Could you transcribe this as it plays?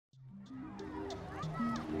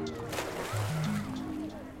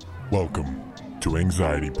Welcome to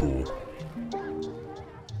Anxiety Pool.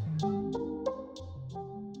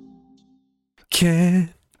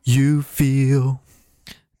 Can you feel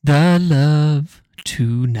the love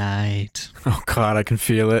tonight? Oh God, I can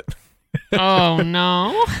feel it. Oh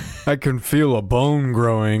no. I can feel a bone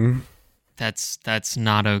growing. That's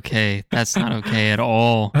not okay. That's not okay at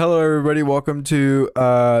all. Hello everybody, welcome to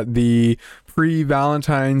the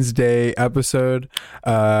pre-Valentine's Day episode.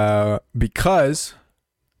 Because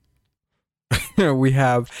we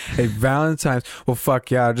have a Valentine's. Well,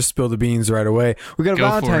 fuck yeah! I just spilled the beans right away. We got a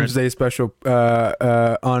Valentine's Day special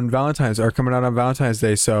on Valentine's, or coming out on Valentine's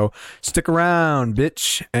Day. So stick around,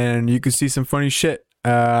 bitch, and you can see some funny shit.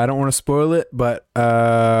 I don't want to spoil it, but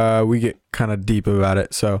we get kind of deep about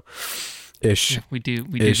it. So, ish. Yeah, we do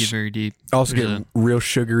get very deep. Also get real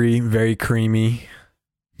sugary, very creamy,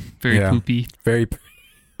 very poopy, very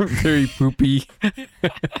poopy.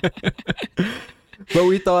 But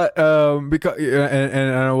we thought, because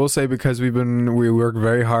and I will say, because we worked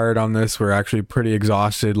very hard on this. We're actually pretty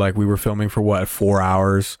exhausted. Like, we were filming for 4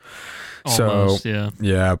 hours. Almost, so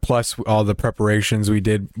yeah. Plus all the preparations we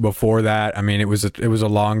did before that. I mean, it was a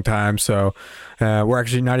long time. So we're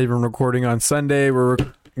actually not even recording on Sunday. We're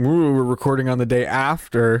recording on the day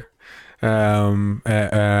after. And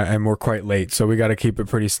we're quite late, so we got to keep it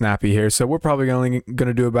pretty snappy here. So we're probably only going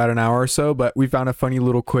to do about an hour or so, but we found a funny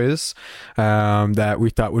little quiz that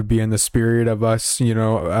we thought would be in the spirit of us,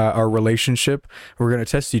 our relationship. We're going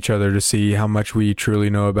to test each other to see how much we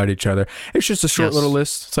truly know about each other. It's just a short little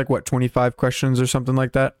list. It's like 25 questions or something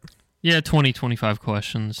like that. Yeah, 25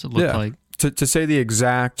 questions. It looked like. To say the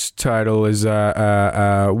exact title is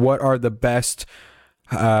what are the best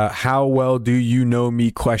how well do you know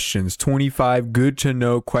me questions? 25 good to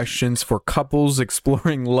know questions for couples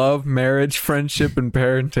exploring love, marriage, friendship, and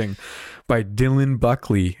parenting by Dylan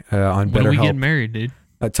Buckley on BetterHelp. When are we getting married, dude?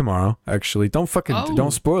 Tomorrow, actually. Don't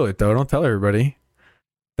spoil it though. Don't tell everybody.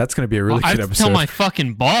 That's gonna be a really good episode. Tell my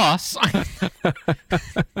fucking boss.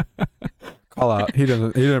 Call out. He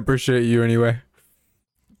didn't appreciate you anyway.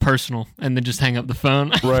 Personal, and then just hang up the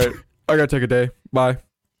phone. Right. I gotta take a day. Bye.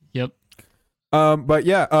 Yep. But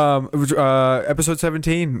yeah, episode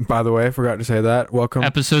 17, by the way, I forgot to say that. Welcome.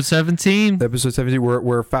 Episode 17. Episode 17.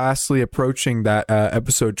 We're fastly approaching that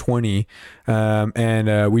episode 20.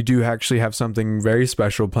 And we do actually have something very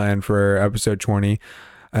special planned for episode 20.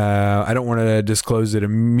 I don't want to disclose it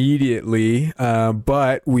immediately,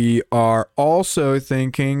 but we are also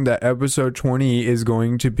thinking that episode 20 is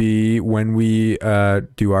going to be when we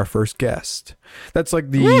do our first guest. That's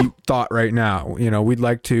like the thought right now. We'd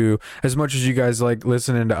like to, as much as you guys like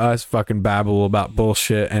listening to us fucking babble about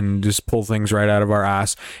bullshit and just pull things right out of our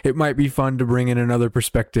ass, it might be fun to bring in another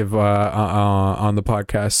perspective on the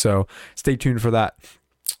podcast. So stay tuned for that.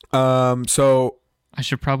 So I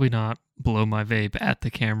should probably not blow my vape at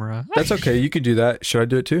the camera. That's okay. You can do that. Should I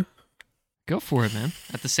do it too? Go for it, man.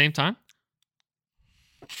 At the same time.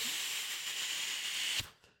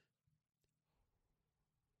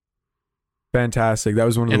 Fantastic. That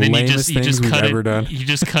was one of the lamest things we've ever done. You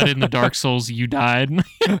just cut in the Dark Souls, you died.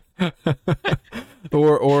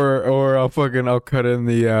 or I'll cut in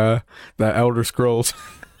the Elder Scrolls.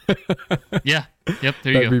 Yeah. Yep,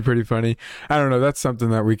 there you go. That'd be pretty funny. I don't know. That's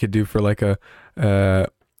something that we could do for like a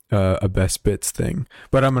best bits thing.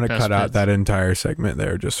 But I'm going to cut out that entire segment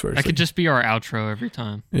there just for a second. Could just be our outro every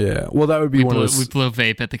time. Yeah. Well, that would be one of those. We blow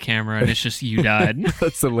vape at the camera and it's just you died.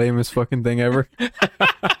 That's the lamest fucking thing ever.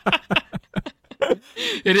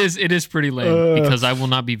 It is pretty lame because I will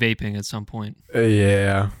not be vaping at some point.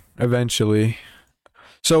 Yeah, eventually.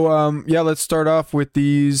 So, let's start off with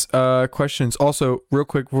these questions. Also, real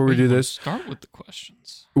quick before we do this, start with the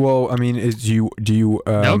questions. Well, I mean, do you?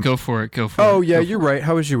 No, go for it. Oh yeah, you're right.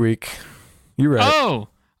 How was your week? You're right.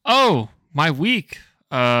 Oh, my week.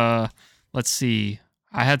 Let's see.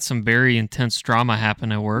 I had some very intense drama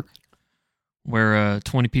happen at work, where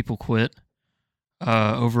 20 people quit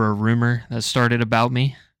over a rumor that started about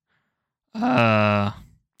me.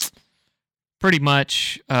 Pretty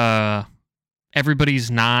much. Everybody's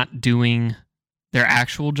not doing their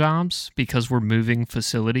actual jobs because we're moving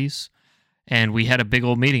facilities. And we had a big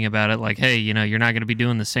old meeting about it. Like, hey, you're not going to be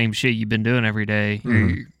doing the same shit you've been doing every day.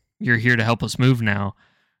 You're here to help us move now.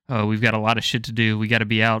 We've got a lot of shit to do. We got to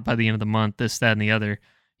be out by the end of the month, this, that, and the other.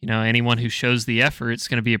 Anyone who shows the effort is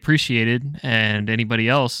going to be appreciated, and anybody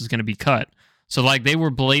else is going to be cut. So, like, they were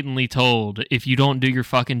blatantly told, if you don't do your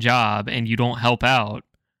fucking job and you don't help out,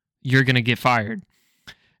 you're going to get fired.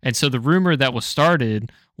 And so the rumor that was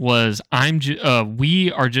started was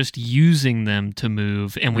we are just using them to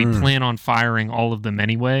move, and we plan on firing all of them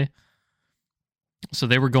anyway. So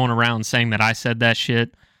they were going around saying that I said that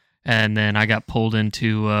shit, and then I got pulled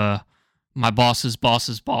into my boss's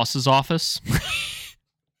office,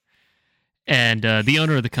 and the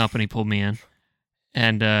owner of the company pulled me in,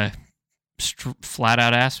 and flat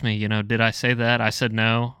out asked me, did I say that? I said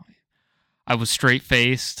no. I was straight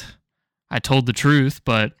faced. I told the truth,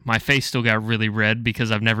 but my face still got really red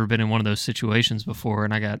because I've never been in one of those situations before,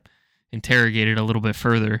 and I got interrogated a little bit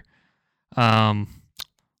further. Long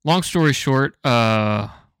story short,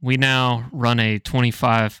 we now run a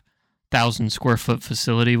 25,000 square foot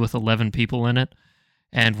facility with 11 people in it,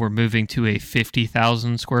 and we're moving to a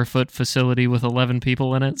 50,000 square foot facility with 11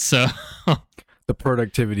 people in it. So the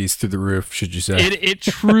productivity's through the roof, should you say? It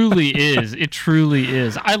truly is. It truly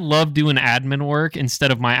is. I love doing admin work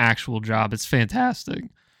instead of my actual job. It's fantastic.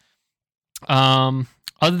 Other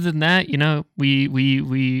than that,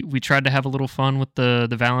 we tried to have a little fun with the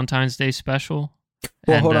Valentine's Day special.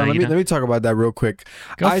 Well, hold on. Let me talk about that real quick.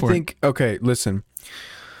 Okay, listen.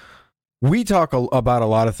 We talk about a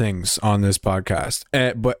lot of things on this podcast,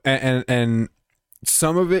 and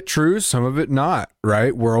some of it true, some of it not,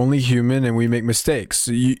 right? We're only human and we make mistakes.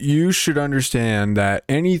 You should understand that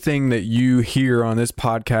anything that you hear on this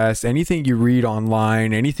podcast, anything you read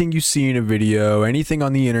online, anything you see in a video, anything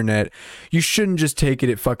on the internet, you shouldn't just take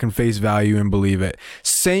it at fucking face value and believe it.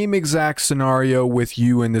 Same exact scenario with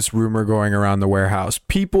you and this rumor going around the warehouse.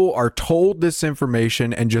 People are told this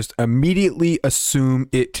information and just immediately assume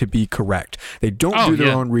it to be correct. They don't do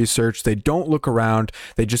their own research. They don't look around.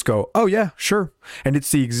 They just go, oh yeah, sure. And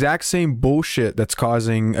it's the exact same bullshit that's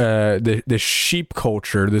causing the sheep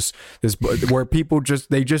culture, this where people just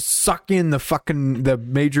suck in the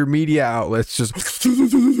major media outlets, just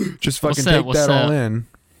fucking take that all in.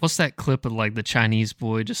 What's that clip of like the Chinese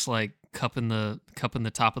boy just like cupping the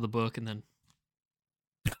top of the book and then?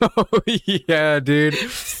 Oh yeah, dude,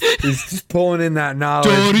 he's just pulling in that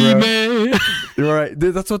knowledge, bro. Right,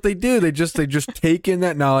 that's what they do. They just take in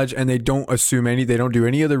that knowledge and they don't assume they don't do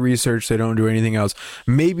any other research. They don't do anything else.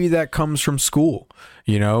 Maybe that comes from school,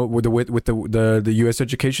 with the U.S.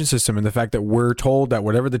 education system and the fact that we're told that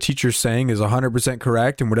whatever the teacher's saying is 100%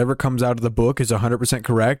 correct and whatever comes out of the book is 100%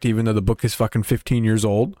 correct, even though the book is fucking 15 years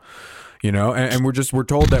old. And we're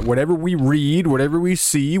told that whatever we read, whatever we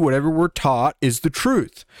see, whatever we're taught is the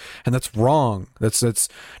truth. And that's wrong. That's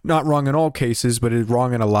not wrong in all cases, but it's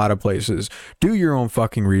wrong in a lot of places. Do your own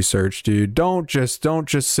fucking research, dude. Don't just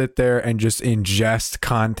sit there and just ingest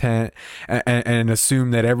content and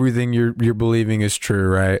assume that everything you're believing is true,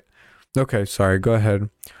 right? Okay, sorry, go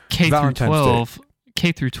ahead. K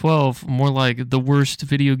through 12, more like the worst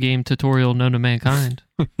video game tutorial known to mankind.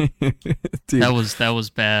 Dude, that was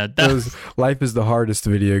bad. Life is the hardest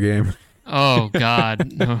video game. Oh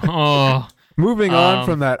God. Oh. Moving on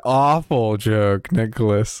from that awful joke,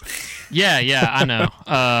 Nicholas. Yeah, I know.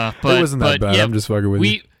 But it wasn't that bad. Yeah, I'm just fucking with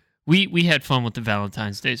you. We had fun with the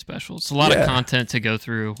Valentine's Day special. It's a lot of content to go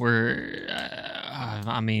through.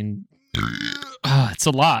 It's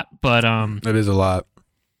a lot, but it is a lot.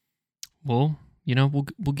 Well,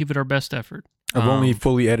 we'll give it our best effort. I've only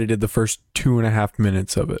fully edited the first 2.5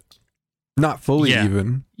 minutes of it. Not fully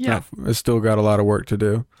even. Yeah. I still got a lot of work to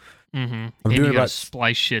do. Mm-hmm. I'm doing about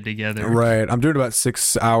splice shit together. Right. I'm doing about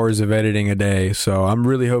 6 hours of editing a day, so I'm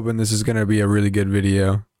really hoping this is going to be a really good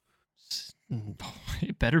video.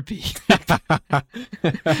 It better be.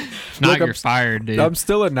 If not, you're fired, dude. I'm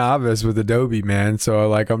still a novice with Adobe, man.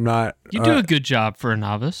 So I'm not. You do a good job for a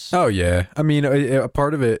novice. Oh yeah. I mean, a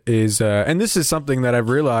part of it is, and this is something that I've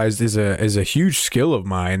realized is a huge skill of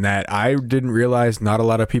mine that I didn't realize not a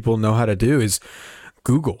lot of people know how to do is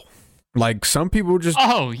Google. Like some people just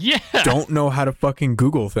don't know how to fucking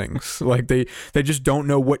Google things. Like they just don't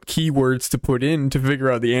know what keywords to put in to figure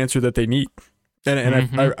out the answer that they need.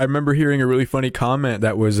 And I remember hearing a really funny comment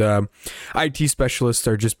that was IT specialists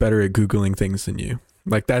are just better at Googling things than you.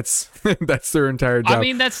 Like that's their entire job. I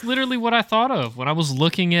mean, that's literally what I thought of when I was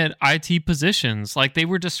looking at IT positions. Like they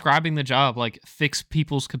were describing the job, like fix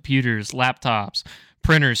people's computers, laptops,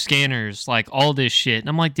 printers, scanners, like all this shit. And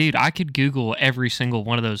I'm like, dude, I could Google every single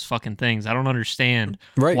one of those fucking things. I don't understand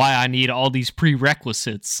why I need all these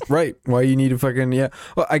prerequisites. Right. Why you need to fucking, yeah.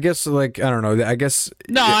 Well, I guess I don't know. I guess.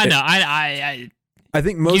 No, I know. I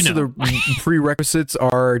think most of the prerequisites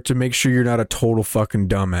are to make sure you're not a total fucking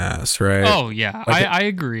dumbass, right? Oh, yeah. I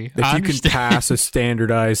agree. If you can pass a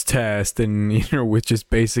standardized test and, with just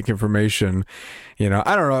basic information,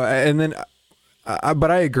 I don't know. And then But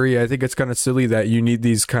I agree. I think it's kind of silly that you need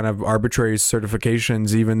these kind of arbitrary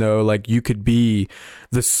certifications, even though like you could be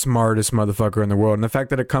the smartest motherfucker in the world. And the fact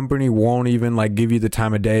that a company won't even like give you the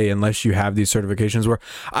time of day unless you have these certifications, where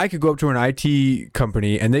I could go up to an IT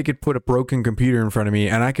company and they could put a broken computer in front of me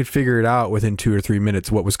and I could figure it out within 2 or 3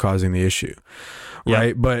 minutes what was causing the issue. Yep.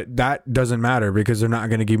 Right, but that doesn't matter because they're not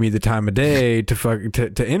going to give me the time of day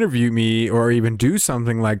to interview me or even do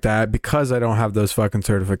something like that because I don't have those fucking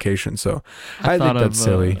certifications. So I think that's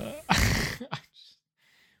silly.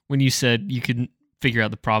 When you said you could figure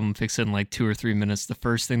out the problem, fix it in like 2 or 3 minutes, the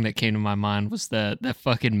first thing that came to my mind was that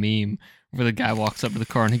fucking meme where the guy walks up to the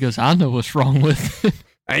car and he goes, "I know what's wrong with it.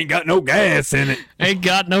 Ain't got no gas in it. Ain't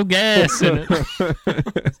got no gas in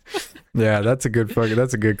it." Yeah, that's a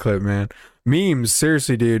good clip, man. Memes,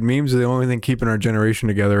 seriously, dude. Memes are the only thing keeping our generation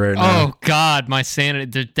together right now. Oh God, my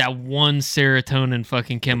sanity! That one serotonin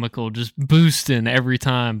fucking chemical just boosting every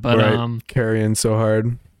time. But right. Carrying so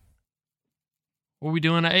hard. What are we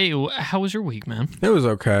doing? Hey, how was your week, man? It was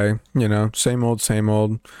okay. You know, same old, same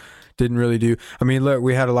old. Didn't really do. I mean, look,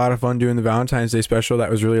 we had a lot of fun doing the Valentine's Day special. That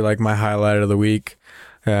was really like my highlight of the week.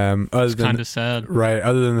 It's kind of sad, right?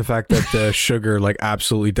 Other than the fact that the sugar like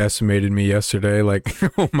absolutely decimated me yesterday, like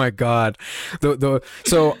oh my god.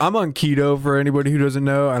 So I'm on keto for anybody who doesn't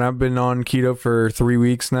know, and I've been on keto for 3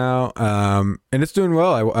 weeks now, and it's doing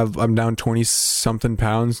well. I'm down 20 something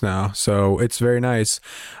pounds now, so it's very nice.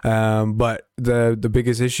 But the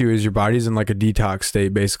biggest issue is your body's in like a detox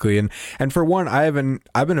state basically, and for one, I've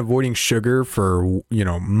been avoiding sugar for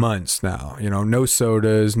months now. No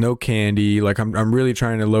sodas, no candy. Like I'm really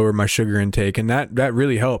trying to lower my sugar intake, and that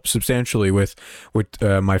really helps substantially with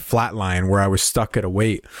my flat line where I was stuck at a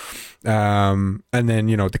weight. And then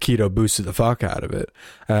the keto boosted the fuck out of it.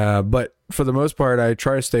 But for the most part, I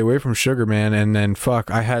try to stay away from sugar, man. And then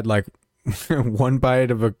I had like one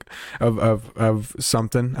bite of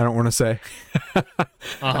something I don't want to say,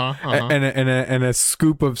 and a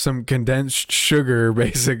scoop of some condensed sugar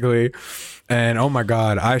basically, and oh my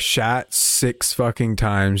god, I shat 6 fucking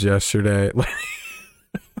times yesterday.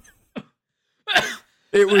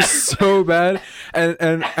 It was so bad,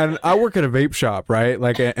 and I work at a vape shop, right?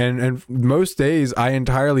 Like, and most days I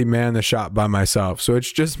entirely man the shop by myself, so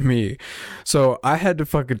it's just me. So I had to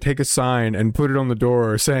fucking take a sign and put it on the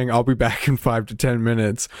door saying I'll be back in 5 to 10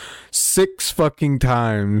 minutes, 6 fucking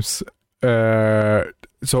times, so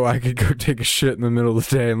I could go take a shit in the middle of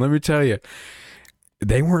the day. And let me tell you,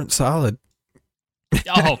 they weren't solid.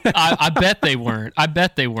 Oh, I bet they weren't. I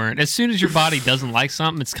bet they weren't. As soon as your body doesn't like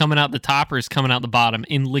something, it's coming out the top or it's coming out the bottom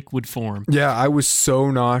in liquid form. Yeah, I was so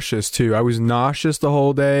nauseous too. I was nauseous the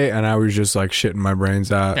whole day, and I was just like shitting my brains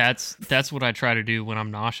out. That's what I try to do when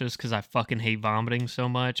I'm nauseous, because I fucking hate vomiting so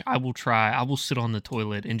much. I will sit on the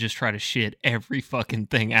toilet and just try to shit every fucking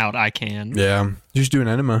thing out I can. Yeah, you should do an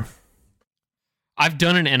enema. I've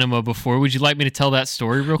done an enema before. Would you like me to tell that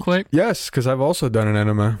story real quick? Yes, because I've also done an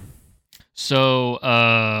enema. So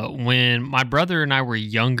when my brother and I were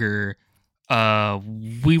younger,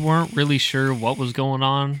 we weren't really sure what was going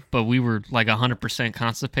on, but we were like 100%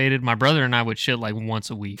 constipated. My brother and I would shit like once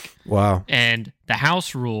a week. Wow. And the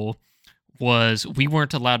house rule was we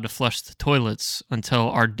weren't allowed to flush the toilets until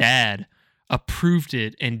our dad approved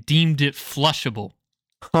it and deemed it flushable.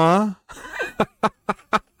 Huh?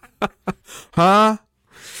 Huh?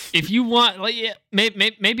 If you want, like, yeah,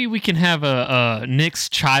 maybe we can have a Nick's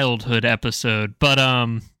childhood episode. But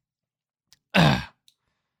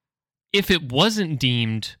if it wasn't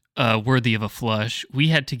deemed worthy of a flush, we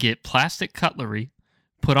had to get plastic cutlery,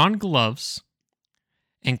 put on gloves,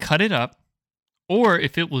 and cut it up. Or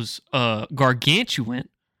if it was gargantuan,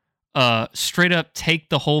 straight up take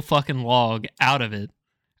the whole fucking log out of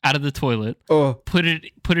the toilet. Put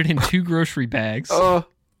it in 2 grocery bags.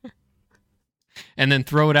 And then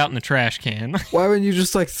throw it out in the trash can. Why wouldn't you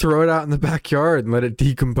just like throw it out in the backyard and let it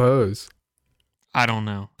decompose? I don't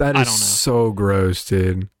know. That is so gross,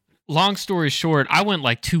 dude. Long story short, I went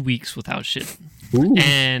like 2 weeks without shit. Ooh.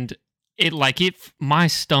 And my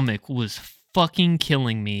stomach was fucking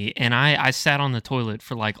killing me. And I sat on the toilet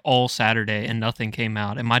for like all Saturday and nothing came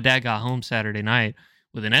out. And my dad got home Saturday night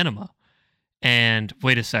with an enema. And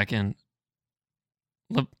wait a second.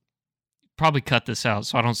 Probably cut this out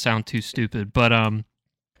so I don't sound too stupid, but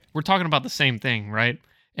we're talking about the same thing, right?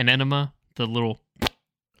 An enema, the little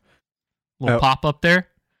pop up there.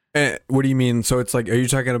 What do you mean? So it's like, are you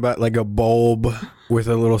talking about like a bulb with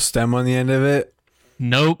a little stem on the end of it?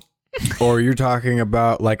 Nope. Or you're talking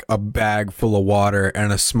about like a bag full of water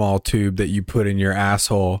and a small tube that you put in your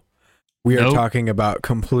asshole? We are talking about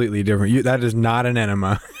completely different. That is not an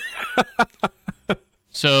enema.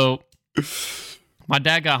 So My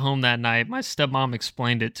dad got home that night. My stepmom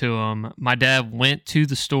explained it to him. My dad went to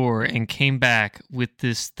the store and came back with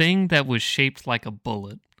this thing that was shaped like a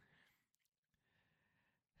bullet.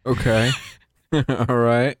 Okay. All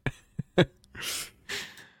right.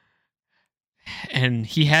 And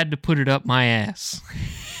he had to put it up my ass.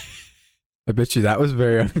 I bet you that was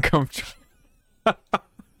very uncomfortable.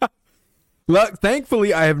 Look,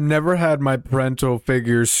 thankfully, I have never had my parental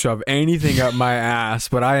figures shove anything up my ass,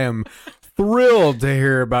 but I am thrilled to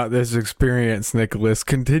hear about this experience, Nicholas.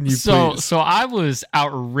 Continue, please. So I was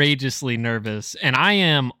outrageously nervous, and I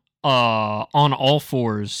am on all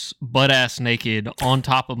fours, butt ass naked, on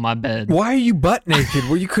top of my bed. Why are you butt naked?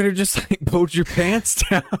 Well, you could have just like pulled your pants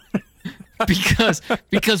down.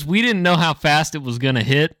 because we didn't know how fast it was gonna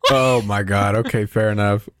hit. Oh my god. Okay, fair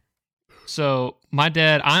enough. So my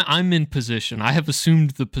dad, I'm in position. I have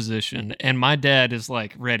assumed the position, and my dad is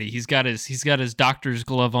like ready. He's got his doctor's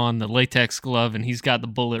glove on, the latex glove, and he's got the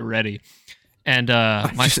bullet ready. And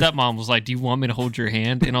my stepmom was like, "Do you want me to hold your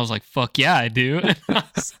hand?" And I was like, "Fuck yeah, I do."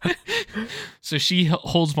 So she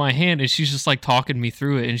holds my hand, and she's just like talking me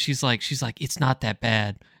through it, and she's like, "It's not that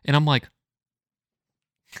bad," and I'm like,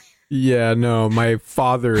 yeah, no, my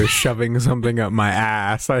father is shoving something up my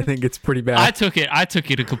ass. I think it's pretty bad. I took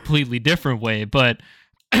it a completely different way, but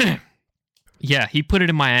yeah, he put it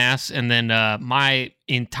in my ass, and then my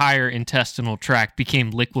entire intestinal tract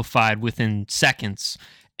became liquefied within seconds.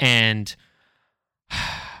 And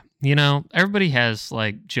you know, everybody has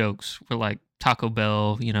like jokes where like Taco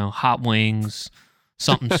Bell, you know, hot wings,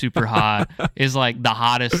 something super hot is like the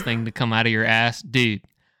hottest thing to come out of your ass, dude.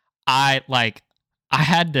 I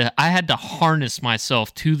had to harness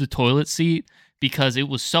myself to the toilet seat because it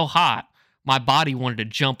was so hot. My body wanted to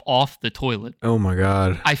jump off the toilet. Oh my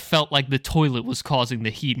god. I felt like the toilet was causing the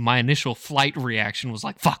heat. My initial flight reaction was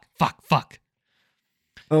like, fuck.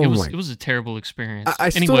 Oh, it was a terrible experience. I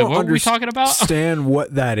anyway, still don't what were we talking about? Understand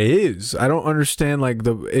what that is. I don't understand. Like,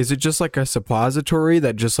 is it just like a suppository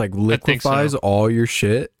that just like liquefies all your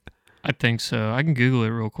shit? I think so. I can Google it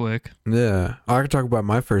real quick. Yeah, I can talk about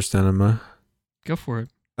my first enema. Go for it.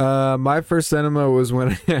 My first enema was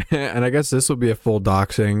when, and I guess this will be a full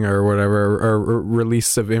doxing or whatever, or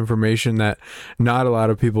release of information that not a lot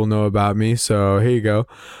of people know about me. So here you go.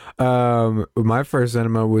 My first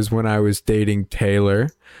enema was when I was dating Taylor,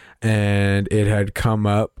 and it had come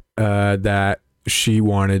up that she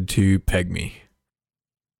wanted to peg me.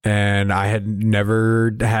 And I had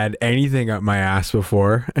never had anything up my ass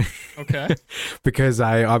before. Okay. Because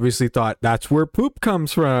I obviously thought that's where poop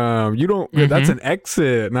comes from. You don't, that's an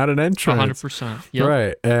exit, not an entrance. 100%. Yep.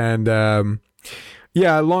 Right. And,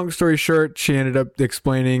 yeah, long story short, she ended up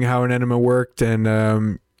explaining how an enema worked.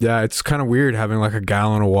 And, yeah, it's kind of weird having like a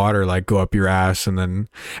gallon of water like go up your ass, and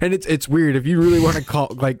it's weird if you really want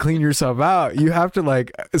to clean yourself out. You have to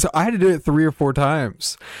like. So I had to do it 3 or 4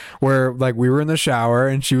 times, where like we were in the shower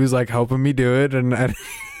and she was like helping me do it, and and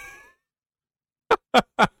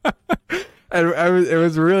it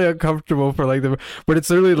was really uncomfortable for like but it's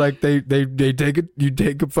literally like they take it, you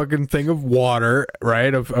take a fucking thing of water,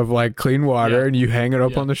 right, of like clean water, and you hang it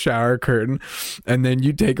up on the shower curtain, and then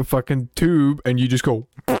you take a fucking tube and you just go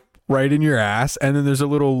right in your ass, and then there's a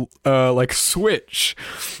little like switch,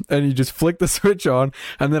 and you just flick the switch on,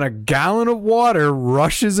 and then a gallon of water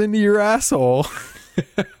rushes into your asshole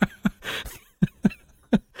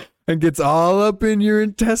and gets all up in your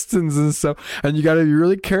intestines and stuff. And you got to be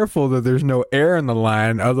really careful that there's no air in the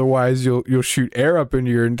line, otherwise you'll shoot air up into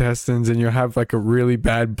your intestines, and you'll have like a really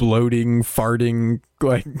bad bloating, farting,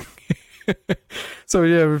 like. So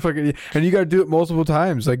yeah, fucking, and you got to do it multiple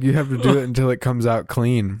times. Like you have to do it until it comes out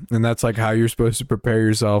clean, and that's like how you're supposed to prepare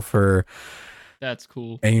yourself for. That's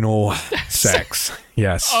cool. Anal sex.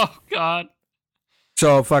 Yes. Oh God.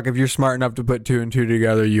 So fuck, if you're smart enough to put 2 and 2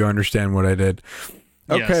 together, you understand what I did.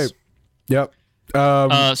 Okay. Yes. Yep.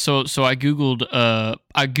 So I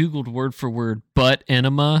googled word for word butt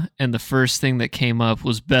enema, and the first thing that came up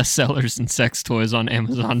was bestsellers and sex toys on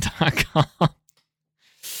Amazon.com.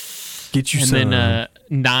 Get you and some. then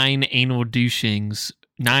 9 anal douching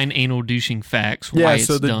facts. Yeah, why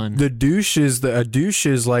so it's done. a douche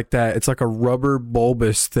is like that. It's like a rubber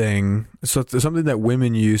bulbous thing. So it's something that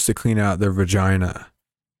women use to clean out their vagina.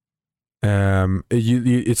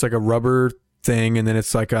 It's like a rubber thing, and then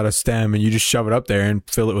it's like got a stem, and you just shove it up there and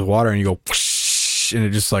fill it with water, and you go whoosh, and it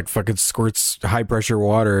just like fucking squirts high pressure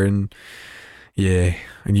water, and yeah,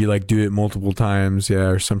 and you like do it multiple times, yeah,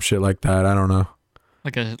 or some shit like that. I don't know.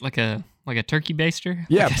 Like a turkey baster?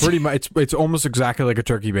 Yeah, pretty much. It's almost exactly like a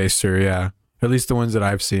turkey baster, yeah. At least the ones that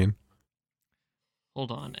I've seen.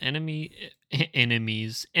 Hold on.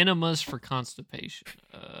 Enemas for constipation.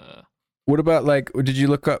 What about like? Did you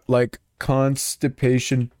look up like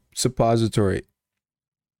constipation suppository?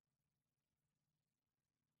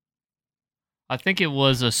 I think it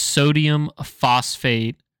was a sodium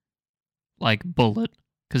phosphate like bullet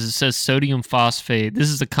because it says sodium phosphate. This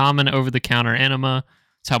is a common over-the-counter enema.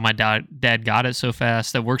 It's how my dad got it so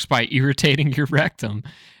fast. That works by irritating your rectum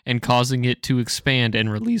and causing it to expand and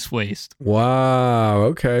release waste. Wow.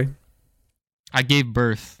 Okay. I gave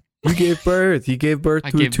birth. You gave birth. You gave birth to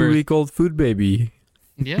a 2-week-old food baby.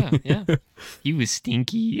 Yeah. He was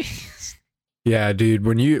stinky. Yeah, dude.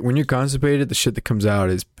 When you're constipated, the shit that comes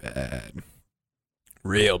out is bad.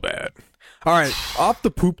 Real bad. All right, off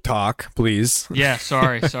the poop talk, please. Yeah,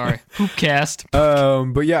 sorry.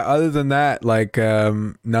 Poopcast. But yeah, other than that, like,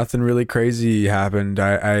 nothing really crazy happened.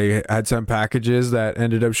 I had some packages that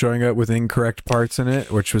ended up showing up with incorrect parts in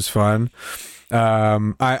it, which was fun.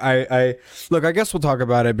 I look, I guess we'll talk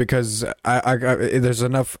about it because I there's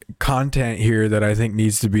enough content here that I think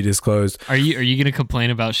needs to be disclosed. Are you going to complain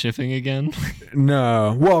about shipping again?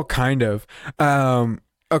 No, well, kind of.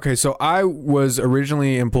 Okay, so I was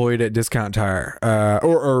originally employed at Discount Tire,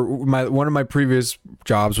 one of my previous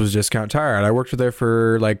jobs was Discount Tire, and I worked there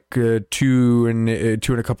for like 2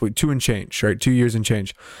 and change, right? 2 years and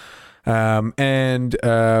change.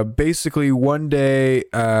 Basically one day,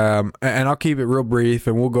 and I'll keep it real brief,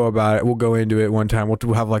 and we'll go about it. We'll go into it one time.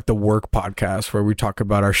 We'll have like the work podcast where we talk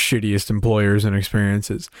about our shittiest employers and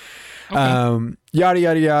experiences. Okay. Yada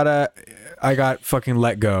yada yada. I got fucking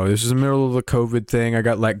let go. This is the middle of the COVID thing. I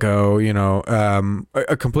got let go,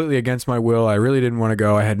 completely against my will. I really didn't want to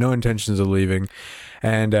go. I had no intentions of leaving.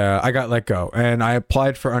 And I got let go. And I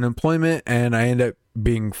applied for unemployment, and I ended up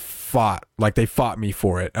being fought. Like, they fought me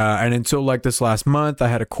for it. And until like this last month, I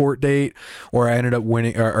had a court date where I ended up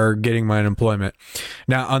winning or getting my unemployment.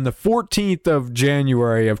 Now, on the 14th of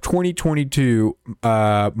January of 2022,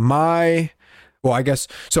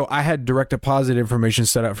 so I had direct deposit information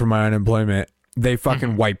set up for my unemployment. They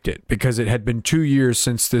fucking wiped it because it had been 2 years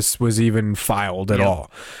since this was even filed at all.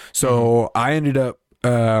 So I ended up,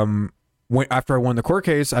 after I won the court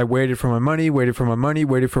case, I waited for my money,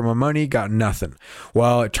 got nothing.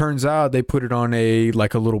 Well, it turns out they put it on a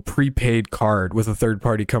little prepaid card with a third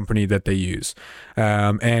party company that they use.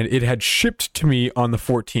 And it had shipped to me on the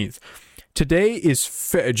 14th. Today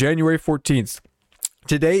is January 14th.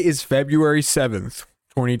 Today is February 7th,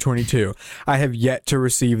 2022. I have yet to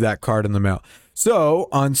receive that card in the mail. So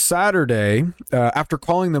on Saturday, after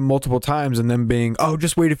calling them multiple times and them being,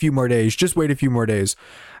 just wait a few more days.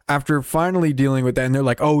 After finally dealing with that, and they're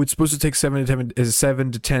like, it's supposed to take 7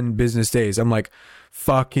 to 10 business days. I'm like,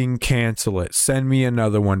 fucking cancel it. Send me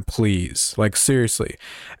another one, please. Like, seriously.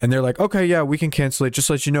 And they're like, okay, yeah, we can cancel it. Just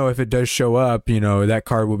let you know if it does show up, that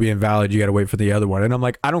card will be invalid. You got to wait for the other one. And I'm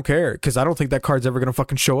like, I don't care, because I don't think that card's ever going to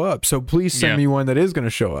fucking show up. So please send me one that is going to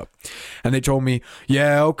show up. And they told me,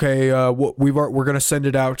 yeah, okay, we're going to send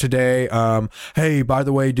it out today. Hey, by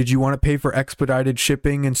the way, did you want to pay for expedited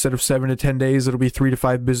shipping instead of 7 to 10 days? It'll be 3 to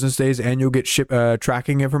 5 business days, and you'll get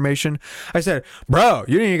tracking information. I said, bro,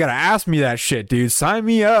 you didn't even got to ask me that shit, dude. Sign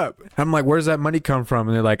me up. I'm like, where's that money come from?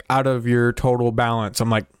 And they're like, out of your total balance.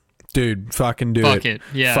 I'm like, dude, fucking do Fuck it. it.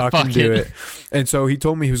 Yeah, fuck do it. it. And so he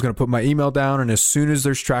told me he was going to put my email down, and as soon as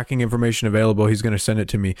there's tracking information available, he's going to send it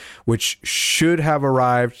to me, which should have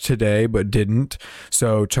arrived today, but didn't.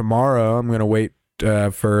 So tomorrow I'm going to wait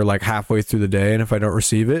for like halfway through the day, and if I don't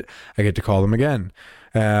receive it, I get to call them again.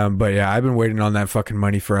 But yeah, I've been waiting on that fucking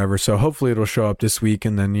money forever. So hopefully it'll show up this week,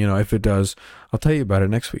 and then, if it does, I'll tell you about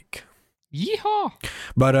it next week. Yeehaw.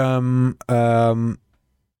 But man,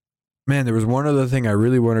 there was one other thing I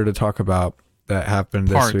really wanted to talk about that happened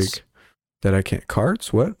this week that I can't.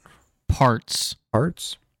 Carts? What? Parts.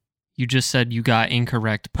 You just said you got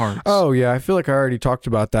incorrect parts. Oh, yeah. I feel like I already talked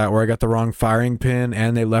about that, where I got the wrong firing pin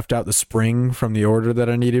and they left out the spring from the order that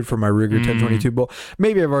I needed for my Ruger 1022 bolt.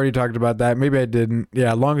 Maybe I've already talked about that. Maybe I didn't.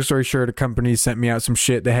 Yeah, long story short, a company sent me out some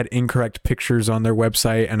shit. They had incorrect pictures on their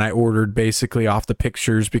website, and I ordered basically off the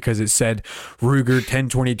pictures because it said Ruger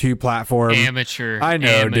 1022 platform. Amateur. I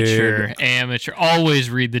know, dude. Amateur. Always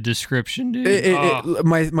read the description, dude.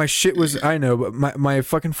 My shit was, I know, but my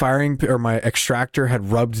fucking firing, or my extractor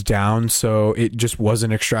had rubbed down, so it just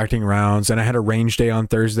wasn't extracting rounds, and I had a range day on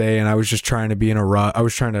Thursday, and I was just trying to be in a rush. I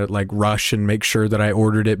was trying to like rush and make sure that I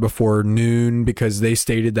ordered it before noon, because they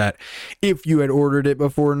stated that if you had ordered it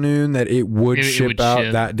before noon that it would ship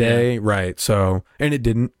out that day. Yeah. Right. So, and it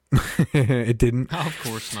didn't. It didn't. Of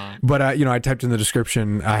course not. But I typed in the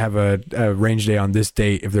description, I have a range day on this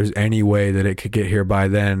date. If there's any way that it could get here by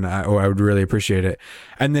then, I would really appreciate it.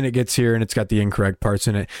 And then it gets here and it's got the incorrect parts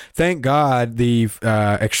in it. Thank God the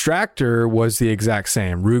extractor was the exact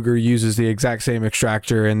same. Ruger uses the exact same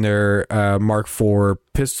extractor in their Mark IV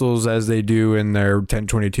pistols as they do in their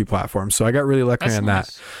 1022 platform. So I got really lucky on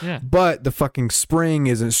nice. that. Yeah. But the fucking spring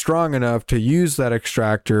isn't strong enough to use that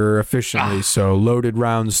extractor efficiently. So loaded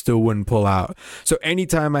rounds still wouldn't pull out. So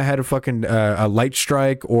anytime I had a fucking a light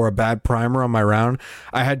strike or a bad primer on my round,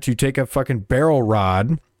 I had to take a fucking barrel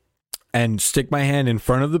rod and stick my hand in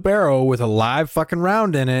front of the barrel with a live fucking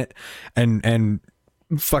round in it and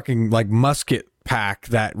fucking like musket pack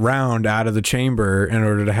that round out of the chamber in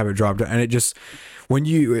order to have it drop down. And it just, when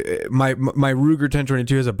my Ruger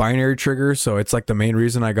 1022 has a binary trigger, so it's like the main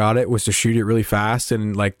reason I got it was to shoot it really fast,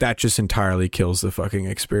 and like that just entirely kills the fucking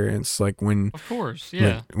experience. Like when, of course,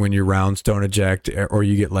 yeah, when your rounds don't eject or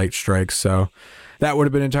you get light strikes. So that would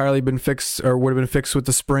have been fixed with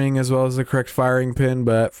the spring as well as the correct firing pin.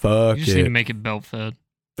 But fuck, you just need to make it belt fed.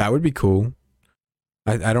 That would be cool.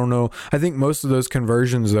 I don't know. I think most of those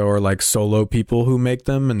conversions though are like solo people who make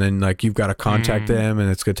them, and then like you've got to contact them, and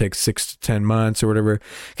it's gonna take 6 to 10 months or whatever.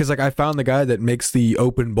 Because like I found the guy that makes the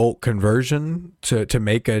open bolt conversion to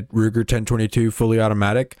make a Ruger 1022 fully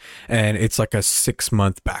automatic, and it's like a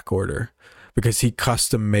 6-month back order because he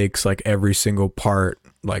custom makes like every single part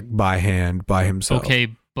like by hand by himself.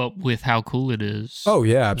 Okay, but with how cool it is. Oh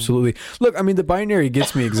yeah, absolutely. Look, I mean, the binary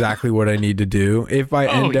gets me exactly what I need to do. If I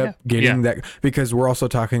end up getting that, because we're also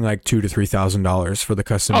talking like $2,000 to $3,000 for the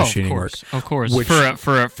custom machining work. Of course,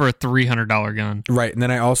 for a $300 gun, right? And then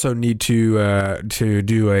I also need to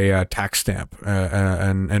do a tax stamp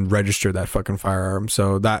and register that fucking firearm.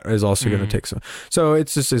 So that is also going to take some. So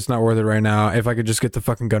it's not worth it right now. If I could just get the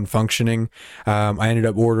fucking gun functioning, I ended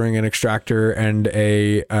up ordering an extractor and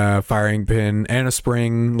a firing pin and a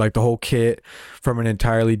spring. Like the whole kit from an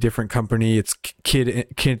entirely different company. It's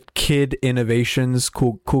Kid Innovations,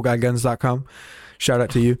 coolguyguns.com. Shout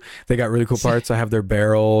out to you. They got really cool parts. I have their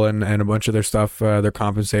barrel and a bunch of their stuff, their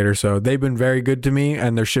compensator. So they've been very good to me,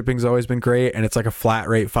 and their shipping's always been great. And it's like a flat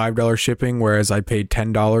rate $5 shipping, whereas I paid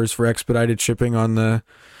 $10 for expedited shipping on the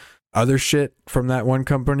other shit from that one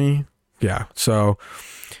company. Yeah. So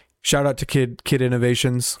shout out to Kid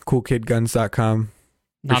Innovations, coolkidguns.com.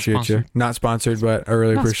 Appreciate you. Not sponsored, but I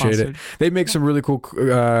really appreciate it. They make some really cool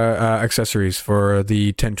accessories for the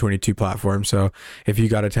 1022 platform. So if you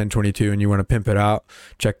got a 1022 and you want to pimp it out,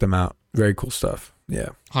 check them out. Very cool stuff. Yeah.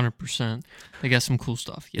 100%. They got some cool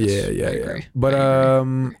stuff. Yes. Yeah. I agree. But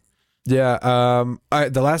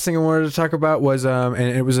the last thing I wanted to talk about was and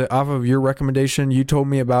it was off of your recommendation. You told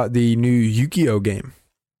me about the new Yu-Gi-Oh game.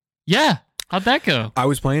 Yeah. How'd that go? I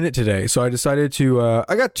was playing it today, so I decided to,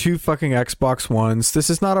 I got 2 fucking Xbox Ones. This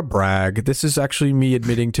is not a brag. This is actually me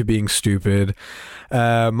admitting to being stupid.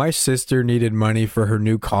 My sister needed money for her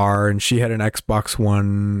new car, and she had an Xbox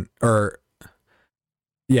One,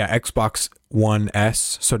 Xbox One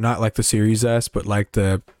S, so not like the Series S, but like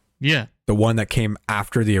the one that came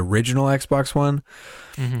after the original Xbox One.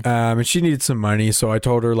 And she needed some money, so I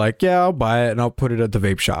told her like, yeah, I'll buy it, and I'll put it at the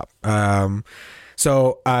vape shop.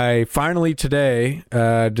 So I finally today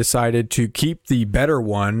decided to keep the better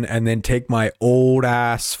one and then take my old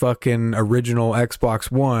ass fucking original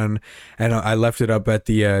Xbox One, and I left it up at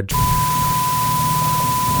the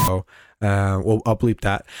well, I'll bleep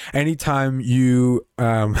that. Anytime you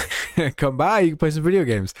come by, you can play some video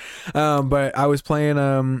games. But I was playing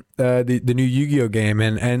the new Yu-Gi-Oh game,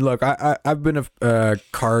 and look, I've been a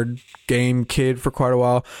card game kid for quite a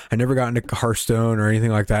while. I never got into Hearthstone or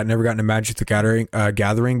anything like that. Never got into Magic the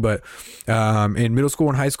Gathering. But in middle school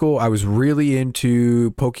and high school, I was really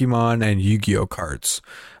into Pokemon and Yu-Gi-Oh cards.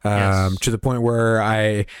 To the point where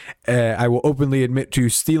I will openly admit to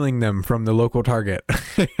stealing them from the local Target,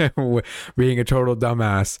 being a total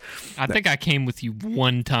dumbass. I think I came with you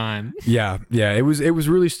one time. Yeah, it was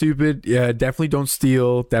really stupid. Yeah, definitely don't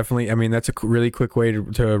steal. Definitely, I mean that's a really quick way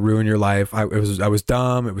to ruin your life. I was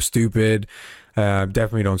dumb. It was stupid.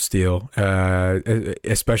 Definitely don't steal,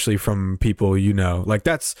 especially from people you know. Like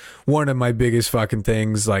that's one of my biggest fucking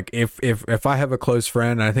things. Like if I have a close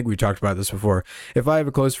friend, and I think we talked about this before, if I have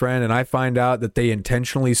a close friend and I find out that they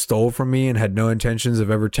intentionally stole from me and had no intentions of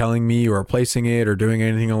ever telling me or replacing it or doing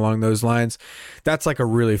anything along those lines, that's like a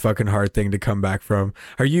really fucking hard thing to come back from.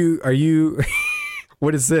 Are you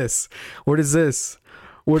what is this? What is this?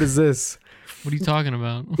 What are you talking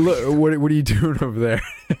about? Look, what are you doing over there?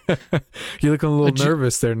 You're looking a little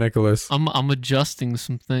nervous there, Nicholas. I'm adjusting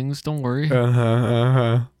some things. Don't worry.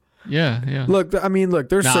 Yeah. Look, I mean, look,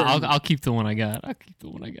 there's No, certain I'll keep the one I got.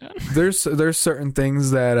 there's certain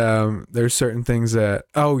things that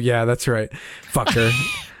oh yeah, that's right, fucker.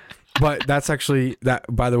 But that's actually that.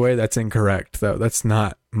 By the way, that's incorrect though. That's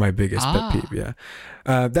not my biggest pet peeve. Yeah,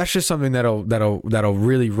 that's just something that'll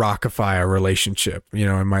really rockify a relationship. You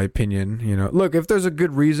know, in my opinion. You know, look, if there's a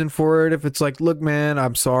good reason for it, if it's like, look, man,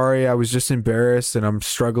 I'm sorry, I was just embarrassed and I'm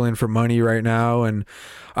struggling for money right now, and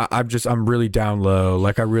I'm really down low.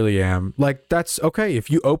 Like I really am. Like that's okay. If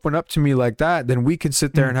you open up to me like that, then we can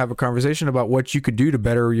sit there and have a conversation about what you could do to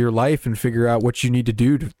better your life and figure out what you need to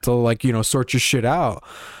do to like, you know, sort your shit out.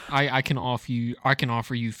 I can offer you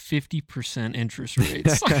 50% interest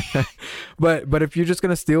rates. but if you're just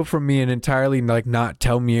gonna steal from me and entirely like not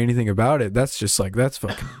tell me anything about it, that's just like, that's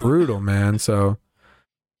fucking brutal, man. So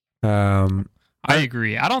I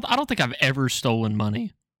agree. I don't think I've ever stolen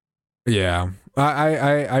money. Yeah.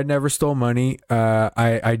 I never stole money.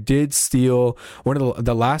 I did steal one of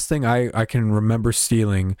the last thing I can remember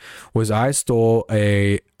stealing was I stole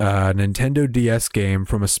a Nintendo DS game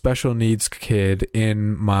from a special needs kid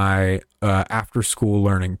in my after school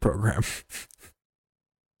learning program.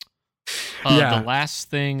 The last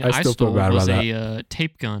thing I stole was a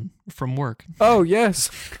tape gun from work. Oh yes,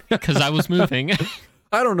 because I was moving.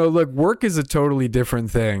 I don't know. Look, work is a totally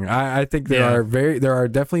different thing. I think there are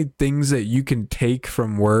definitely things that you can take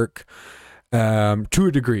from work to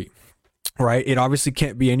a degree, right? It obviously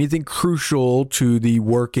can't be anything crucial to the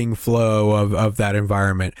working flow of that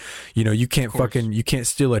environment. You know, you can't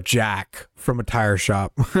steal a jack from a tire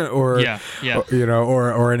shop or you know,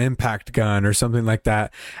 or an impact gun or something like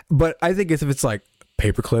that. But I think if it's like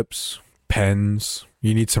paper clips, pens,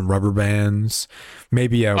 you need some rubber bands,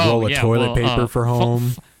 maybe a roll of toilet paper for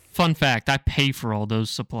home. Fun fact, I pay for all those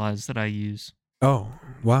supplies that I use. Oh,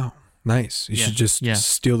 wow. Nice. You should just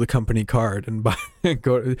steal the company card and buy do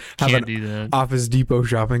that. Office Depot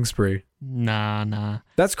shopping spree. Nah.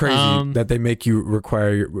 That's crazy that they make you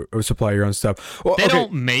supply your own stuff. Well, they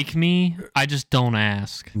don't make me. I just don't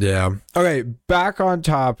ask. Yeah. Okay, back on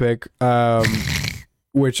topic.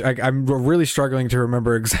 Which I'm really struggling to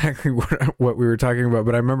remember exactly what we were talking about,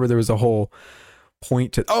 but I remember there was a whole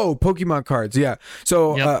point to Pokemon cards. Yeah.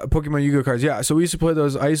 So Pokemon Yu-Gi-Oh cards. Yeah. So we used to play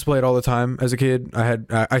those. I used to play it all the time as a kid.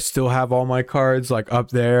 I still have all my cards like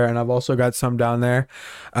up there, and I've also got some down there.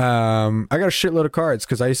 I got a shitload of cards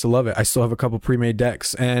because I used to love it. I still have a couple pre-made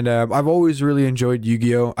decks, and I've always really enjoyed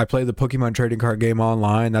Yu-Gi-Oh. I play the Pokemon trading card game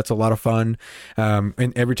online. That's a lot of fun.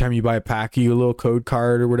 And every time you buy a pack, you get a little code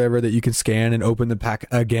card or whatever that you can scan and open the pack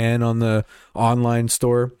again on the online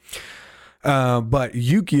store. But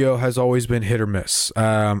Yu-Gi-Oh has always been hit or miss.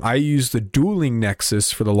 I used the Dueling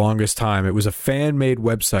Nexus for the longest time. It was a fan-made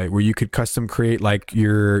website where you could custom create like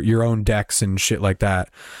your own decks and shit like that.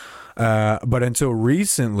 But until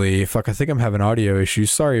recently, I think I'm having audio issues.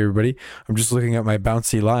 Sorry, everybody. I'm just looking at my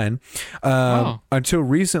bouncy line. Until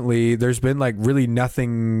recently, there's been like really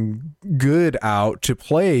nothing good out to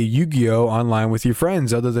play Yu-Gi-Oh online with your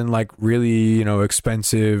friends other than like really, you know,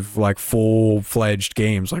 expensive, like full-fledged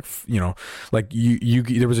games. Like, you know, like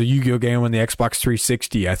there was a Yu-Gi-Oh game on the Xbox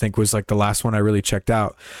 360, I think was like the last one I really checked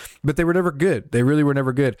out. But they were never good. They really were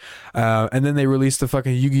never good. And then they released the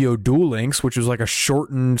fucking Yu-Gi-Oh! Duel Links, which was like a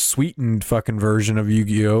shortened, sweetened fucking version of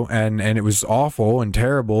Yu-Gi-Oh! And it was awful and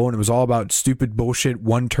terrible, and it was all about stupid bullshit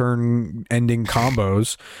one-turn ending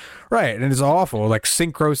combos. Right, and it's awful. Like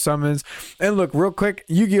synchro summons. And look, real quick,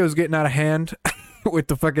 Yu-Gi-Oh!'s getting out of hand. With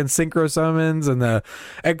the fucking synchro summons and the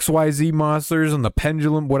XYZ monsters and the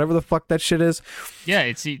pendulum, whatever the fuck that shit is. Yeah,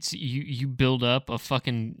 it's you build up a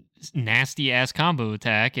fucking nasty ass combo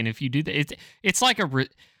attack, and if you do that, it's like I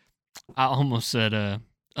almost said a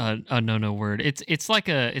no word. It's like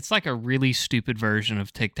a really stupid version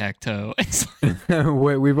of tic-tac-toe.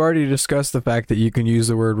 We've already discussed the fact that you can use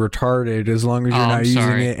the word retarded as long as you're not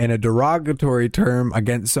using it in a derogatory term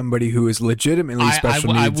against somebody who is legitimately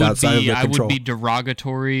special needs outside of their control. I would be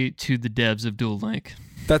derogatory to the devs of Duel Link.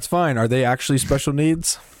 That's fine. Are they actually special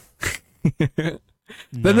needs? Then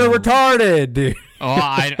they're retarded, dude.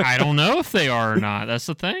 I don't know if they are or not. That's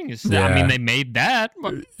the thing. I mean, they made that.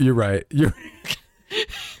 But... You're right. You're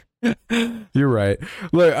right.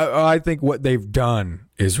 Look, I think what they've done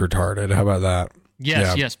is retarded. How about that?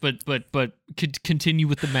 Yes, but could continue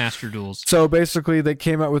with the Master Duels. So basically, they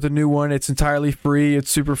came out with a new one. It's entirely free.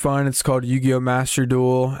 It's super fun. It's called Yu-Gi-Oh! Master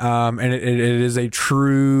Duel, and it is a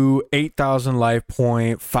true 8,000 life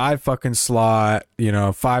point, 5 fucking slot,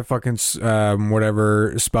 5 fucking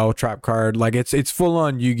whatever spell trap card. Like it's full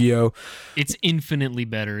on Yu-Gi-Oh! It's infinitely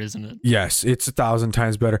better, isn't it? Yes, it's 1,000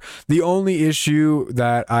 times better. The only issue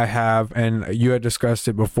that I have, and you had discussed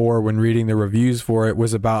it before when reading the reviews for it,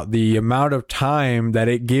 was about the amount of time that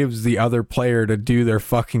it gives the other player to do their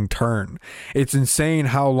fucking turn. It's insane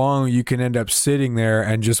how long you can end up sitting there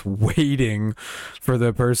and just waiting for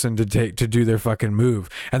the person to do their fucking move.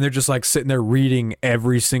 And they're just like sitting there reading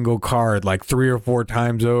every single card like 3 or 4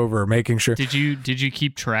 times over, making sure. Did you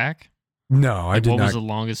keep track? No, I did not. What was the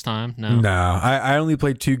longest time? No. I only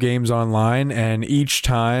played 2 games online, and each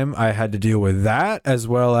time I had to deal with that, as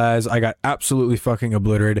well as I got absolutely fucking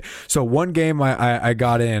obliterated. So one game I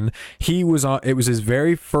got in, it was his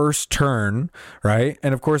very first turn, right?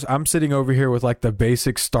 And of course, I'm sitting over here with like the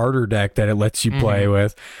basic starter deck that it lets you play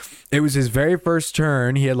with. It was his very first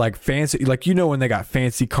turn. He had like fancy, like, when they got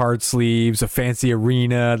fancy card sleeves, a fancy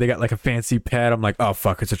arena, they got like a fancy pet. I'm like, oh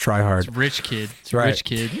fuck, it's a tryhard. It's a rich kid. Rich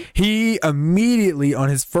kid. He immediately on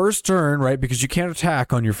his first turn, right? Because you can't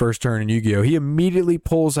attack on your first turn in Yu-Gi-Oh! He immediately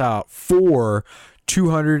pulls out 4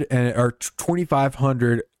 200 or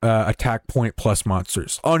 2,500 attack point plus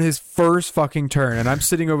monsters on his first fucking turn, and I'm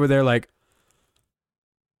sitting over there like,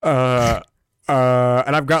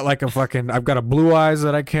 and I've got I've got a blue eyes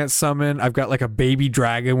that I can't summon. I've got like a baby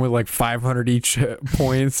dragon with like 500 each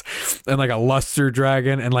points, and like a luster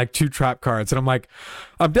dragon and like 2 trap cards. And I'm like,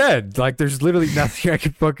 I'm dead. Like there's literally nothing I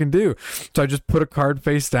can fucking do. So I just put a card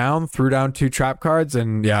face down, threw down 2 trap cards,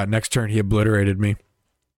 and yeah, next turn he obliterated me.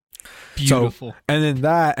 Beautiful. So, and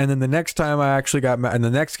then the next time I actually and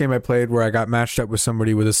the next game I played where I got matched up with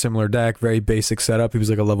somebody with a similar deck, very basic setup. He was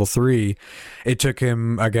like a level 3. It took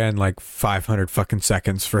him again like 500 fucking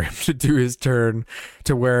seconds for him to do his turn,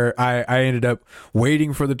 to where I ended up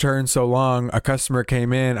waiting for the turn so long. A customer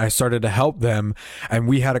came in, I started to help them, and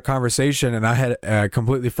we had a conversation, and I had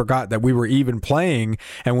completely forgot that we were even playing.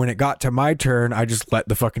 And when it got to my turn, I just let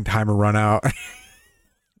the fucking timer run out.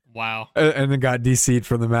 Wow. And then got DC'd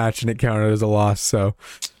from the match, and it counted as a loss. So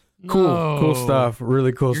cool stuff.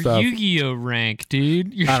 Really cool stuff. Yu-Gi-Oh rank,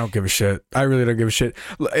 dude. I don't give a shit. I really don't give a shit.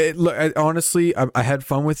 Honestly, I had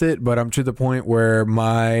fun with it, but I'm to the point where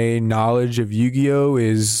my knowledge of Yu-Gi-Oh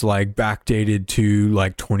is like backdated to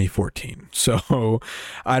like 2014. So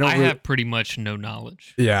I have pretty much no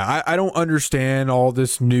knowledge. Yeah, I don't understand all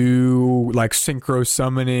this new like synchro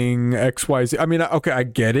summoning XYZ. I mean, okay, I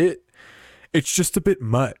get it. It's just a bit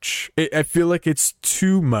much. I feel like it's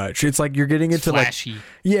too much. It's like you're getting into flashy.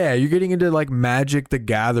 You're getting into like Magic the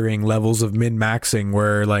Gathering levels of min-maxing,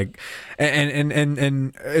 where like,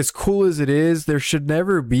 and as cool as it is, there should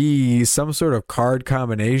never be some sort of card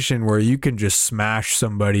combination where you can just smash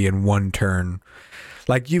somebody in one turn.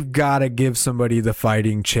 Like, you've got to give somebody the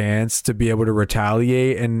fighting chance to be able to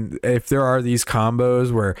retaliate. And if there are these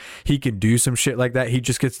combos where he can do some shit like that, he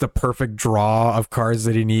just gets the perfect draw of cards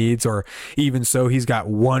that he needs. Or even so, he's got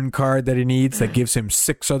 1 card that he needs that gives him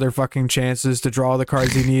 6 other fucking chances to draw the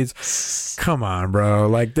cards he needs. Come on, bro.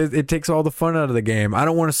 Like, it takes all the fun out of the game. I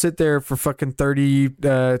don't want to sit there for fucking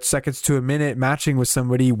 30 seconds to a minute matching with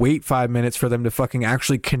somebody, wait 5 minutes for them to fucking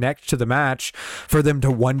actually connect to the match, for them to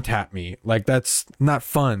one-tap me. Like, that's not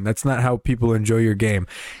fun. That's not how people enjoy your game.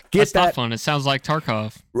 That's not fun. It sounds like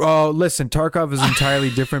Tarkov. Oh, listen, Tarkov is entirely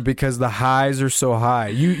different because the highs are so high.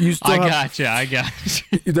 You still I gotcha.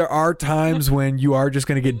 There are times when you are just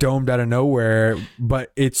going to get domed out of nowhere,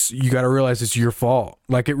 but you got to realize it's your fault.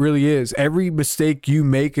 Like, it really is. Every mistake you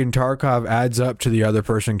make in Tarkov adds up to the other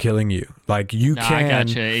person killing you. Like, I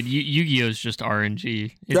gotcha. Yu-Gi-Oh is just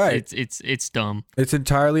RNG. Right. It's dumb. It's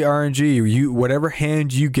entirely RNG. Whatever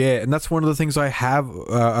hand you get, and that's one of the things I have.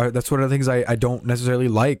 That's one of the things I don't necessarily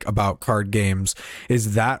like about card games,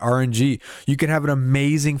 is that RNG. You can have an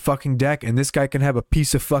amazing fucking deck, and this guy can have a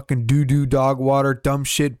piece of fucking doo-doo, dog water, dumb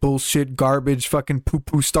shit, bullshit, garbage, fucking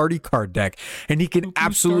poo-poo starty card deck, and he can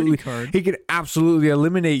absolutely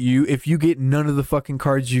eliminate you if you get none of the fucking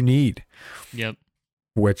cards you need. Yep.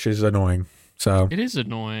 Which is annoying. So it is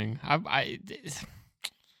annoying. I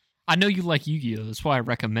know you like Yu-Gi-Oh. That's why I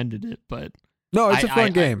recommended it, but no, it's a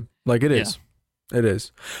fun game. Like, it is. Yeah. It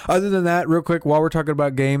is. Other than that, real quick, while we're talking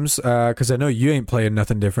about games, because I know you ain't playing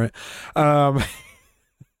nothing different. Motherfucking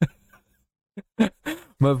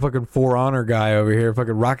For Honor guy over here,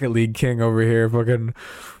 fucking Rocket League king over here, fucking.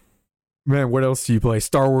 Man, what else do you play?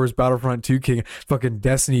 Star Wars Battlefront 2 king, fucking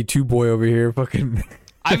Destiny 2 boy over here, fucking.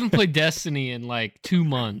 I haven't played Destiny in like 2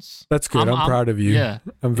 months. That's good. I'm proud of you. Yeah,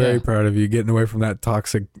 I'm very proud of you getting away from that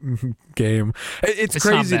toxic game. It's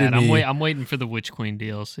crazy not bad. to me. I'm waiting for the Witch Queen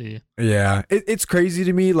DLC. Yeah, it's crazy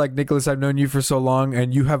to me. Like, Nicholas, I've known you for so long,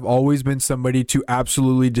 and you have always been somebody to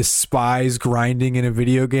absolutely despise grinding in a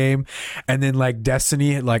video game, and then like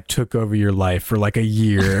Destiny like took over your life for like a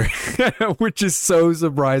year, which is so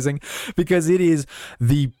surprising because it is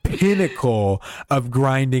the pinnacle of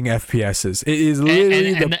grinding FPSs. It is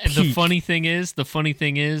literally and the peak. the funny thing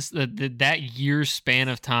is that year's span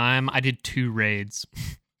of time, I did 2 raids.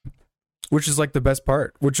 Which is like the best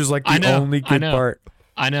part. Which is like the only good part.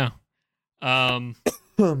 I know.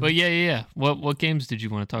 But yeah. What games did you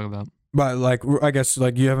want to talk about? But like, I guess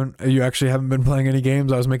like you actually haven't been playing any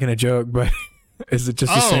games. I was making a joke, but is it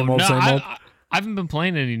just the same old? I haven't been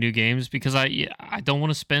playing any new games because I don't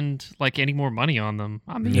want to spend like any more money on them.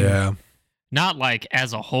 I mean, yeah. Not like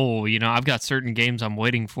as a whole, I've got certain games I'm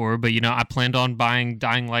waiting for, but I planned on buying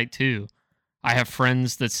Dying Light 2. I have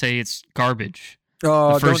friends that say it's garbage.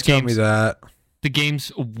 Oh, don't tell me that.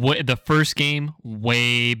 The first game,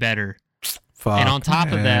 way better. Fuck, and on top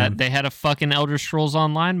man. of that, they had a fucking Elder Scrolls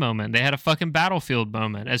Online moment. They had a fucking Battlefield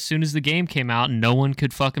moment. As soon as the game came out, no one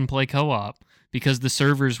could fucking play co-op because the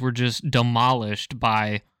servers were just demolished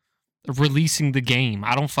by releasing the game.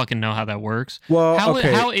 I don't fucking know how that works. Well,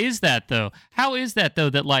 how is that though? How is that though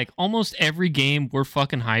that like almost every game we're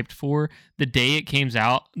fucking hyped for, the day it comes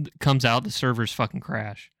out, the servers fucking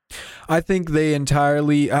crash? I think they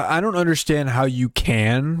entirely I don't understand how you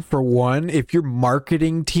can, for one, if your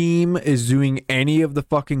marketing team is doing any of the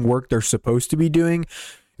fucking work they're supposed to be doing,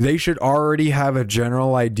 they should already have a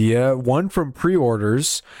general idea, one, from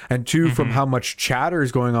pre-orders, and two, from how much chatter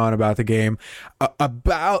is going on about the game,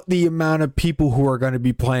 about the amount of people who are going to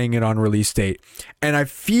be playing it on release date. And I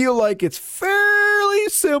feel like it's fairly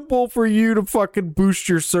simple for you to fucking boost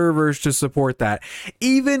your servers to support that.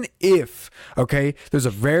 Even if, okay, there's a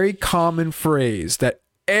very common phrase that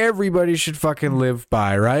everybody should fucking live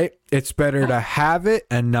by, right? It's better to have it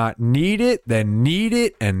and not need it than need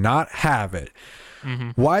it and not have it.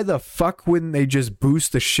 Why the fuck wouldn't they just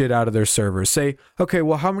boost the shit out of their servers? Say, okay,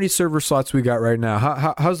 well, how many server slots we got right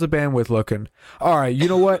now? How's the bandwidth looking? All right, you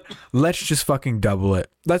know what? Let's just fucking double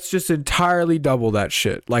it. Let's just entirely double that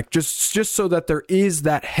shit. Like, just so that there is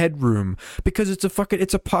that headroom, because it's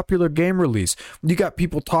a popular game release. You got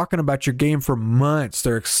people talking about your game for months.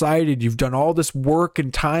 They're excited. You've done all this work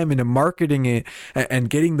and time into marketing it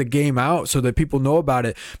and getting the game out so that people know about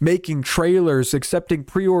it, making trailers, accepting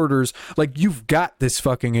pre-orders. Like, you've got this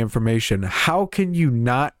fucking information. How can you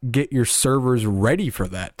not get your servers ready for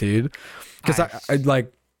that, dude? Because I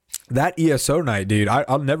like that ESO night, dude.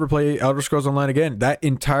 I'll never play Elder Scrolls Online again. That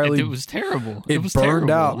entirely, it was terrible. It was burned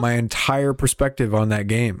terrible. out my entire perspective on that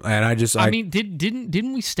game, and I mean,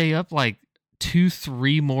 didn't we stay up like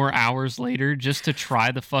 2-3 more hours later just to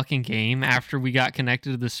try the fucking game after we got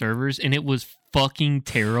connected to the servers, and it was fucking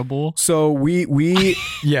terrible. So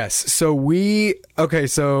yes. So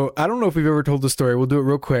I don't know if we've ever told the story. We'll do it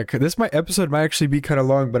real quick. Episode might actually be kind of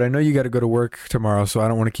long, but I know you got to go to work tomorrow, so I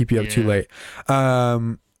don't want to keep you up too late.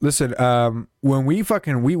 Listen, when we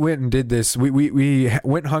went and did this, we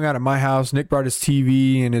went and hung out at my house. Nick brought his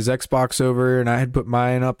TV and his Xbox over, and I had put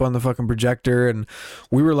mine up on the fucking projector, and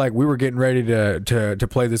we were getting ready to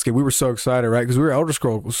play this game. We were so excited, right? Because we were Elder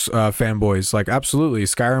Scrolls fanboys. Like, absolutely,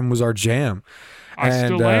 Skyrim was our jam. I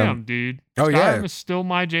still am, dude. Skyrim is still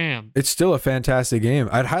my jam. It's still a fantastic game.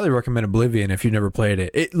 I'd highly recommend Oblivion if you never played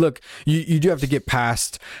it. Look, you do have to get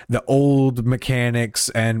past the old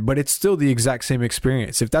mechanics, but it's still the exact same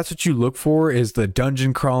experience. If that's what you look for, is the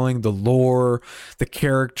dungeon crawling, the lore, the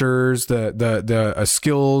characters, the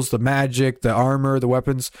skills, the magic, the armor, the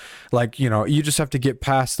weapons, like, you just have to get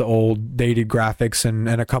past the old dated graphics and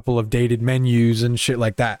a couple of dated menus and shit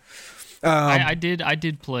like that. I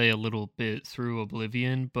did play a little bit through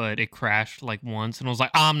Oblivion, but it crashed like once, and I was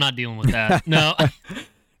like, I'm not dealing with that. No.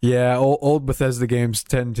 Yeah, old Bethesda games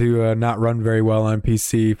tend to not run very well on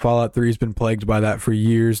PC. Fallout 3 has been plagued by that for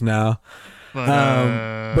years now.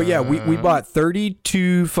 But yeah, we bought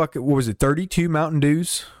 32 fucking, what was it, 32 Mountain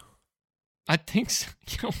Dews? I think so.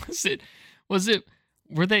 Was it?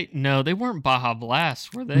 Were they? No, they weren't Baja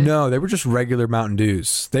Blast, were they? No, they were just regular Mountain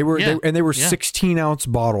Dews. They were 16-ounce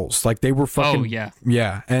bottles. Like, they were fucking. Oh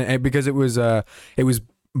yeah. And because it was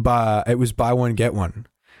buy one get one.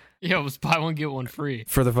 Yeah, it was buy one get one free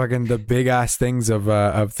for the big ass things or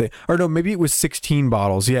no, maybe it was 16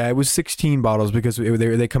 bottles. Yeah, it was 16 bottles because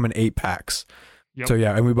they come in 8 packs. Yep. So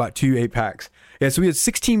yeah, and we bought 2 8-packs. Yeah, so we had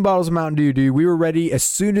 16 bottles of Mountain Dew, dude. We were ready as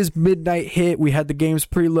soon as midnight hit. We had the games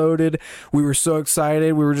preloaded. We were so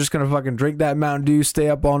excited. We were just gonna fucking drink that Mountain Dew, stay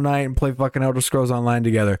up all night, and play fucking Elder Scrolls Online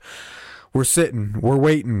together. We're sitting, we're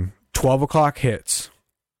waiting. 12 o'clock hits.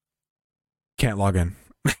 Can't log in.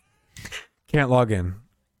 Can't log in.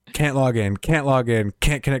 Can't log in. Can't log in.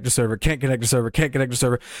 Can't connect to server. Can't connect to server. Can't connect to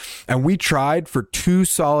server. And we tried for 2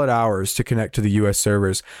 solid hours to connect to the US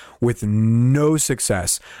servers with no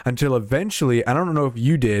success until eventually, I don't know if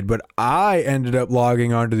you did, but I ended up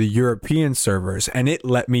logging onto the European servers and it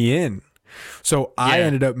let me in. So I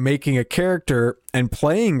ended up making a character and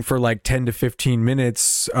playing for like 10 to 15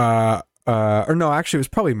 minutes, or no, actually, it was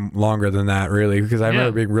probably longer than that, really, because I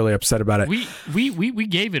remember being really upset about it. We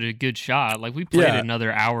gave it a good shot. Like, we played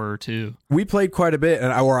another hour or two. We played quite a bit,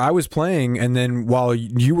 or I was playing, and then while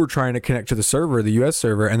you were trying to connect to the server, the US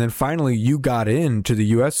server, and then finally you got into the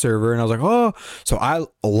US server, and I was like, oh, so I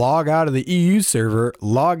log out of the EU server,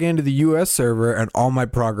 log into the US server, and all my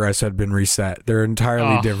progress had been reset. They're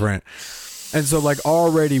entirely different. And so, like,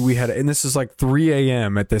 already we had, and this is like 3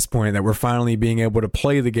 a.m. at this point that we're finally being able to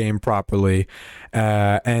play the game properly.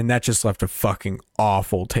 And that just left a fucking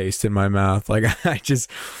awful taste in my mouth. Like, the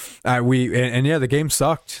game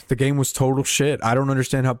sucked. The game was total shit. I don't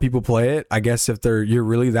understand how people play it. I guess if you're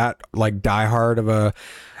really that, like, diehard of a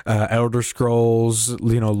Elder Scrolls,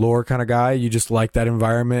 lore kind of guy, you just like that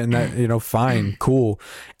environment and that, fine, cool.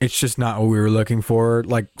 It's just not what we were looking for.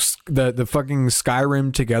 Like the fucking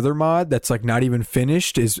Skyrim Together mod that's like not even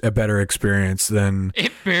finished is a better experience than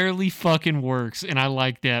it. Barely fucking works, and I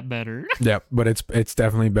like that better. Yeah, but it's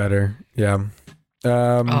definitely better. Yeah.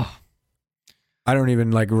 I don't even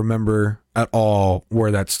like remember at all where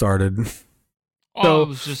that started. Oh,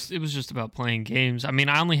 it was just about playing games. I mean,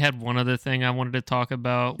 I only had one other thing I wanted to talk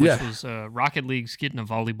about, which was Rocket League's getting a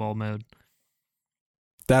volleyball mode.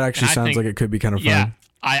 That actually sounds like it could be kind of fun. Yeah,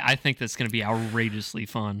 I think that's going to be outrageously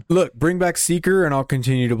fun. Look, bring back Seeker, and I'll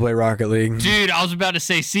continue to play Rocket League. Dude, I was about to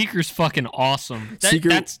say Seeker's fucking awesome.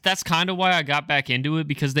 That's kind of why I got back into it,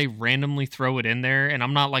 because they randomly throw it in there, and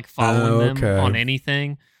I'm not like following them on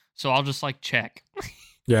anything, so I'll just like check.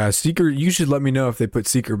 Yeah, Seeker, you should let me know if they put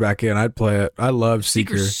Seeker back in. I'd play it. I love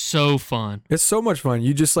Seeker. Seeker's so fun. It's so much fun.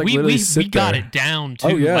 You just like literally sit there. We got it down too.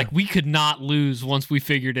 Oh, yeah. Like, we could not lose once we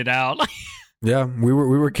figured it out. Yeah, we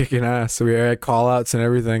were kicking ass. So we had call outs and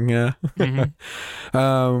everything. Yeah.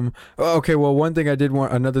 Mm-hmm. Okay, well,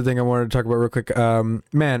 another thing I wanted to talk about real quick.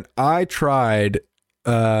 Man, I tried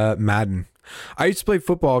Madden. I used to play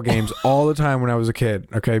football games all the time when I was a kid.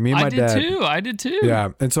 Okay, me and my dad. I did too. Yeah,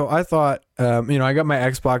 and so I thought, I got my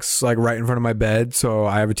Xbox like right in front of my bed, so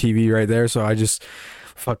I have a TV right there. So I just,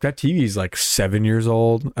 that TV's like 7 years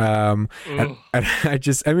old. And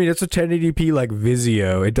it's a 1080p like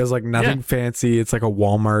Vizio. It does like nothing fancy. It's like a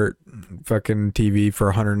Walmart fucking TV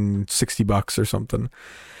for $160 or something.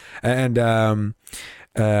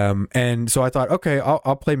 And so I thought, okay,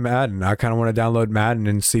 I'll play Madden. I kind of want to download Madden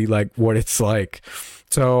and see like what it's like.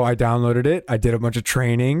 So I downloaded it. I did a bunch of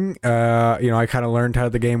training. I kind of learned how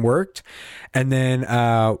the game worked. And then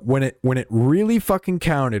when it really fucking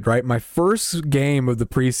counted, right? My first game of the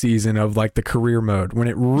preseason of like the career mode, when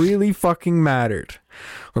it really fucking mattered,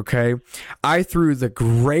 okay, I threw the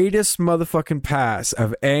greatest motherfucking pass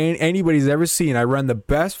of anybody's ever seen. I ran the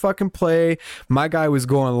best fucking play. My guy was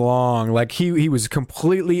going long, like he was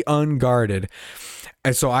completely unguarded.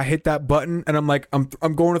 And so I hit that button and I'm like, I'm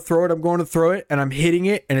going to throw it, and I'm hitting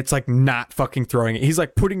it, and it's like not fucking throwing it. He's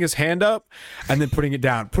like putting his hand up and then putting it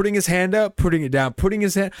down, putting his hand up, putting it down, putting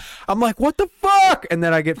his hand. I'm like, what the fuck? And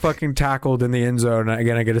then I get fucking tackled in the end zone, and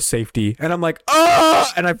again I get a safety, and I'm like, oh!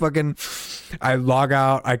 And I log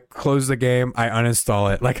out, I close the game, I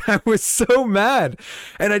uninstall it. Like, I was so mad,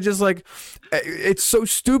 and I just like, it's so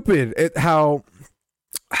stupid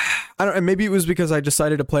maybe it was because I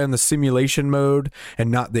decided to play on the simulation mode and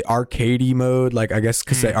not the arcadey mode. Like, I guess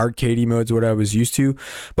because the arcadey mode's what I was used to.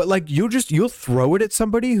 But like, you'll throw it at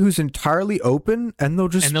somebody who's entirely open, and they'll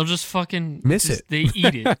just fucking miss it. They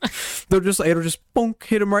eat it. It'll just bonk,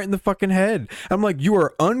 hit them right in the fucking head. I'm like, you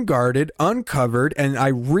are unguarded, uncovered, and I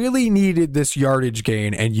really needed this yardage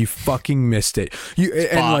gain, and you fucking missed it.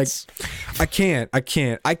 And like, I can't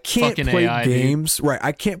fucking play AI, games. dude. Right,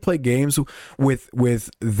 I can't play games with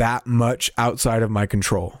that much outside of my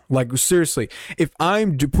control. Like seriously, if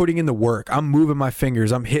I'm putting in the work, I'm moving my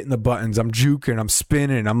fingers, I'm hitting the buttons, I'm juking, I'm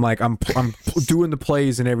spinning, I'm doing the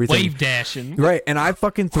plays and everything, wave dashing, right? And I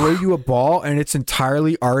fucking throw you a ball and it's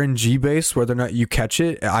entirely RNG based whether or not you catch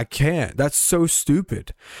it. I can't. That's so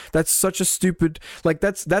stupid. That's such a stupid, like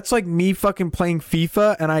that's like me fucking playing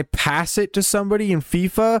FIFA and I pass it to somebody in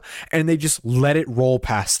FIFA and they just let it roll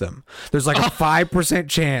past them. There's like a 5%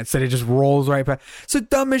 chance that it just rolls right past. It's the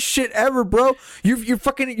dumbest shit ever, bro. You're in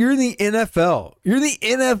the NFL. You're in the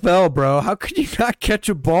NFL, bro. How could you not catch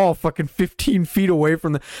a ball fucking 15 feet away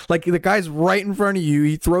from the guy's right in front of you.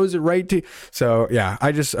 He throws it right to. So yeah,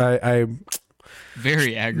 I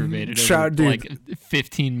very aggravated over like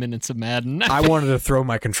 15 minutes of Madden. I wanted to throw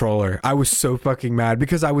my controller. I was so fucking mad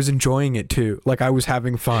because I was enjoying it too. Like I was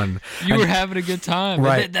having fun. You were having a good time.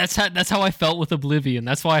 Right. That's how I felt with Oblivion.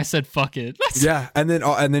 That's why I said fuck it. Yeah, and then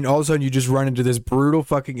all of a sudden you just run into this brutal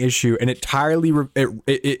fucking issue, and it entirely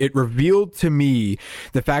it revealed to me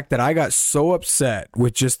the fact that I got so upset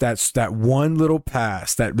with just that one little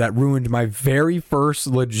pass that ruined my very first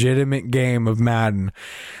legitimate game of Madden.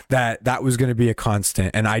 That was going to be a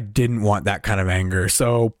constant, and I didn't want that kind of anger,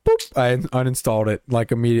 so boop, I uninstalled it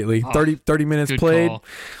like immediately. 30 minutes played,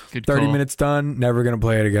 30 minutes done, never gonna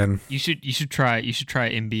play it again. You should try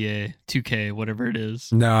NBA 2K, whatever it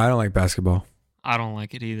is. No, I don't like basketball. I don't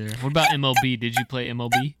like it either. What about MLB? Did you play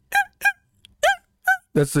MLB?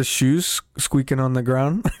 That's the shoes squeaking on the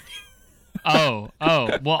ground. Oh,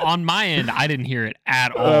 well, on my end I didn't hear it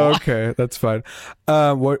at all. Okay, that's fine.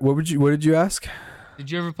 What did you ask? Did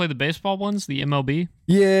you ever play the baseball ones, the MLB?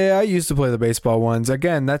 Yeah, I used to play the baseball ones.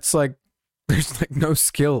 Again, that's like, there's like no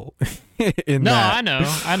skill in that. No,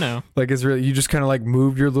 I know. Like it's really, you just kind of like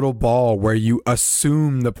move your little ball where you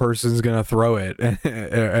assume the person's going to throw it.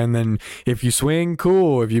 And then if you swing,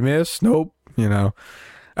 cool. If you miss, nope. You know,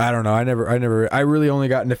 I don't know. I really only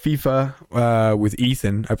got into FIFA with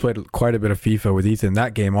Ethan. I played quite a bit of FIFA with Ethan.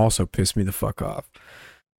 That game also pissed me the fuck off.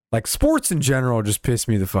 Like sports in general just pissed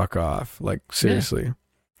me the fuck off. Like seriously.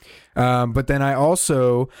 Yeah. But then I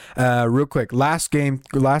also, real quick, last game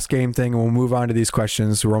thing, and we'll move on to these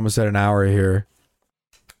questions. We're almost at an hour here.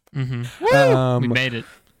 Mm-hmm. We made it.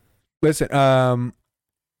 Listen,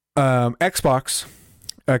 Xbox,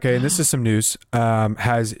 okay, and this is some news,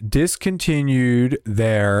 has discontinued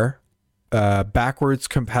their backwards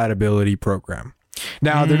compatibility program.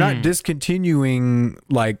 Now, they're not discontinuing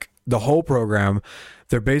like the whole program.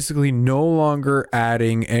 They're basically no longer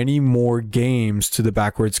adding any more games to the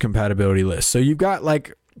backwards compatibility list. So you've got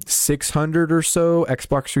like 600 or so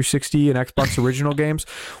Xbox 360 and Xbox original games,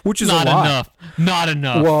 which is not a lot. Not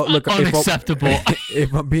enough. Well, look, unacceptable.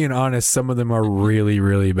 If I'm being honest, some of them are really,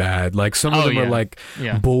 really bad. Like some of them are like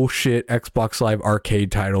bullshit Xbox Live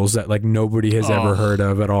Arcade titles that like nobody has ever heard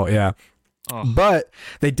of at all. Yeah. But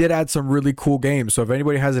they did add some really cool games. So if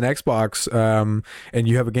anybody has an Xbox and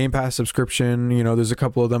you have a Game Pass subscription, you know, there's a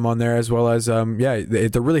couple of them on there, as well as,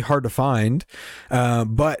 they're really hard to find.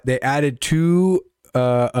 But they added two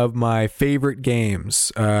of my favorite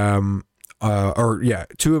games, two of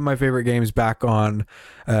my favorite games back on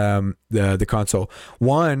the console.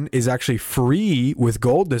 One is actually free with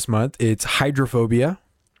gold this month. It's Hydrophobia.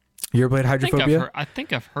 You ever played Hydrophobia? I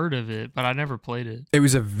think I've heard of it, but I never played it. It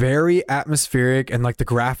was a very atmospheric, and like the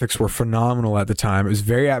graphics were phenomenal at the time. It was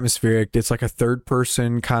very atmospheric. It's like a third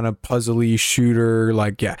person kind of puzzly shooter.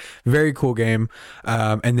 Like, yeah, very cool game.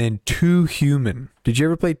 And then Too Human. Did you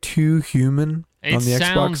ever play Too Human? On the Xbox? It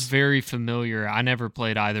sounds very familiar. I never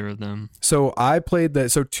played either of them. So I played that.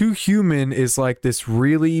 So Too Human is like this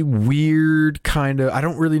really weird kind of, I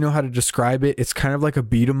don't really know how to describe it. It's kind of like a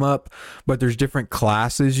beat 'em up, but there's different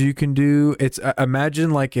classes you can do. It's imagine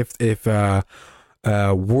like if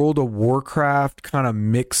World of Warcraft kind of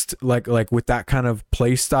mixed like with that kind of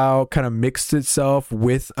play style, kind of mixed itself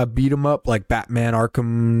with a beat 'em up like Batman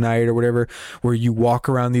Arkham Knight or whatever, where you walk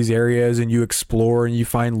around these areas and you explore and you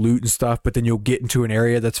find loot and stuff, but then you'll get into an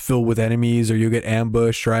area that's filled with enemies or you'll get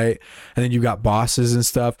ambushed, right? And then you got bosses and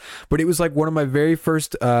stuff. But it was like one of my very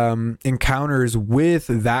first encounters with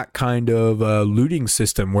that kind of looting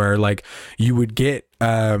system where like you would get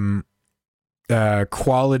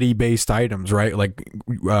quality based items, right? Like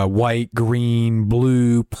white, green,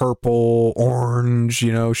 blue, purple, orange,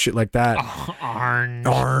 you know, shit like that.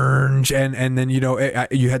 Orange. And then, you know,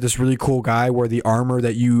 you had this really cool guy where the armor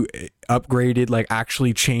that you upgraded, like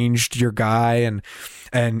actually changed your guy,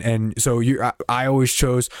 and so I always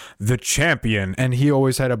chose the champion, and he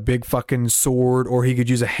always had a big fucking sword, or he could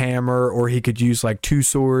use a hammer, or he could use like 2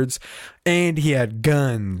 swords, and he had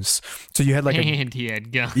guns. So you had like he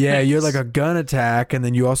had guns. yeah, you had like a gun attack, and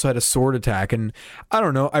then you also had a sword attack. And I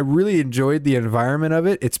don't know, I really enjoyed the environment of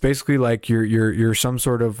it. It's basically like you're some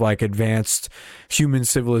sort of like advanced human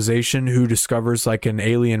civilization who discovers like an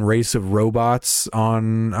alien race of robots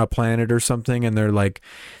on a planet or something, and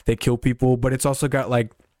they kill people. But it's also got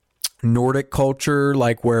like Nordic culture,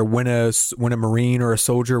 like where when a marine or a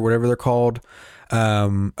soldier, whatever they're called,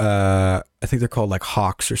 I think they're called like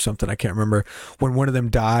hawks or something, I can't remember, when one of them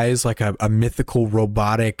dies, like a mythical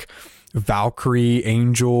robotic Valkyrie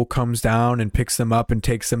angel comes down and picks them up and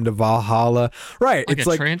takes them to Valhalla. Right. Like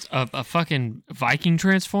it's a fucking Viking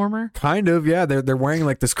transformer? Kind of, yeah. They're wearing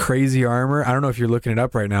like this crazy armor. I don't know if you're looking it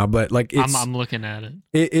up right now, but like I'm looking at it.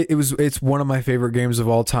 It's one of my favorite games of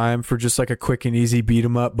all time for just like a quick and easy beat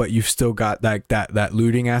 'em up, but you've still got that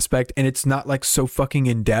looting aspect, and it's not like so fucking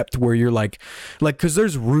in depth where you're like because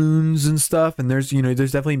there's runes and stuff, and there's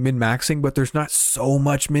there's definitely min-maxing, but there's not so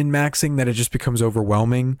much min-maxing that it just becomes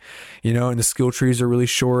overwhelming. And the skill trees are really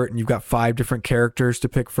short, and you've got 5 different characters to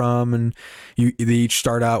pick from, and they each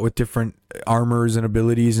start out with different armors and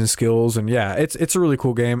abilities and skills. And yeah, it's a really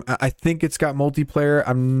cool game. I think it's got multiplayer.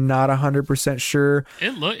 I'm not 100% sure.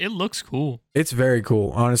 It looks cool. It's very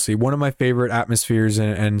cool, honestly. One of my favorite atmospheres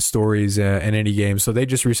and stories in any game. So they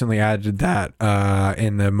just recently added that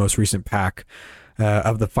in the most recent pack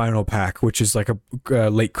of the final pack, which is like a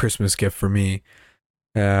late Christmas gift for me.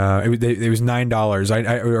 It was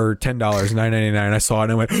 $9 or $10, $9.99. I saw it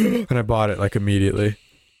and I went and I bought it like immediately.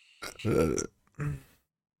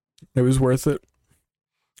 It was worth it.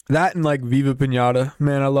 That and like Viva Pinata,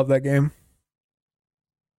 man, I love that game.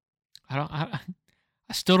 I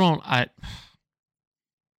still don't. I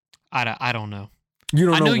don't know. You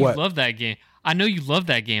don't know what? I know you love that game. I know you love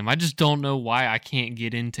that game. I just don't know why I can't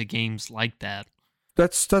get into games like that.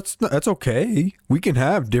 That's okay. We can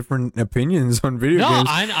have different opinions on video games.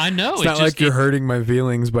 No, I know. It's not like you're hurting my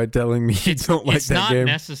feelings by telling me you don't like that game. It's not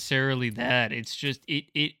necessarily that. It's just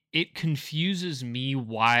it confuses me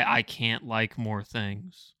why I can't like more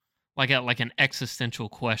things. Like an existential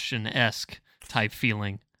question-esque type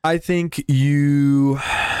feeling. I think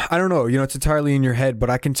I don't know, it's entirely in your head, but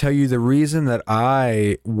I can tell you the reason that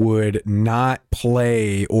I would not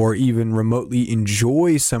play or even remotely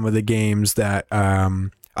enjoy some of the games that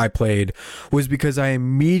I played was because I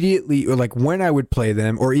immediately, or like when I would play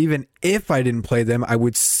them, or even if I didn't play them, I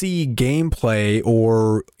would see gameplay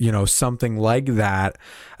or, something like that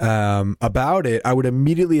about it. I would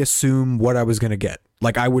immediately assume what I was going to get.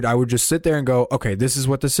 Like I would just sit there and go, okay, this is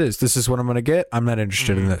what this is. This is what I'm going to get. I'm not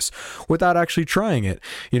interested in this, without actually trying it,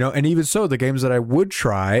 And even so, the games that I would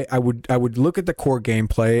try, I would look at the core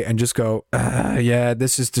gameplay and just go, yeah,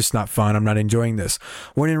 this is just not fun. I'm not enjoying this.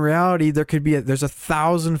 When in reality, there's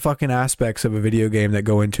 1,000 fucking aspects of a video game that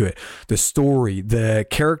go into it. The story, the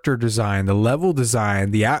character design, the level design,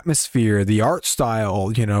 the atmosphere, the art style,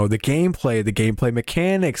 the gameplay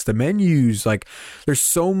mechanics, the menus. Like there's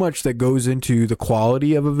so much that goes into the quality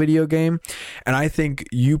of a video game, and I think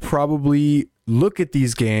you probably look at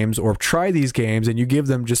these games or try these games and you give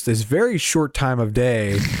them just this very short time of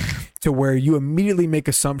day to where you immediately make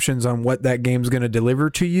assumptions on what that game's going to deliver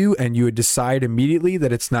to you, and you would decide immediately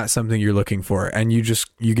that it's not something you're looking for, and you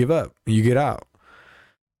give up, you get out.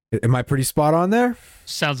 Am I pretty spot on there?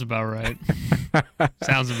 Sounds about right.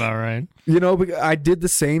 Sounds about right. I did the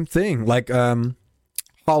same thing, like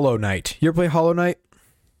Hollow Knight. You ever play Hollow Knight?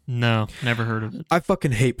 No, never heard of it. I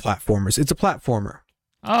fucking hate platformers. It's a platformer.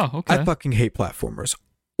 Oh, okay. I fucking hate platformers.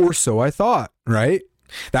 Or so I thought, right?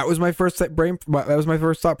 That was my first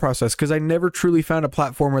thought process, because I never truly found a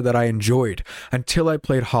platformer that I enjoyed until I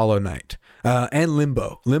played Hollow Knight. And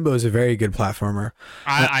Limbo. Limbo is a very good platformer.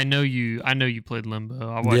 I know you played Limbo.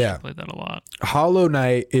 I watched you play that a lot. Hollow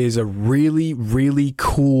Knight is a really, really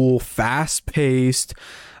cool, fast-paced,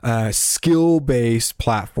 skill-based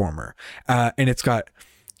platformer. And it's got...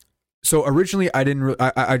 So originally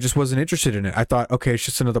I just wasn't interested in it. I thought, okay, it's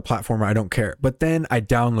just another platformer. I don't care. But then I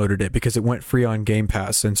downloaded it because it went free on Game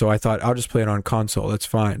Pass. And so I thought, I'll just play it on console. That's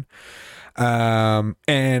fine. And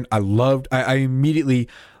I immediately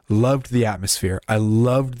loved the atmosphere. I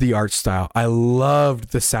loved the art style. I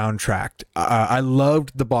loved the soundtrack. I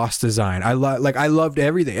loved the boss design. I loved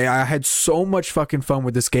everything. I had so much fucking fun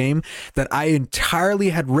with this game that I entirely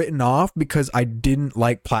had written off because I didn't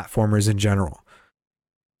like platformers in general.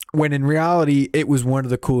 When in reality, it was one of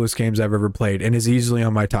the coolest games I've ever played and is easily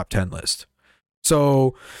on my top 10 list.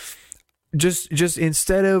 So just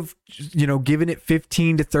instead of, giving it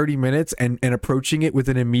 15 to 30 minutes and approaching it with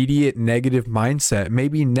an immediate negative mindset,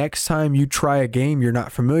 maybe next time you try a game you're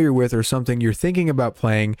not familiar with or something you're thinking about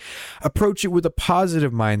playing, approach it with a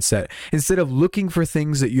positive mindset. Instead of looking for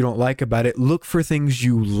things that you don't like about it, look for things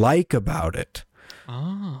you like about it.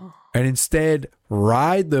 Oh. And instead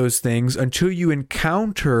ride those things until you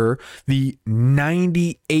encounter the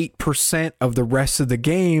 98% of the rest of the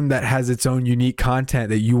game that has its own unique content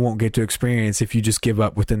that you won't get to experience if you just give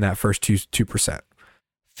up within that first 2%.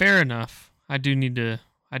 Fair enough. I do need to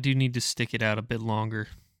stick it out a bit longer.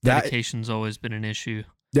 Dedication's always been an issue.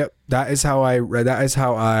 Yep, that is how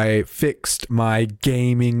I fixed my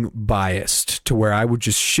gaming bias to where I would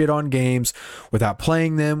just shit on games without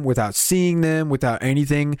playing them, without seeing them, without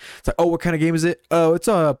anything. It's like, oh, what kind of game is it? Oh, it's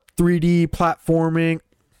a 3D platforming.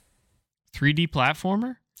 3D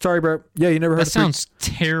platformer? Sorry, bro. Yeah, you never heard that sounds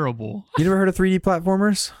terrible. You never heard of 3D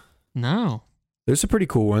platformers? No. There's some pretty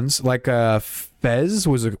cool ones. Like Fez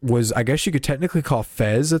was I guess you could technically call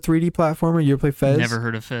Fez a 3D platformer. You ever play Fez? Never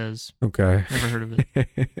heard of Fez. Okay. Never heard of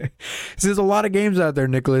it. So there's a lot of games out there,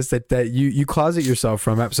 Nicholas, that you closet yourself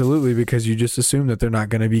from, absolutely, because you just assume that they're not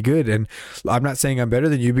going to be good. And I'm not saying I'm better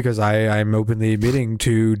than you, because I'm openly admitting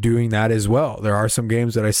to doing that as well. There are some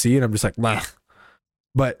games that I see and I'm just like, nah.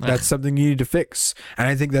 But that's something you need to fix. And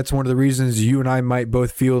I think that's one of the reasons you and I might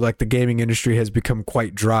both feel like the gaming industry has become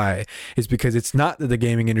quite dry, is because it's not that the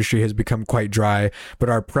gaming industry has become quite dry, but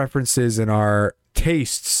our preferences and our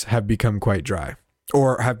tastes have become quite dry,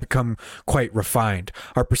 or have become quite refined.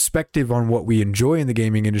 Our perspective on what we enjoy in the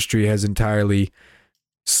gaming industry has entirely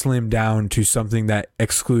slimmed down to something that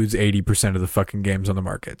excludes 80% of the fucking games on the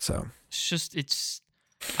market. So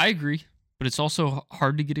I agree, but it's also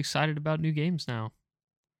hard to get excited about new games now.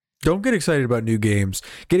 Don't get excited about new games.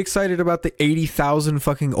 Get excited about the 80,000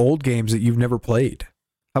 fucking old games that you've never played.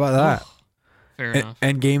 How about that? Fair enough.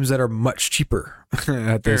 And games that are much cheaper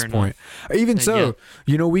at this point. Even so,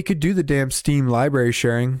 we could do the damn Steam library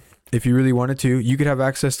sharing if you really wanted to. You could have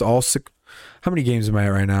access to all six. How many games am I at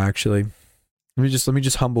right now, actually? Let me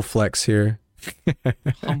just humble flex here.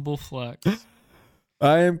 Humble flex.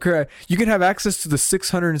 I am correct. You can have access to the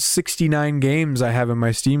 669 games I have in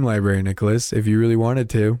my Steam library, Nicholas, if you really wanted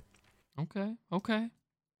to. Okay.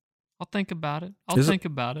 I'll think about it.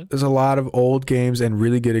 There's a lot of old games and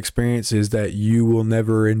really good experiences that you will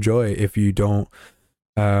never enjoy if you don't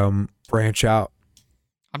branch out.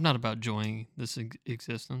 I'm not about enjoying this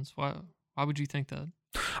existence. Why would you think that?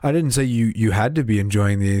 I didn't say you had to be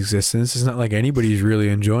enjoying the existence. It's not like anybody's really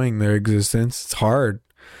enjoying their existence. It's hard.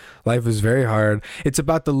 Life is very hard. It's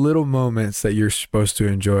about the little moments that you're supposed to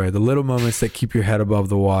enjoy, the little moments that keep your head above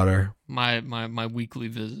the water. My weekly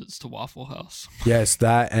visits to Waffle House. Yes,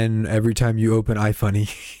 that, and every time you open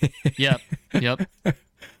iFunny. Yep.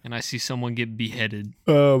 And I see someone get beheaded.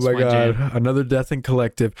 Oh my God. Jam. Another death in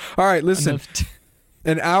collective. All right, listen.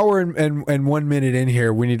 An hour and 1 minute in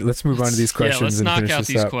here. Let's move on to these questions. Let's knock out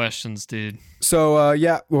these questions, dude. So,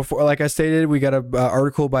 like I stated, we got an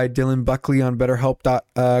article by Dylan Buckley on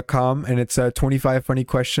BetterHelp.com, and it's 25 funny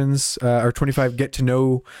questions, or 25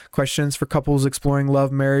 get-to-know questions for couples exploring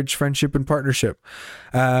love, marriage, friendship, and partnership.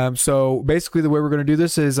 So, basically, the way we're going to do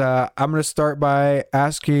this is I'm going to start by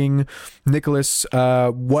asking Nicholas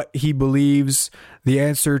what he believes the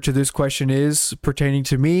answer to this question is pertaining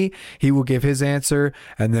to me. He will give his answer,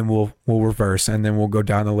 and then we'll reverse, and then we'll go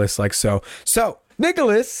down the list like so. So,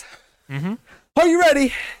 Nicholas... Mm-hmm. Are you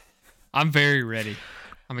ready? I'm very ready.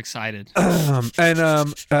 I'm excited.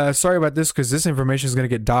 Sorry about this, because this information is going to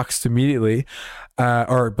get doxxed immediately,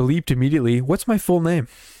 or bleeped immediately. What's my full name?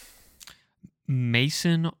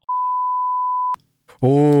 Mason.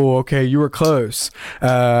 Oh, okay. You were close.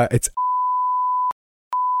 It's.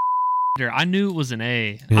 I knew it was an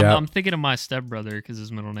A. Yeah. I'm thinking of my stepbrother because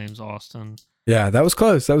his middle name's Austin. Yeah, that was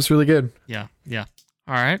close. That was really good. Yeah.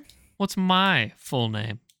 All right. What's my full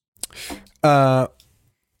name?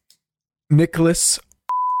 Nicholas.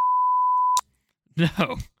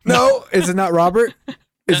 No, is it not Robert?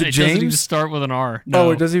 Is it James? It doesn't even start with an R. No.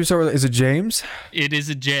 Oh, it doesn't even start with. Is it James? It is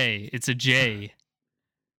a J. It's a J.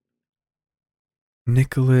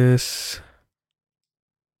 Nicholas.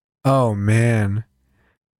 Oh man,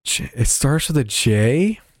 it starts with a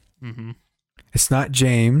J. Mm-hmm. It's not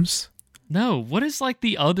James. No. What is like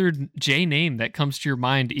the other J name that comes to your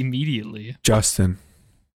mind immediately? Justin.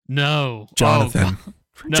 No. Jonathan.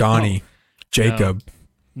 No. Johnny. Jacob.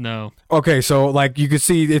 No. Okay, so like you can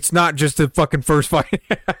see, it's not just the fucking first fucking.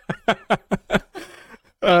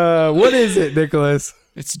 What is it, Nicholas?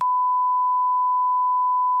 It's.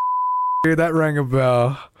 that rang a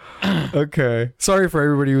bell. Okay. Sorry for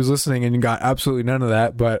everybody who was listening and you got absolutely none of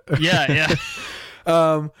that, but Yeah.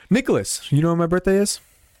 Nicholas, you know when my birthday is?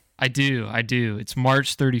 I do. It's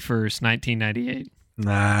March 31st, 1998.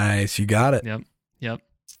 Nice. You got it. Yep.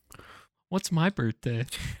 What's my birthday?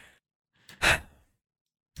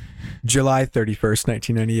 July 31st,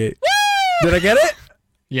 1998. Did I get it?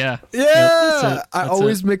 Yeah. Yeah. Yep, that's I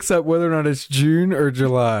always mix up whether or not it's June or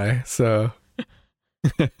July. So,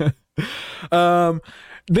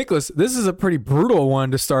 Nicholas, this is a pretty brutal one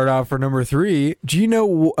to start off for number 3. Do you know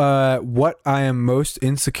what I am most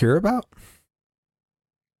insecure about?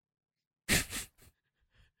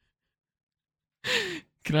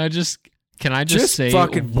 Can I just say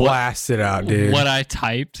fucking blast it out, dude? What I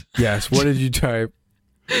typed? Yes. What did you type?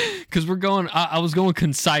 Because I was going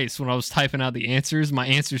concise when I was typing out the answers. My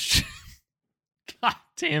answers, God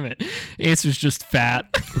damn it, answers just fat.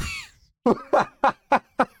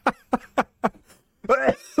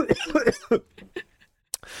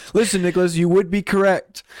 Listen, Nicholas, you would be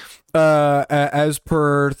correct. As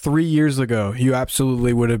per 3 years ago, you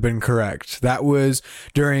absolutely would have been correct. That was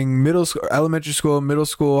during middle school, elementary school, middle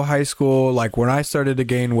school, high school. Like when I started to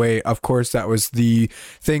gain weight, of course, that was the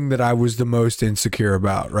thing that I was the most insecure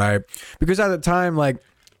about, right? Because at the time, like,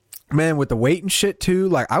 man, with the weight and shit too,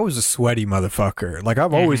 like I was a sweaty motherfucker. Like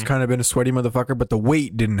I've always kind of been a sweaty motherfucker, but the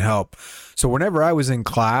weight didn't help. So whenever I was in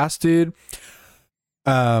class, dude,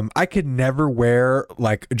 I could never wear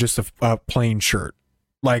like just a plain shirt.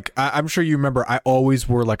 Like, I'm sure you remember, I always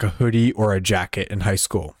wore like a hoodie or a jacket in high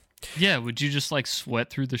school. Yeah, would you just like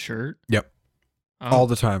sweat through the shirt? Yep. All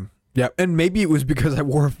the time. Yep. And maybe it was because I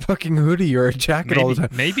wore a fucking hoodie or a jacket all the time.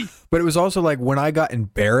 Maybe. But it was also like when I got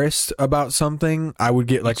embarrassed about something, I would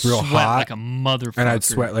get like real sweat hot. like a motherfucker. And I'd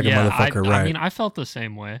sweat like a motherfucker, right? I mean, I felt the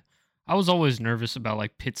same way. I was always nervous about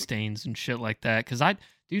like pit stains and shit like that. Because I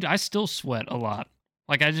still sweat a lot.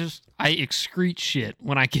 Like I excrete shit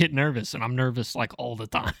when I get nervous, and I'm nervous like all the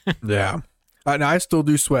time. Yeah, and I still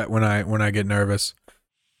do sweat when I get nervous.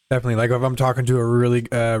 Definitely, like if I'm talking to a really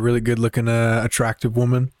good looking attractive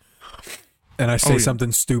woman, and I say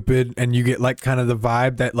something stupid, and you get like kind of the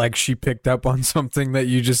vibe that like she picked up on something that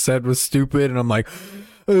you just said was stupid, and I'm like,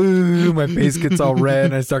 ooh, my face gets all red,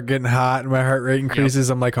 and I start getting hot, and my heart rate increases.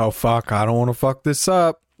 Yep. I'm like, oh fuck, I don't want to fuck this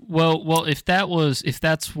up. Well, if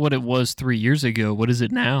that's what it was 3 years ago, what is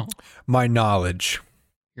it now? My knowledge.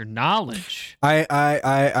 Your knowledge.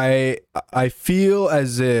 I feel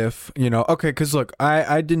as if, you know, okay, because look,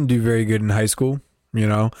 I didn't do very good in high school, you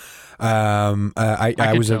know.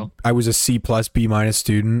 I was a C plus B minus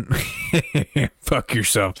student. Fuck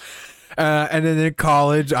yourself. And then in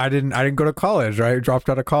college, I didn't go to college, right? I dropped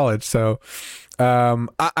out of college. So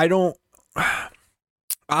I don't.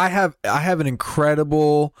 I have an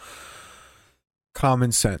incredible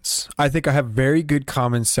common sense. I think I have very good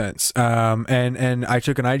common sense. And I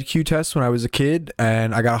took an IQ test when I was a kid,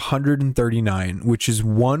 and I got 139, which is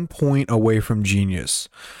 1 point away from genius.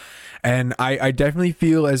 And I definitely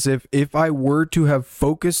feel as if I were to have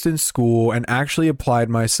focused in school and actually applied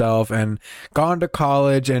myself and gone to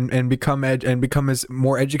college and become as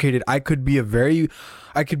more educated, I could be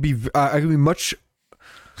much.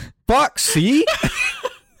 Fuck. See.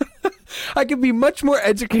 I could be much more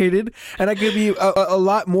educated, and I could be a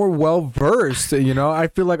lot more well-versed, you know? I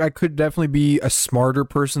feel like I could definitely be a smarter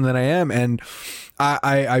person than I am, and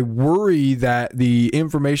I worry that the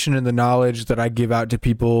information and the knowledge that I give out to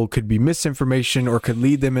people could be misinformation or could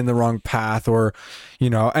lead them in the wrong path, or, you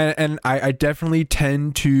know, and I definitely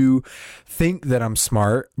tend to think that I'm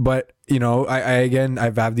smart, but you know,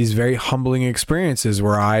 I've had these very humbling experiences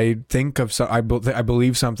where I think of I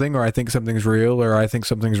believe something, or I think something's real, or I think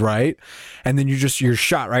something's right, and then you're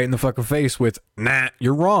shot right in the fucking face with, nah,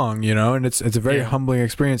 you're wrong, you know, and it's a very humbling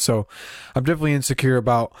experience. So I'm definitely insecure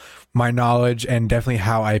about my knowledge and definitely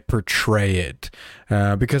how I portray it,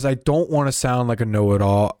 because I don't want to sound like a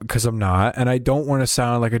know-it-all, because I'm not, and I don't want to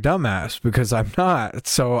sound like a dumbass because I'm not.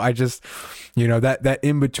 So I just, you know, that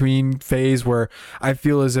in-between phase where I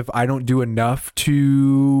feel as if I don't do enough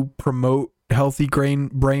to promote healthy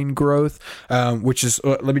brain growth, which is,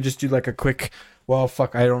 let me just do like a quick, well,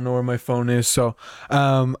 fuck, I don't know where my phone is. So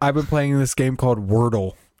I've been playing this game called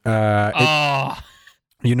Wordle.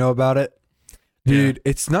 You know about it? Dude,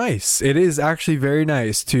 it's nice. It is actually very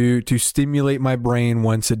nice to stimulate my brain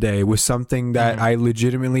once a day with something that I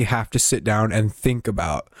legitimately have to sit down and think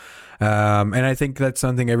about. And I think that's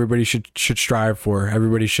something everybody should strive for.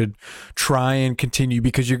 Everybody should try and continue,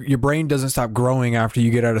 because your brain doesn't stop growing after you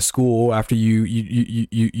get out of school, after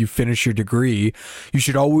you finish your degree. You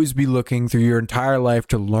should always be looking through your entire life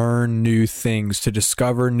to learn new things, to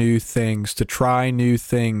discover new things, to try new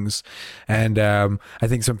things. And I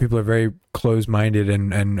think some people are very closed-minded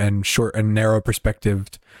and short and narrow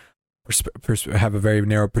perspectived. Have a very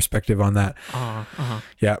narrow perspective on that.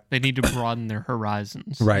 Yeah, they need to broaden their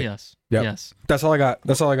horizons. Right. Yes. Yep. Yes. That's all I got.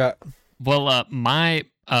 Well, my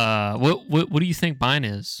what do you think mine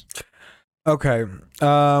is? Okay.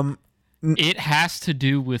 It has to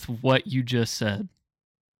do with what you just said.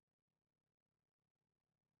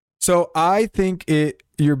 So I think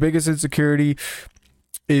your biggest insecurity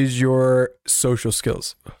is your social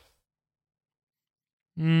skills.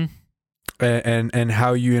 And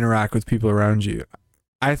how you interact with people around you.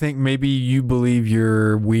 I think maybe you believe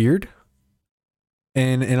you're weird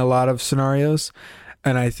in a lot of scenarios,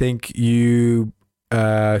 and I think you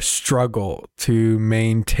struggle to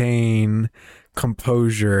maintain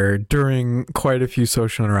composure during quite a few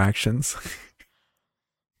social interactions.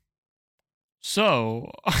 So,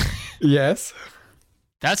 yes,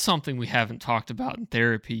 that's something we haven't talked about in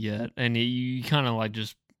therapy yet, and you kind of like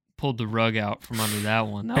just pulled the rug out from under that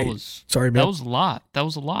one. That was a lot. That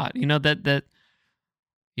was a lot. That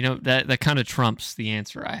kind of trumps the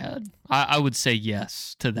answer I had. I would say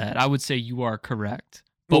yes to that. I would say you are correct.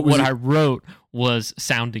 But what I wrote was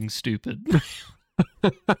sounding stupid.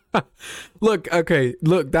 Look,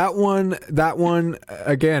 that one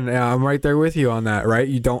again, I'm right there with you on that, right?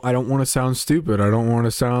 I don't want to sound stupid. I don't want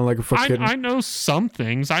to sound like a fucking... I know some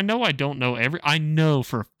things. I know I don't know I know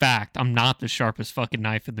for a fact I'm not the sharpest fucking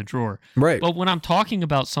knife in the drawer. Right. But when I'm talking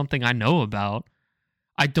about something I know about,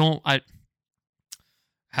 how do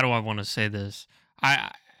I want to say this?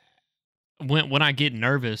 When I get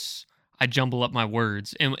nervous, I jumble up my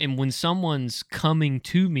words. And when someone's coming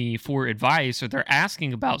to me for advice or they're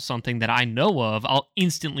asking about something that I know of, I'll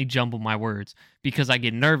instantly jumble my words because I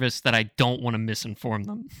get nervous that I don't want to misinform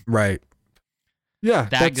them. Right. Yeah.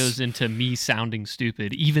 That goes into me sounding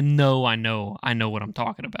stupid, even though I know what I'm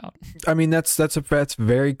talking about. I mean, that's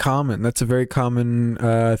very common. That's a very common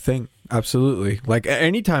thing. Absolutely. Like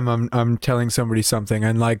anytime I'm telling somebody something,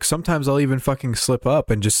 and like sometimes I'll even fucking slip up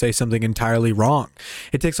and just say something entirely wrong.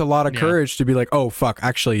 It takes a lot of courage to be like, oh fuck,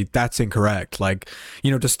 actually that's incorrect. Like,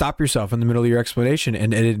 to stop yourself in the middle of your explanation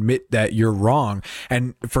and admit that you're wrong.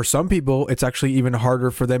 And for some people, it's actually even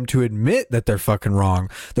harder for them to admit that they're fucking wrong.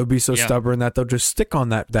 They'll be so stubborn that they'll just stick on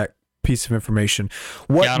that piece of information.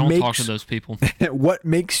 I don't talk to those people. What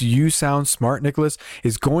makes you sound smart, Nicholas,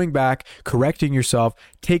 is going back, correcting yourself,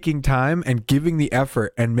 taking time and giving the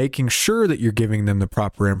effort and making sure that you're giving them the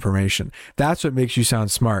proper information. That's what makes you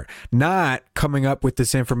sound smart, not coming up with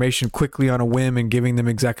this information quickly on a whim and giving them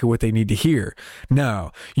exactly what they need to hear.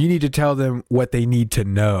 No, you need to tell them what they need to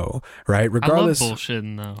know, right? Regardless. I love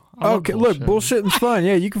bullshitting though. Okay, look, bullshitting's fun.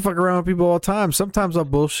 Yeah, you can fuck around with people all the time. Sometimes I'll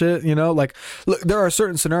bullshit, like, look, there are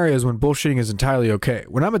certain scenarios when bullshitting is entirely okay.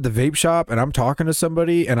 When I'm at the vape shop and I'm talking to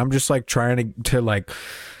somebody and I'm just like trying to like,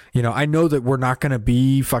 I know that we're not going to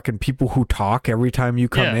be fucking people who talk every time you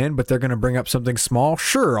come in, but they're going to bring up something small.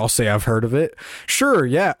 Sure, I'll say I've heard of it. Sure,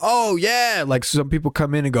 yeah. Oh, yeah. Like some people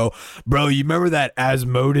come in and go, bro, you remember that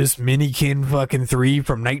Asmodus Minikin fucking 3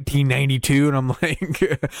 from 1992? And I'm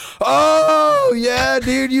like, oh, yeah,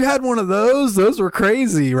 dude, you had one of those. Those were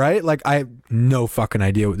crazy, right? Like I have no fucking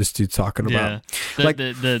idea what this dude's talking about.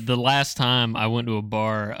 The last time I went to a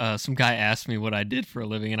bar, some guy asked me what I did for a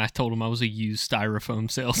living, and I told him I was a used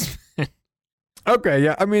styrofoam salesman. Okay,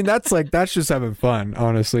 yeah. I mean, that's just having fun,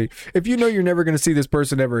 honestly. If you know you're never going to see this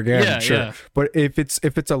person ever again, sure. Yeah. But if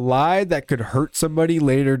it's a lie that could hurt somebody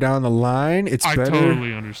later down the line, it's better. I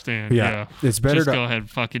totally understand. Yeah. It's better just go ahead and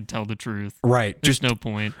fucking tell the truth. Right. There's no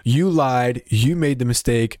point. You lied. You made the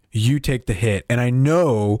mistake. You take the hit. And I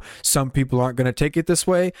know some people aren't going to take it this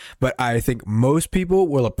way, but I think most people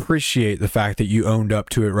will appreciate the fact that you owned up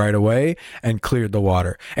to it right away and cleared the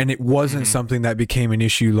water. And it wasn't something that became an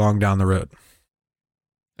issue long down the road.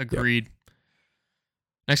 Agreed. Yep.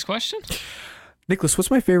 Next question. Nicholas, what's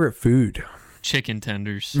my favorite food? Chicken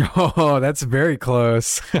tenders. Oh, that's very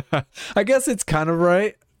close. I guess it's kind of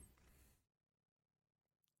right.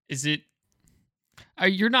 Is it?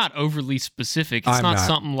 You're not overly specific. It's not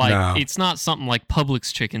something like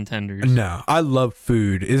Publix chicken tenders. No, I love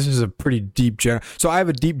food. This is a pretty deep So I have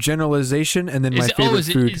a deep generalization, and then favorite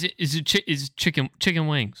food is chicken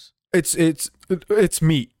wings. It's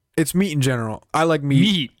meat. It's meat in general. I like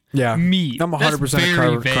meat. Yeah. Meat. I'm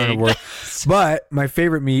 100% a carnivore. But my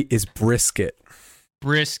favorite meat is brisket.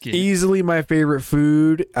 Brisket. Easily my favorite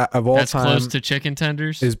food of all That's time. close to chicken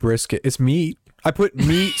tenders. Is brisket. It's meat. I put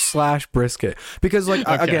meat / brisket because, like,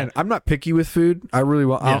 Okay. again, I'm not picky with food. I really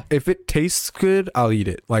want. Yeah. If it tastes good, I'll eat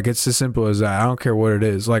it. Like, it's as simple as that. I don't care what it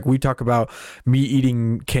is. Like, we talk about me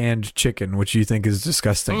eating canned chicken, which you think is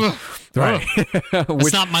disgusting, Ugh. right?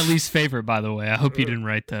 It's not my least favorite, by the way. I hope you didn't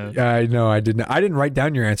write that. I know I didn't. I didn't write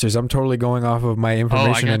down your answers. I'm totally going off of my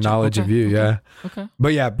information and gotcha. knowledge of Okay, you. okay. Yeah, Okay.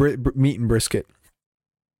 but yeah, meat and brisket.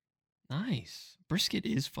 Nice. Brisket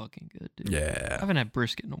is fucking good, dude. Yeah. I haven't had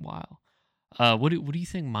brisket in a while. What do you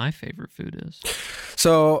think my favorite food is?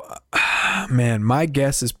 So, man, my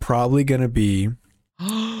guess is probably gonna be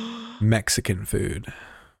Mexican food.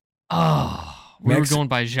 Oh, we were going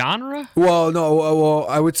by genre? Well, no, well,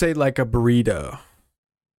 I would say like a burrito.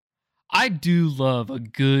 I do love a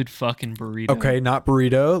good fucking burrito. Okay, not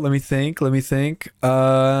burrito. Let me think.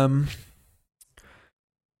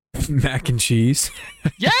 Mac and cheese.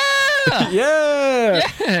 Yeah! Yeah.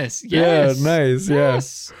 Yes! Yeah, Yes! nice.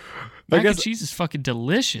 Yes! I Mac guess- and cheese is fucking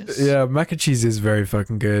delicious. Yeah, mac and cheese is very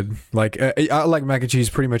fucking good. Like, I like mac and cheese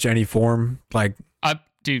pretty much any form. Like,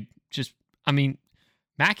 Dude, I mean,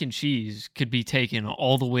 mac and cheese could be taken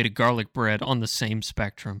all the way to garlic bread on the same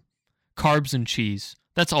spectrum. Carbs and cheese.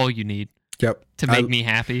 That's all you need yep. to make me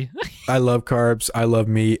happy. I love carbs. I love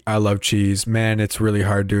meat. I love cheese. Man, it's really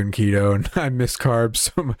hard doing keto, and I miss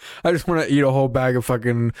carbs. I just want to eat a whole bag of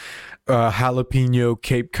fucking jalapeno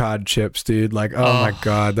Cape Cod chips, dude. Like, oh my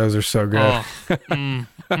god, those are so good.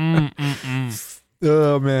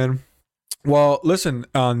 Oh man. Well, listen.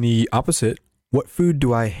 On the opposite, what food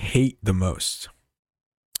do I hate the most?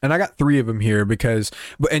 And I got 3 of them here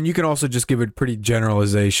and you can also just give a pretty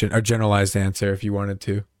generalized answer if you wanted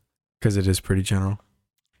to, because it is pretty general.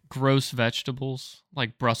 Gross vegetables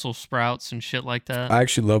like Brussels sprouts and shit like that. I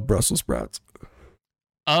actually love Brussels sprouts.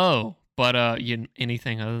 Oh, but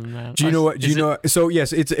anything other than that? Do you know what? So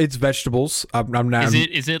yes, it's vegetables. I'm not.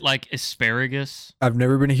 Is it like asparagus? I've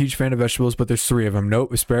never been a huge fan of vegetables, but there's 3 of them.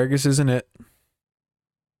 Nope, asparagus isn't it.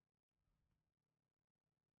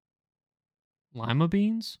 Lima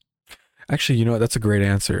beans? Actually, you know what? That's a great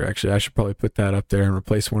answer. Actually, I should probably put that up there and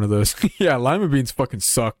replace one of those. Yeah, lima beans fucking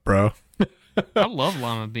suck, bro. I love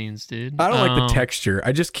lima beans, dude. I don't like the texture.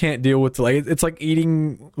 I just can't deal with it's like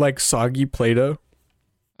eating like soggy Play-Doh.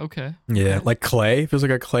 Okay. Yeah, Okay. like clay. Feels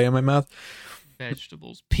like a clay in my mouth.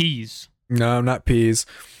 Vegetables. Peas. No, not peas.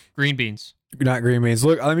 Green beans. Not green beans.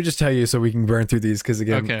 Look, let me just tell you so we can burn through these because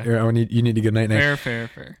again, Okay. you need to go night night.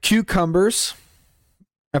 Fair. Cucumbers.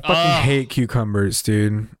 I fucking hate cucumbers,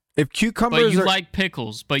 dude. If cucumbers But you are, like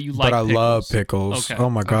pickles. But I love pickles. Okay. Oh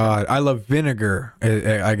my god, I love vinegar.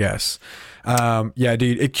 I guess. Yeah,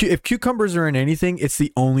 dude. If cucumbers are in anything, it's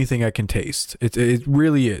the only thing I can taste. It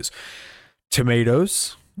really is.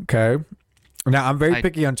 Tomatoes. Okay. Now I'm very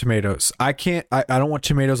picky on tomatoes. I don't want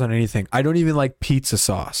tomatoes on anything. I don't even like pizza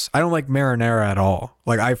sauce. I don't like marinara at all.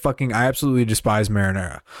 Like I absolutely despise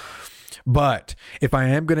marinara. But if I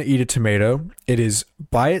am gonna eat a tomato, it is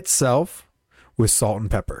by itself with salt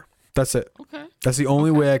and pepper. That's it. Okay. That's the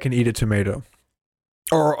only way I can eat a tomato.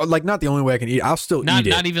 Or like not the only way I can eat. I'll still eat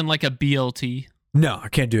it. Not even like a BLT. No, I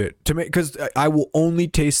can't do it. Because I will only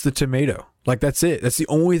taste the tomato. Like that's it. That's the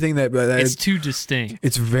only thing that It's too distinct.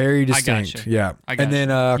 It's very I distinct. gotcha. Yeah. I got And then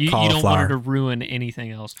you cauliflower. don't want her to ruin anything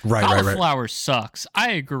else. Right. Cauliflower sucks.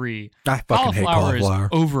 I agree. I fucking hate cauliflower. Is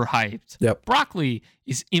overhyped. Yep. Broccoli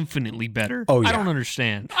is infinitely better. Oh, yeah. I don't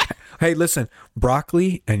understand. Hey, listen,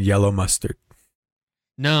 broccoli and yellow mustard.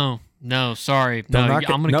 No, sorry. You're I'm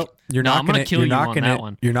not gonna kill you on that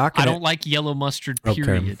one. You're not I gonna. don't like yellow mustard, period.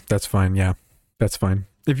 Okay, that's fine. Yeah, that's fine.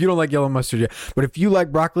 If you don't like yellow mustard, yeah. But if you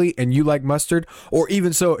like broccoli and you like mustard, or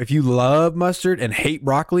even so, if you love mustard and hate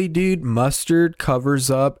broccoli, dude, mustard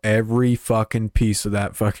covers up every fucking piece of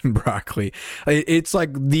that fucking broccoli. It's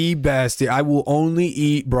like the best. I will only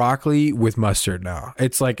eat broccoli with mustard now.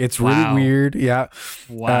 It's like, it's really Wow. weird. Yeah.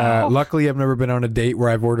 Wow. Luckily, I've never been on a date where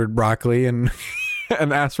I've ordered broccoli and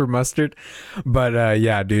and asked for mustard. But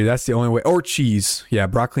yeah, dude, that's the only way. Or cheese. Yeah,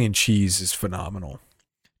 broccoli and cheese is phenomenal.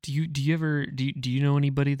 Do you know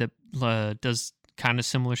anybody that does kind of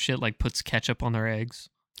similar shit, like puts ketchup on their eggs?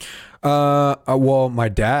 Well, my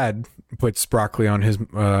dad puts broccoli on his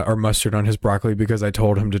or mustard on his broccoli because I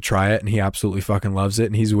told him to try it, and he absolutely fucking loves it,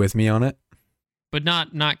 and he's with me on it. But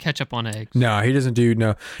not ketchup on eggs. No, he doesn't do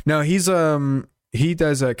no. He's he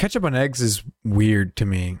does ketchup on eggs is weird to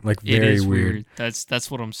me, like It very is weird. That's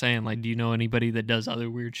what I'm saying. Like, do you know anybody that does other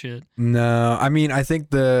weird shit? No, I mean, I think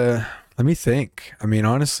let me think. I mean,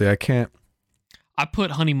 honestly, I can't. I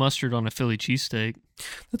put honey mustard on a Philly cheesesteak.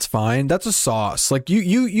 That's fine. That's a sauce. Like you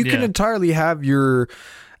can Yeah. entirely have your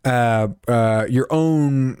your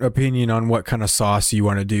own opinion on what kind of sauce you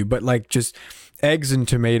want to do, but like just eggs and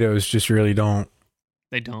tomatoes just really don't.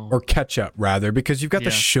 They don't. Or ketchup rather, because you've got the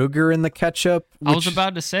Yeah. sugar in the ketchup. I was which-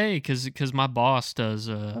 about to say because my boss does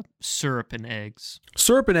syrup and eggs.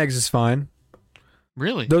 syrup and eggs is fine.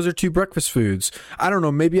 Really? Those are two breakfast foods. I don't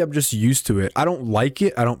know. Maybe I'm just used to it. I don't like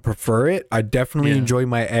it. I don't prefer it. I definitely Yeah. enjoy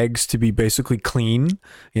my eggs to be basically clean.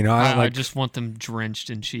 You know, I don't I like just want them drenched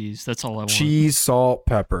in cheese. That's all I want. cheese, salt,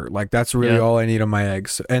 pepper. Like that's really Yeah. all I need on my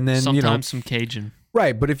eggs. And then Sometimes some Cajun.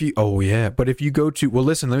 right. But if you, but if you go to, well,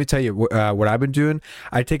 listen, let me tell you what I've been doing.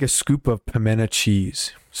 I take a scoop of pimento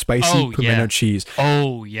cheese, spicy pimento cheese.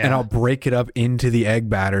 Oh yeah. And I'll break it up into the egg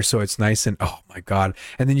batter so it's nice and oh my god!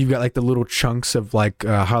 And then you've got like the little chunks of like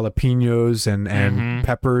jalapenos and Mhm.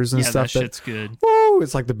 peppers and yeah, stuff. that shit's good. Woo,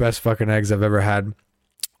 it's like the best fucking eggs I've ever had.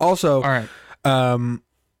 Also, All right.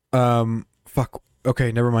 fuck.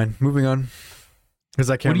 Okay, never mind. Moving on, because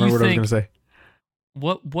I can't What do you remember what I was think-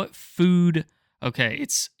 gonna say. What food? Okay,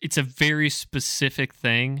 it's a very specific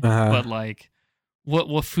thing, Uh-huh. but like,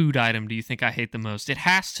 what food item do you think I hate the most? It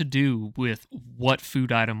has to do with what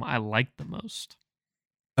food item I like the most.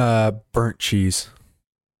 Burnt cheese.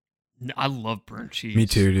 I love burnt cheese. Me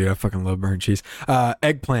too, dude. I fucking love burnt cheese.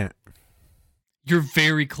 Eggplant. You're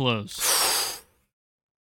very close.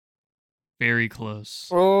 Very close.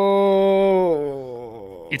 Oh,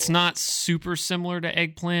 It's not super similar to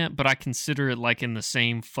eggplant, but I consider it like in the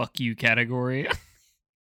same fuck you category.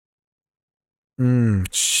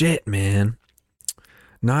 Shit, man.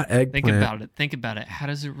 Not eggplant. Think about it. Think about it. How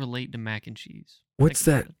does it relate to mac and cheese? What's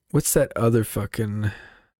Think about that? What's that other fucking?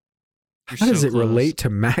 You're How does so it close. relate to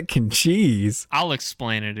mac and cheese? I'll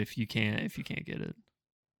explain it if you can't get it.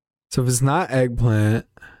 So if it's not eggplant,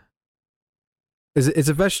 it's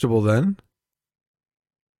a vegetable then?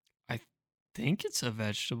 Think it's a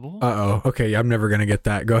vegetable. Okay, I'm never gonna get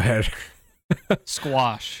that. Go ahead.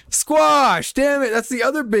 Squash. Squash. Damn it, that's the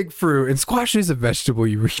other big fruit. And squash is a vegetable,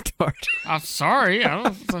 you retard. I'm sorry. I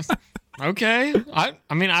don't. Okay.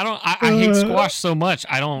 I mean I hate squash so much.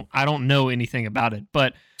 I don't know anything about it.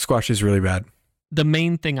 But Squash is really bad. the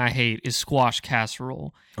main thing I hate is squash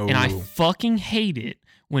casserole, and I fucking hate it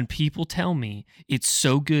when people tell me it's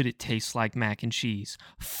so good it tastes like mac and cheese.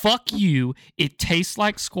 Fuck you. It tastes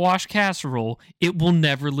like squash casserole. It will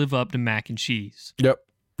never live up to mac and cheese. Yep.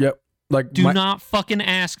 Like Do not fucking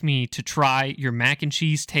ask me to try your mac and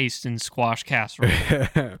cheese taste in squash casserole.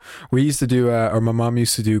 we used to do, or my mom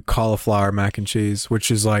used to do cauliflower mac and cheese,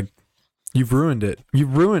 which is like, you've ruined it.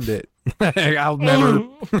 You've ruined it. I'll never.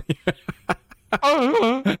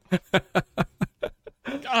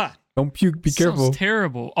 God, Don't puke. Be careful. sounds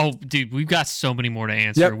terrible. Oh, dude, we've got so many more to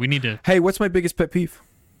answer. Yep. We need to. Hey, what's my biggest pet peeve?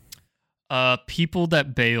 People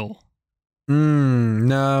that bail.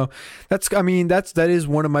 No, that is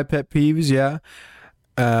one of my pet peeves. Yeah.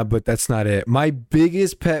 But that's not it. My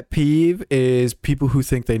biggest pet peeve is people who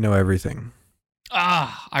think they know everything.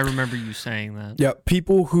 I remember you saying that. Yeah,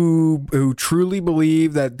 people who truly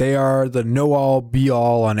believe that they are the know-all,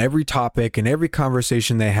 be-all on every topic and every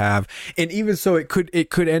conversation they have, and even so, it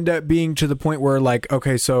could end up being to the point where, like,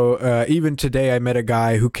 okay, so even today I met a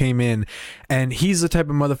guy who came in, and he's the type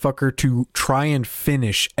of motherfucker to try and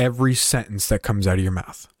finish every sentence that comes out of your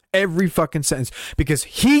mouth. Every fucking sentence, because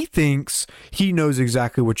he thinks he knows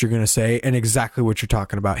exactly what you're gonna say and exactly what you're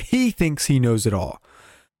talking about. He thinks he knows it all.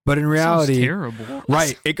 But in reality, Sounds terrible.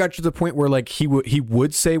 right, it got to the point where like he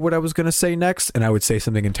would say what I was gonna say next, and I would say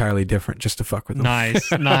something entirely different just to fuck with him.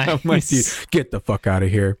 Nice, I'm like, nice. dude, get the fuck out of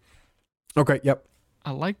here. Okay, yep.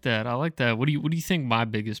 I like that. What do you think my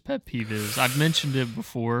biggest pet peeve is? I've mentioned it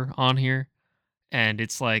before on here, and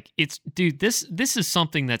it's dude, this is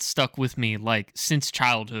something that's stuck with me like since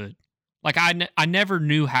childhood. Like I never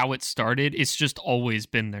knew how it started. It's just always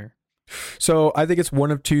been there. So I think it's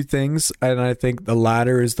one of two things, and I think the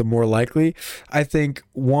latter is the more likely. I think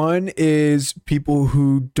one is people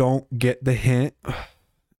who don't get the hint.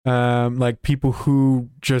 Like people who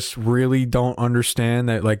just really don't understand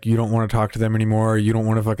that, like, you don't want to talk to them anymore, or you don't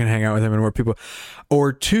want to fucking hang out with them anymore. People,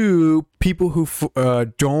 or two, people who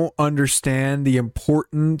don't understand the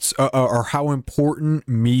importance or how important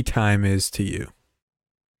me time is to you,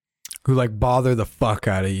 who like bother the fuck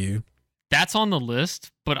out of you. That's on the list,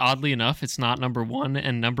 but oddly enough, it's not number one,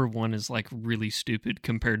 and number one is like really stupid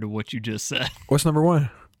compared to what you just said. What's number one?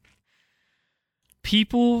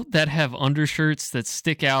 People that have undershirts that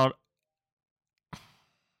stick out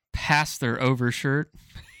past their overshirt.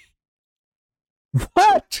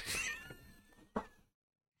 What?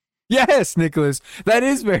 Yes, Nicholas, that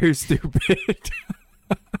is very stupid.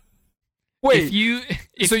 Wait,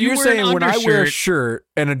 if so you you're wear saying an when I wear a undershirt- shirt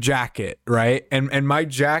and a jacket, right? And my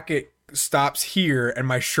jacket stops here and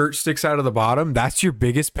my shirt sticks out of the bottom, that's your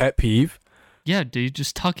biggest pet peeve? yeah, dude,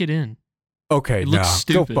 just tuck it in. Okay, It no. looks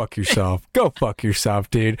Go stupid. fuck yourself. Go fuck yourself,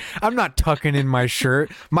 dude. I'm not tucking in my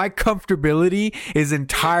shirt. My comfortability is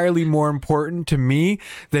entirely more important to me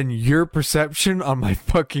than your perception on my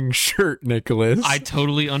fucking shirt, Nicholas. I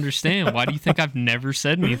totally understand. Why do you think I've never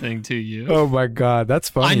said anything to you? Oh my god, that's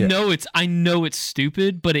funny. I know it's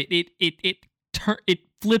stupid, but it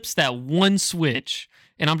flips that one switch,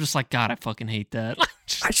 and I'm just like, God, I fucking hate that.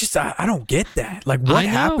 I don't get that. Like, what I know,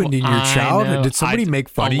 happened in your I childhood? know. Did somebody make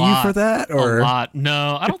fun a of you lot, for that? Or a lot?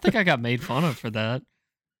 No, I don't think I got made fun of for that.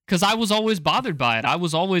 Because I was always bothered by it. I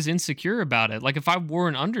was always insecure about it. Like if I wore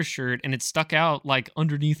an undershirt and it stuck out like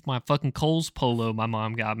underneath my fucking Kohl's polo my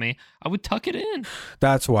mom got me, I would tuck it in.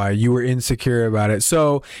 that's why you were insecure about it.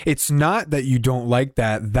 So it's not that you don't like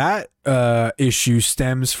that. That issue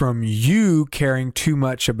stems from you caring too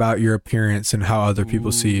much about your appearance and how other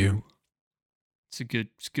people see you. Ooh. It's a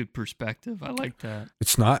good perspective. I like that.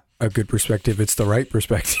 It's not a good perspective. It's the right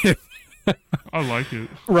perspective. I like it.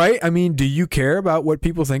 Right? I mean, do you care about what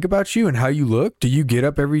people think about you and how you look? Do you get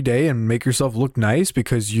up every day and make yourself look nice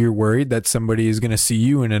because you're worried that somebody is going to see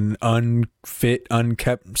you in an unfit,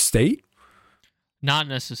 unkept state? Not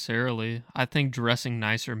necessarily. I think dressing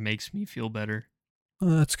nicer makes me feel better. Oh,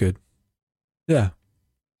 that's good. Yeah.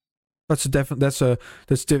 That's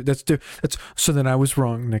so then I was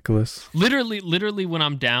wrong, Nicholas. Literally when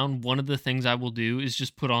I'm down, one of the things I will do is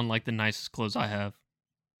just put on like the nicest clothes I have.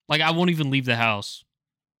 Like I won't even leave the house.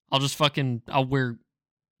 I'll wear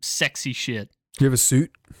sexy shit. Do you have a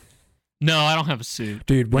suit? No, I don't have a suit.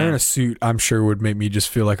 Dude, wearing No. a suit, I'm sure would make me just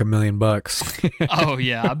feel like $1 million. Oh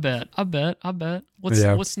yeah, I bet.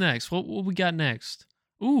 What's next? What we got next?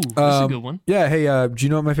 Ooh, this is a good one. Yeah, hey, do you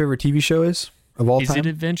know what my favorite TV show is of all Is time? it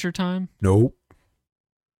Adventure Time? Nope.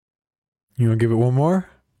 You want to give it one more?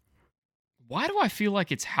 Why do I feel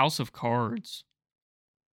like it's House of Cards?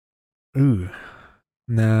 Ooh.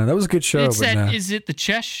 Nah, that was a good show, It's but that. nah. Is it the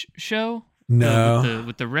chess show? No.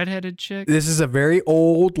 With the redheaded chick. This is a very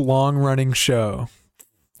old, long-running show.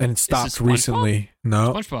 And it stopped SpongeBob? recently.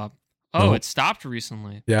 No. SpongeBob. Oh, Nope. it stopped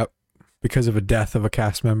recently. Yep. Because of a death of a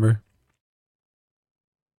cast member.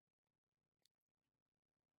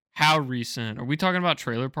 How recent? Are we talking about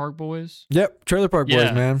Trailer Park Boys? Yep. Trailer Park Boys,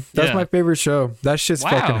 Yeah, man. That's yeah. my favorite show. That shit's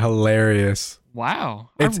Wow. fucking hilarious.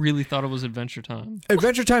 Wow, It's- I really thought it was Adventure Time.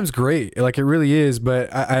 Adventure Time's great, like it really is. But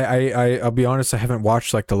I'll be honest, I haven't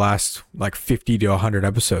watched like the last like 50 to 100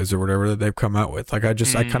 episodes or whatever that they've come out with. Like I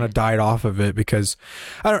kind of died off of it because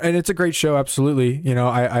I don't. And it's a great show, absolutely. You know,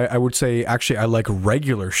 I would say actually I like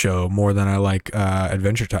regular show more than I like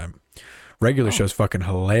Adventure Time. Regular show's fucking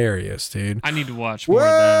hilarious, dude. I need to watch more of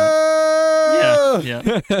that.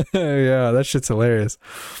 Yeah, yeah, that shit's hilarious.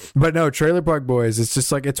 But no, Trailer Park Boys, it's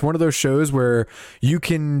just like it's one of those shows where you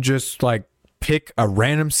can just like pick a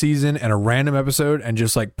random season and a random episode and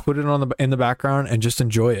just like put it on in the background and just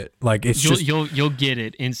enjoy it. Like it's You'll get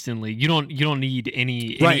it instantly. You don't need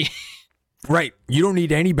any Right. Right. You don't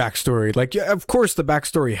need any backstory. Like, yeah, of course, the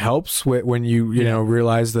backstory helps when you know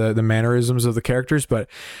realize the mannerisms of the characters. But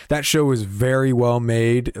that show was very well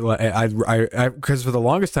made. I because for the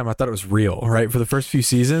longest time I thought it was real. Right, for the first few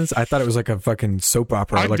seasons, I thought it was like a fucking soap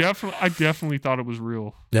opera. I definitely thought it was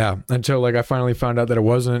real. Yeah, until like I finally found out that it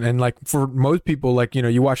wasn't. And like for most people, like you know,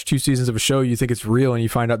 you watch 2 seasons of a show, you think it's real, and you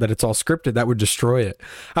find out that it's all scripted. That would destroy it.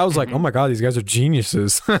 I was like, oh my god, these guys are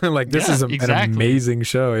geniuses. Like this is an amazing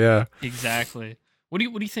show. Yeah. Exactly. What do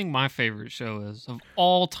you think my favorite show is of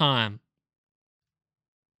all time?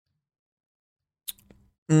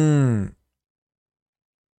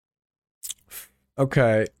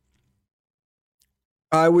 Okay.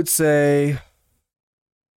 I would say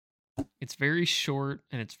It's very short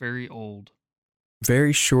and it's very old.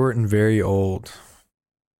 very short and very old.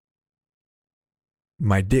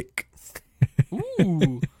 My Dick.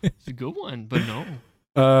 Ooh, it's a good one, but no.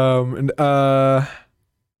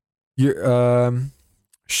 You're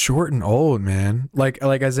short and old, man. Like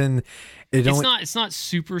as in It's not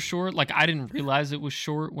super short. Like I didn't realize it was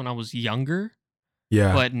short when I was younger.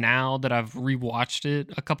 Yeah. But now that I've rewatched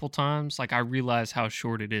it a couple times, like I realize how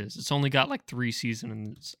short it is. It's only got like 3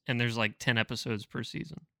 seasons and there's like 10 episodes per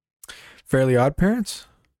season. Fairly Odd Parents?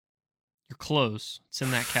 You're close. It's in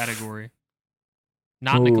that category.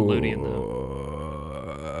 Not Nickelodeon though.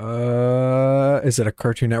 Is it a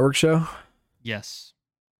Cartoon Network show? Yes.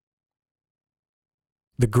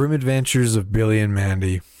 The Grim Adventures of Billy and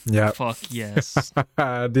Mandy. Yeah. Fuck yes.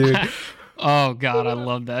 Dude. Oh God, I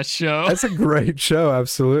love that show. That's a great show.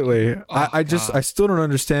 Absolutely. I God. still don't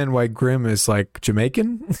understand why Grimm is like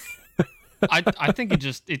Jamaican. I think it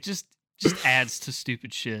just adds to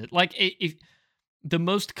stupid shit. Like if the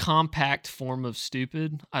most compact form of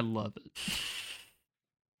stupid, I love it.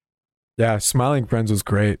 Yeah, Smiling Friends was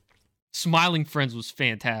great. Smiling Friends was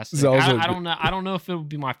fantastic. It's also- I don't know. I don't know if it would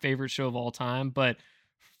be my favorite show of all time, but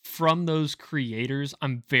from those creators,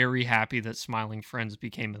 I'm very happy that Smiling Friends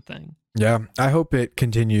became a thing. Yeah, I hope it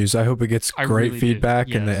continues. I hope it gets I great really do,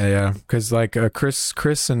 feedback, and yes. yeah, because like Chris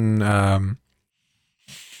and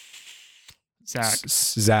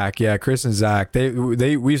Zach, yeah, Chris and Zach,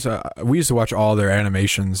 we used to watch all their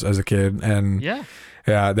animations as a kid, and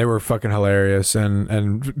Yeah. they were fucking hilarious,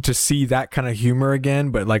 and to see that kind of humor again,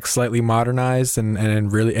 but like slightly modernized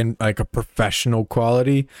and really in like a professional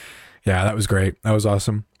quality, yeah, that was great. That was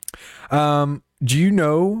awesome. Do you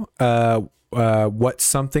know what's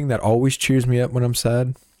something that always cheers me up when I'm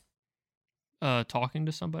sad? Talking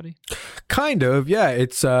to somebody. Kind of, yeah.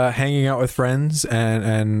 It's hanging out with friends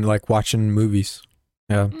and like watching movies.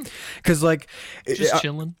 Yeah, because like Just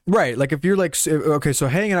chilling. right, like if you're like okay, so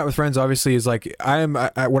hanging out with friends obviously is like when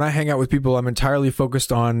I hang out with people, I'm entirely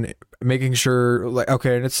focused on making sure like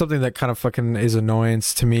okay, and it's something that kind of fucking is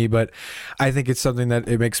annoyance to me, but I think it's something that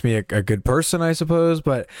it makes me a good person, I suppose.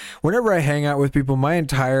 But whenever I hang out with people, my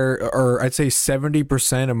entire, or I'd say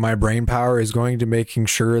 70% of my brain power is going to making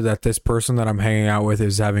sure that this person that I'm hanging out with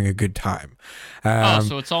is having a good time.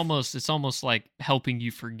 So it's almost like helping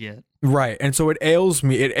you forget. Right. And so it ails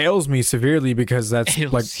me severely because that's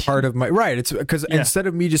Ails like you. part of my, right. It's because Yeah. instead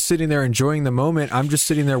of me just sitting there enjoying the moment, I'm just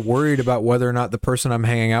sitting there worried about whether or not the person I'm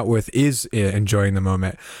hanging out with is enjoying the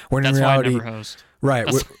moment. When That's in reality, why I never host.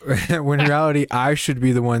 right. When in reality, I should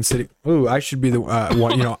be the one sitting. Ooh, I should be the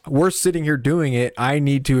one, we're sitting here doing it. I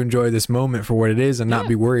need to enjoy this moment for what it is and not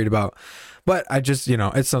be worried about. But I just,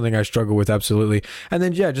 it's something I struggle with, absolutely. And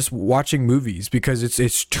then, yeah, just watching movies because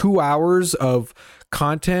it's 2 hours of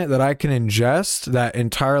content that I can ingest that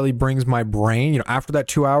entirely brings my brain. After that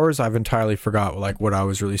 2 hours, I've entirely forgot like what I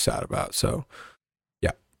was really sad about. So,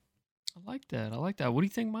 yeah. I like that. What do you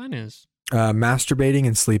think mine is? Masturbating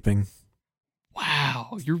and sleeping.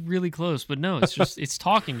 Wow, you're really close. But no, it's just it's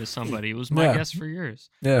talking to somebody. It was my Yeah. guess for yours.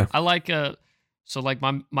 Yeah. I like so like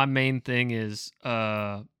my main thing is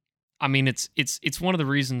I mean it's one of the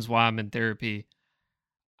reasons why I'm in therapy.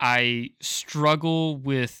 I struggle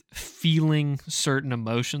with feeling certain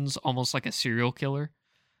emotions almost like a serial killer.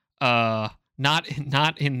 Not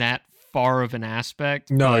in that far of an aspect.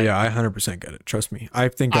 No, but yeah, I 100% get it. Trust me. I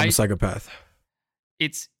think I'm a psychopath.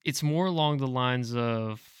 It's more along the lines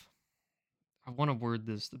of, I want to word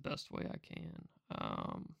this the best way I can.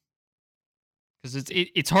 Because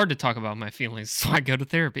it's hard to talk about my feelings, so I go to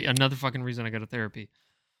therapy. Another fucking reason I go to therapy.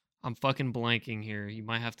 I'm fucking blanking here. You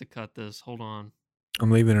might have to cut this. Hold on. I'm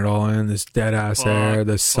leaving it all in. This dead ass air,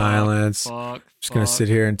 the silence. Just gonna sit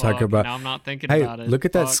here and talk about. Now I'm not thinking Hey, about it. look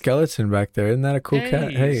at that skeleton back there. Isn't that a cool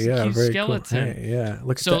cat? Hey, it's a yeah, cute very skeleton. cool. Hey, yeah,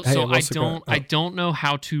 look at So that. Hey, so I've I also don't got- I don't know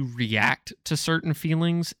how to react to certain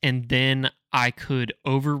feelings, and then I could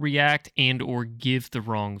overreact and or give the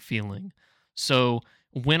wrong feeling. So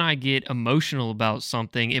when I get emotional about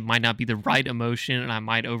something, it might not be the right emotion, and I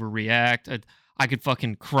might overreact. I could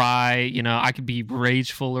fucking cry, I could be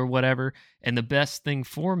rageful or whatever. And the best thing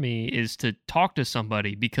for me is to talk to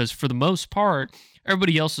somebody, because for the most part,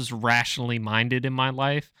 everybody else is rationally minded in my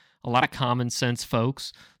life. A lot of common sense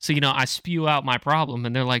folks. So, I spew out my problem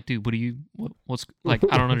and they're like, dude, what's like,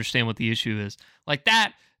 I don't understand what the issue is. Like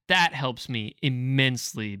that helps me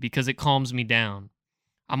immensely because it calms me down.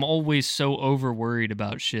 I'm always so over worried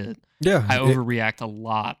about shit. Yeah, I overreact a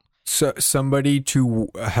lot. So somebody to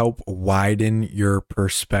help widen your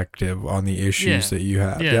perspective on the issues that you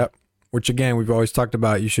have. Yeah. Yep. Which again, we've always talked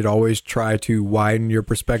about. You should always try to widen your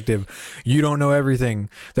perspective. You don't know everything.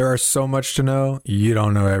 There are so much to know. You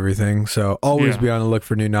don't know everything. So always be on the look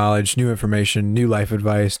for new knowledge, new information, new life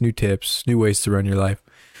advice, new tips, new ways to run your life.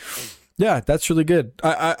 Yeah, that's really good.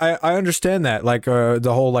 I understand that. Like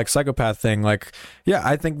the whole like psychopath thing. Like, yeah,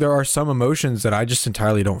 I think there are some emotions that I just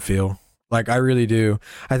entirely don't feel. Like I really do.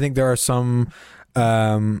 I think there are some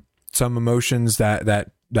emotions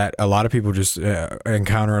that a lot of people just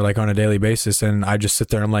encounter like on a daily basis, and I just sit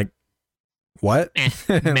there and I'm like, what?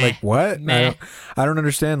 Like what? I don't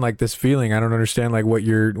understand like this feeling. I don't understand like what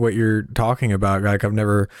you're talking about. Like I've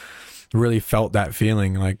never really felt that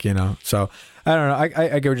feeling, like, you know. So I don't know.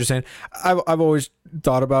 I get what you're saying. I've always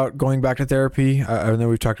thought about going back to therapy. I know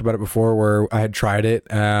we've talked about it before, where I had tried it,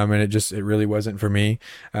 and it really wasn't for me.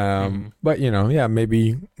 But you know, yeah,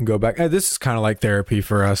 maybe go back. This is kind of like therapy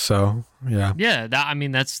for us, so yeah. Yeah,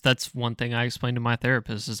 that's one thing I explained to my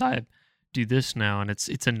therapist is I do this now, and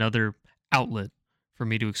it's another outlet for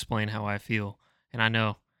me to explain how I feel. And I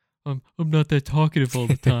know I'm not that talkative all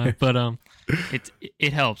the time, but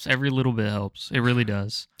it helps. Every little bit helps. It really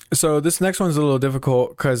does. So this next one's a little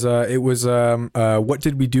difficult because it was what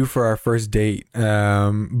did we do for our first date?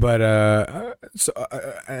 And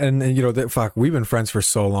you know, fuck, we've been friends for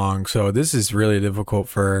so long, so this is really difficult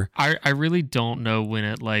for. I really don't know when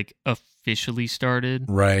it like officially started,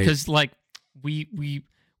 right? Because like we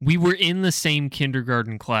were in the same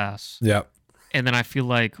kindergarten class, Yep. And then I feel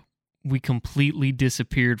like we completely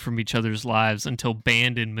disappeared from each other's lives until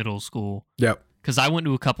band in middle school. Yep. Because I went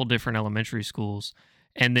to a couple different elementary schools,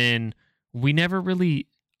 and then we never really.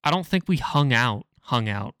 I don't think we hung out,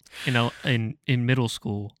 you know, in middle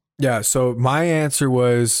school. Yeah. So my answer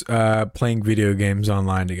was playing video games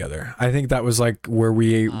online together. I think that was like where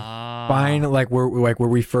we where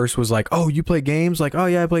we first was like, oh, you play games? Like, oh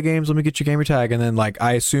yeah, I play games. Let me get your gamer tag. And then like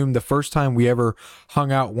I assumed the first time we ever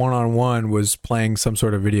hung out one-on-one was playing some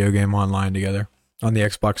sort of video game online together on the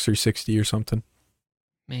Xbox 360 or something.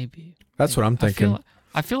 Maybe. That's what I'm thinking.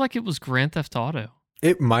 I feel like it was Grand Theft Auto.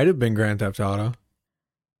 It might have been Grand Theft Auto.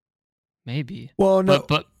 Maybe. Well, no,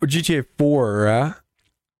 but GTA 4, right?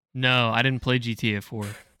 No, I didn't play GTA 4.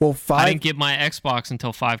 Well, 5. I didn't get my Xbox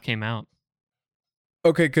until 5 came out.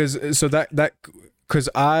 Okay, because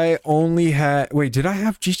I only had. Wait, did I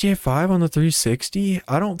have GTA 5 on the 360?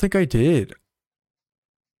 I don't think I did.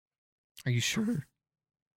 Are you sure?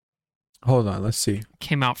 Hold on, let's see.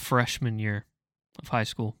 Came out freshman year of high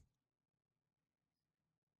school.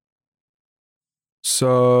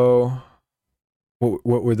 So,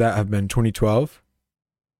 what would that have been? 2012?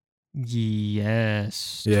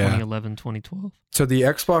 Yes. Yeah. 2011, 2012. So the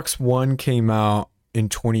Xbox One came out in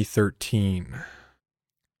 2013.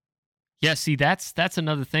 Yeah, see, that's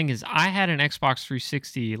another thing is I had an Xbox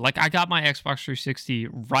 360. Like, I got my Xbox 360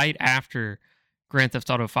 right after Grand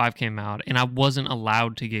Theft Auto 5 came out, and I wasn't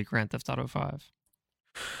allowed to get Grand Theft Auto 5.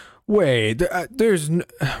 Wait,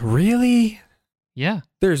 really? Yeah.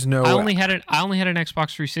 There's no. I only had an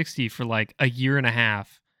Xbox 360 for like a year and a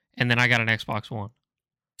half, and then I got an Xbox One.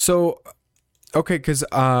 So, okay, because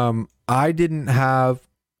I didn't have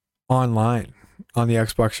online on the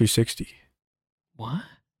Xbox 360. What?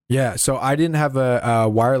 Yeah, so I didn't have a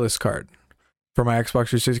wireless card for my Xbox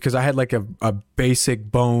 360 because I had like a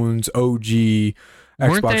basic Bones OG Xbox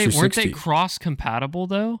 360. Weren't they cross compatible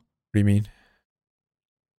though? What do you mean?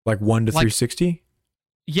 Like 1 to 360?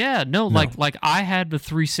 Yeah, no, like I had the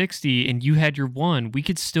 360 and you had your one. We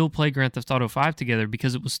could still play Grand Theft Auto 5 together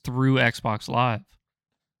because it was through Xbox Live.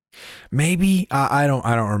 Maybe I don't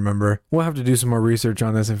remember. We'll have to do some more research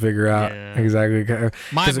on this and figure out exactly.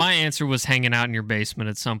 My answer was hanging out in your basement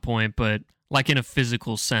at some point, but like in a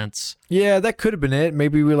physical sense. Yeah, that could have been it.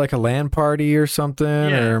 Maybe we were like a LAN party or something,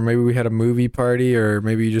 or maybe we had a movie party, or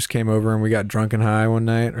maybe you just came over and we got drunk and high one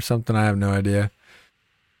night or something. I have no idea.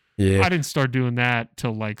 Yeah, I didn't start doing that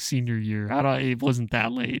till like senior year. It wasn't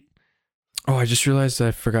that late. Oh, I just realized I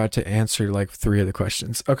forgot to answer like 3 of the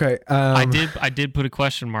questions. Okay. I did put a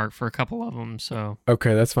question mark for a couple of them, so.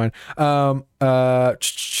 Okay, that's fine. What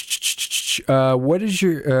is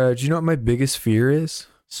your, do you know what my biggest fear is?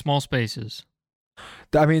 Small spaces.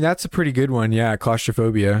 I mean, that's a pretty good one. Yeah.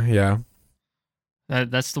 Claustrophobia. Yeah.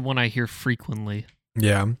 That's the one I hear frequently.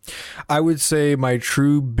 Yeah. I would say my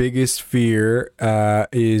true biggest fear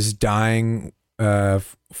is dying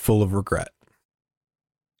full of regret.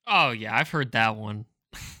 Oh, yeah, I've heard that one.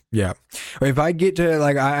 Yeah. If I get to,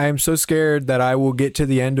 like, I'm so scared that I will get to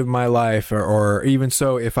the end of my life, or even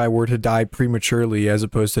so, if I were to die prematurely as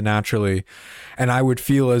opposed to naturally, and I would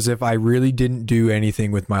feel as if I really didn't do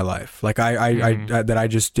anything with my life. Like, that I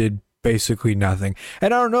just did basically nothing.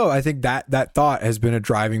 And I don't know, I think that thought has been a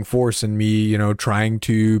driving force in me, you know, trying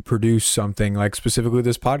to produce something, like specifically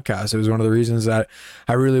this podcast. It was one of the reasons that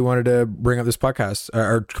I really wanted to bring up this podcast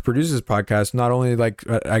or produce this podcast. Not only like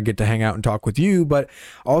I get to hang out and talk with you, but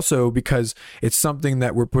also because it's something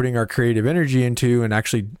that we're putting our creative energy into, and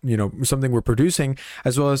actually, you know, something we're producing,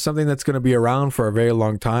 as well as something that's going to be around for a very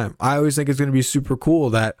long time. I always think it's going to be super cool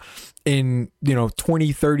that in, you know,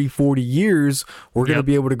 20, 30, 40 years, we're going to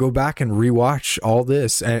be able to go back and rewatch all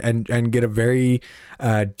this and get a very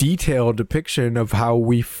detailed depiction of how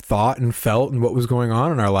we thought and felt and what was going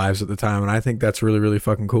on in our lives at the time. And I think that's really, really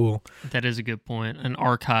fucking cool. That is a good point. An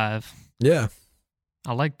archive. Yeah.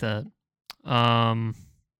 I like that.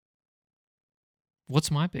 What's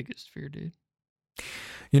my biggest fear, dude?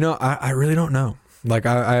 I really don't know. Like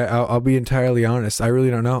I'll be entirely honest. I really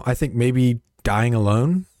don't know. I think maybe dying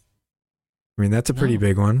alone. I mean, that's a pretty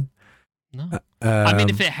big one. No. I mean,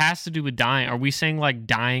 if it has to do with dying, are we saying like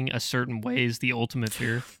dying a certain way is the ultimate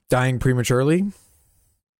fear? Dying prematurely?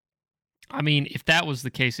 I mean, if that was the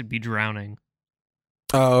case, it'd be drowning.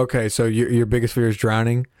 Oh, okay. So your biggest fear is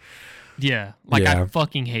drowning? Yeah. Like, Yeah. I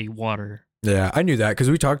fucking hate water. Yeah, I knew that because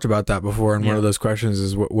we talked about that before, and one of those questions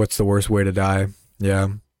is what's the worst way to die? Yeah.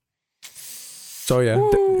 So yeah,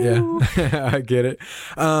 I get it.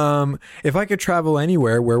 If I could travel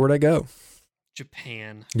anywhere, where would I go?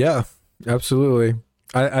 Japan. Yeah, absolutely.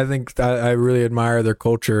 I think I really admire their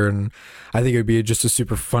culture, and I think it would be just a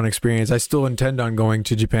super fun experience. I still intend on going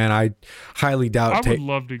to Japan. I highly doubt. I would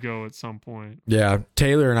love to go at some point. Yeah,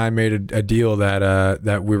 Taylor and I made a deal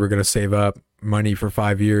that we were going to save up money for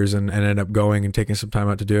 5 years and end up going and taking some time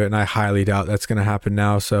out to do it. And I highly doubt that's going to happen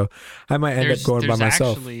now. So I might end up going by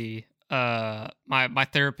myself. Actually, my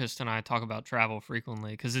therapist and I talk about travel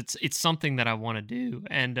frequently because it's something that I want to do.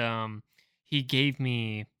 And he gave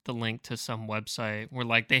me the link to some website where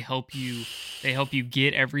like they help you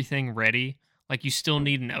get everything ready. Like you still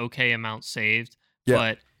need an okay amount saved,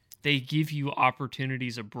 but they give you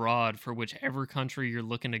opportunities abroad for whichever country you're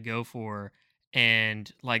looking to go for. And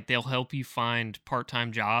like they'll help you find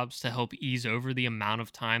part-time jobs to help ease over the amount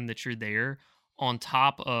of time that you're there. On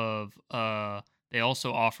top of they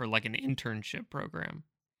also offer like an internship program.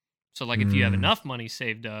 So like if you have enough money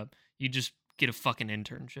saved up, you just get a fucking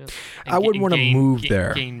internship. I wouldn't want to move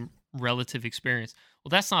there. Gain relative experience. Well,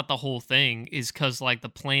 that's not the whole thing, is because like the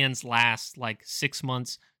plans last like 6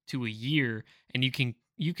 months to a year, and you can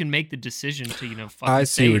make the decision to fucking I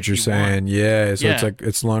see what you're saying. Yeah, so Yeah.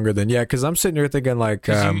 it's longer than because I'm sitting here thinking like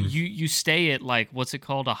you stay at like, what's it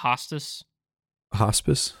called, a hostas?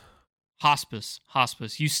 Hospice.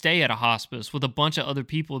 You stay at a hospice with a bunch of other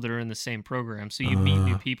people that are in the same program, so you meet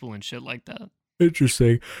new people and shit like that.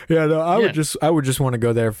 Interesting. Yeah, no, I would just want to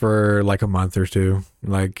go there for like a month or two.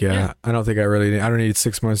 Like, I don't think I don't need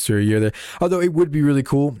 6 months to a year there. Although it would be really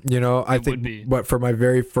cool, I think. But for my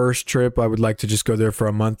very first trip, I would like to just go there for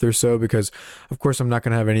a month or so because, of course, I'm not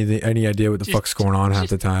gonna have any idea what the fuck's going on half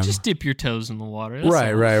the time. Just dip your toes in the water.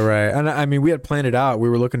 Right. And I mean, we had planned it out. We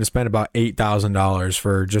were looking to spend about $8,000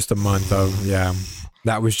 for just a month of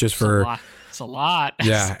That was just for. It's a lot.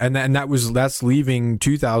 Yeah, and that's leaving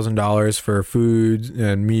 $2,000 for food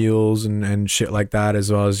and meals and shit like that,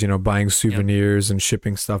 as well as buying souvenirs and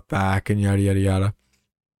shipping stuff back and yada yada yada.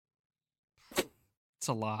 It's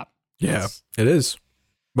a lot. Yeah, it is.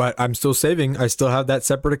 But I'm still saving. I still have that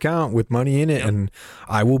separate account with money in it, and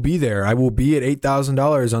I will be there. I will be at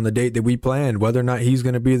 $8,000 on the date that we planned. Whether or not he's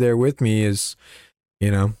going to be there with me is,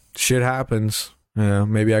 shit happens.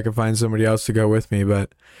 Maybe I can find somebody else to go with me,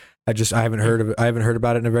 but. I haven't heard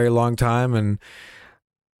about it in a very long time, and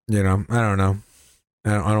I don't know.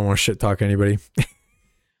 I don't want to shit talk anybody.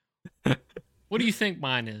 What do you think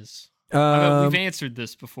mine is? We've answered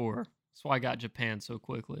this before. That's why I got Japan so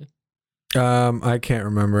quickly. I can't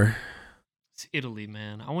remember. It's Italy,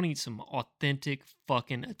 man. I want to eat some authentic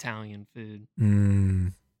fucking Italian food.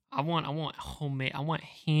 I want homemade. I want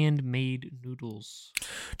handmade noodles.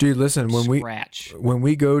 Dude, listen, when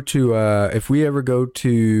we go to if we ever go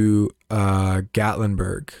to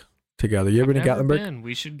Gatlinburg together. You ever been to Gatlinburg?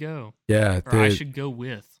 We should go. Yeah, or I should go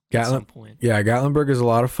with at some point. Yeah, Gatlinburg is a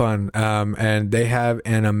lot of fun. And they have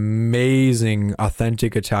an amazing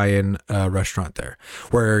authentic Italian restaurant there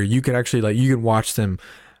where you can actually you can watch them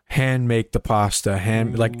hand make the pasta,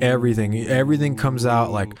 like everything comes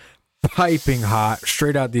out like piping hot,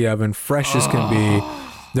 straight out the oven, fresh as can be.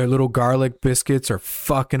 Their little garlic biscuits are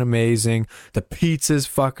fucking amazing. The pizza's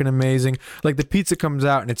fucking amazing. Like the pizza comes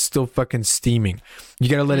out and it's still fucking steaming. You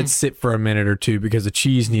gotta let it sit for a minute or two because the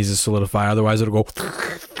cheese needs to solidify. Otherwise it'll go.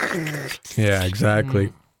 Yeah,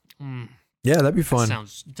 exactly. Yeah, that'd be fun. That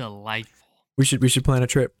sounds delightful. We should plan a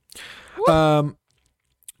trip. You know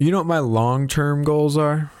what my long-term goals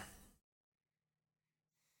are?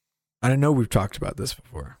 I know we've talked about this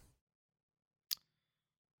before.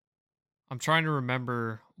 I'm trying to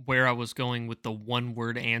remember where I was going with the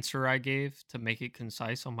one-word answer I gave to make it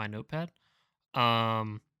concise on my notepad.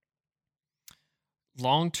 Long-term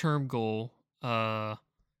goal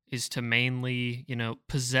is to mainly,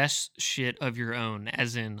 possess shit of your own,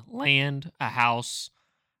 as in land, a house,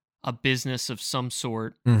 a business of some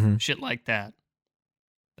sort, shit like that.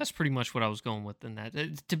 That's pretty much what I was going with in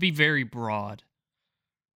that. To be very broad.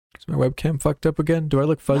 Is my webcam fucked up again? Do I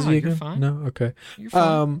look fuzzy No, again? you're fine. No, okay. You're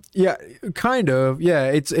fine. Yeah, kind of. Yeah,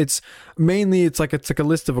 it's mainly it's like a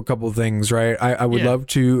list of a couple of things, right? I would Yeah. love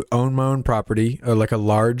to own my own property, like a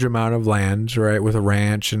large amount of land, right, with a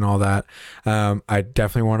ranch and all that. I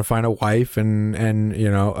definitely want to find a wife and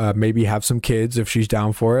you know, maybe have some kids if she's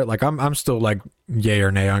down for it. Like I'm still like yay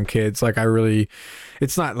or nay on kids. Like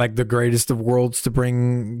it's not like the greatest of worlds to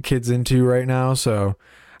bring kids into right now, so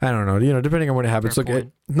I don't know. You know, depending on what happens. Fair Look,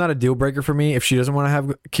 point. it's not a deal breaker for me. If she doesn't want to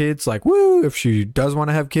have kids, like woo. If she does want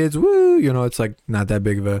to have kids, woo. You know, it's like not that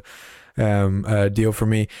big of a deal for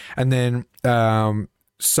me. And then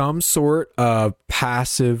some sort of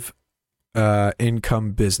passive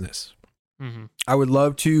income business. Mm-hmm. I would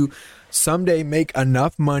love to someday make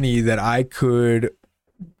enough money that I could,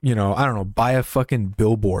 you know, I don't know, buy a fucking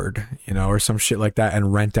billboard, you know, or some shit like that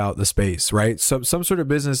and rent out the space, right? So some sort of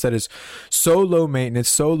business that is so low maintenance,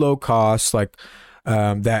 so low cost, like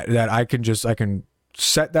that I can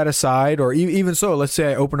set that aside. Or even so, let's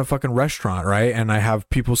say I open a fucking restaurant, right? And I have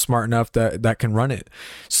people smart enough that can run it.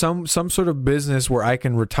 Some sort of business where I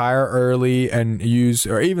can retire early and use,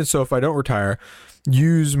 or even so, if I don't retire,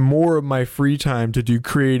 use more of my free time to do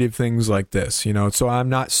creative things like this, you know, so I'm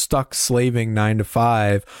not stuck slaving 9 to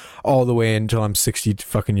 5 all the way until I'm 60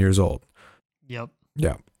 fucking years old. Yep.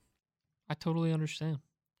 Yeah. I totally understand.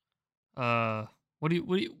 What do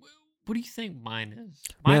you think mine is?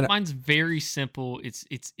 Mine's very simple. It's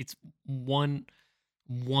one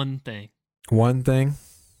thing. One thing.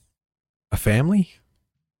 A family?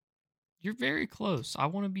 You're very close. I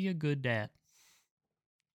want to be a good dad.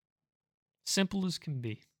 Simple as can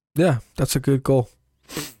be. Yeah, that's a good goal.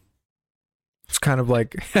 It's kind of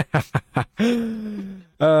like do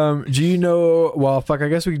you know, well, fuck, I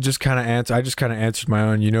guess we just kind of answer. I just kind of answered my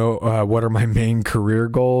own, you know, what are my main career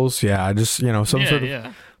goals? Yeah, I just, you know, some sort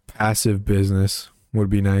of passive business would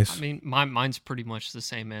be nice. I mean, mine's pretty much the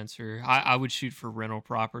same answer. I would shoot for rental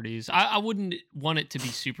properties. I wouldn't want it to be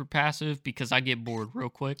super passive because I get bored real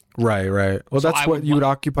quick. Right. Well, So that's what you would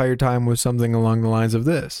occupy your time with, something along the lines of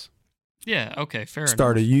this. Yeah, okay, fair enough.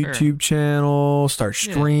 Start a YouTube channel, start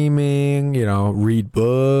streaming, you know, read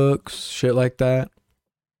books, shit like that.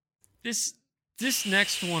 This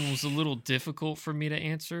next one was a little difficult for me to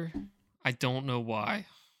answer. I don't know why.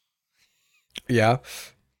 Yeah.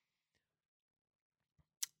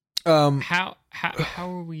 How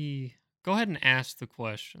are we? Go ahead and ask the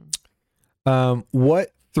question.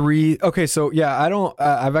 What 3? Okay, so yeah, I don't.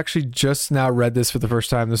 I've actually just now read this for the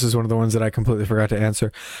first time. This is one of the ones that I completely forgot to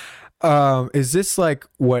answer. Is this like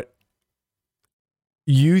what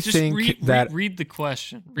you Just think read the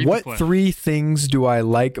question? What 3 things do I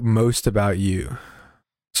like most about you?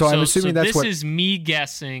 So I'm assuming that's what. This is me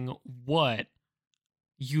guessing what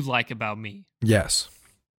you like about me. Yes.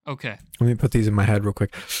 Okay. Let me put these in my head real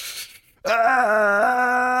quick. Okay.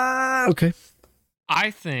 I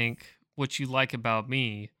think what you like about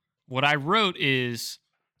me, what I wrote is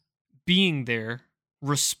being there,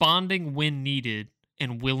 responding when needed,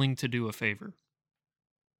 and willing to do a favor.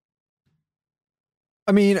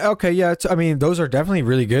 I mean, okay, yeah. I mean, those are definitely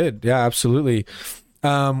really good. Yeah, absolutely.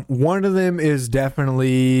 One of them is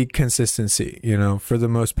definitely consistency, you know, for the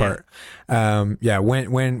most part. Yeah,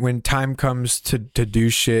 when time comes to do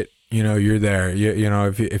shit, you know, you're there. You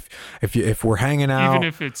know, if we're hanging out, even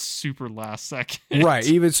if it's super last second, right?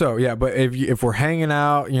 Even so, yeah. But if we're hanging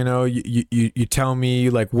out, you know, you tell me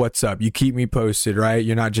like what's up. You keep me posted, right?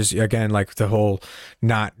 You're not just, again, like the whole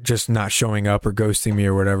not showing up or ghosting me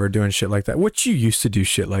or whatever, doing shit like that. Which you used to do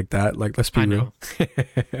shit like that. Like, let's be real.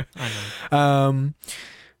 I know.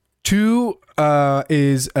 2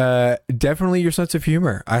 is definitely your sense of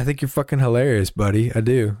humor. I think you're fucking hilarious, buddy. I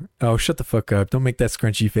do. Oh, shut the fuck up. Don't make that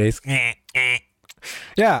scrunchy face.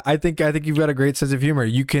 Yeah, I think you've got a great sense of humor.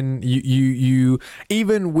 You can you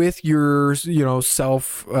even with your, you know,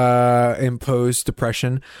 self imposed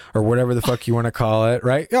depression or whatever the fuck you want to call it,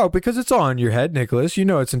 right? Oh, because it's all in your head, Nicholas. You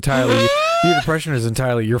know, it's entirely your depression is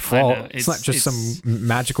entirely your fault. It's not just some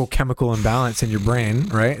magical chemical imbalance in your brain,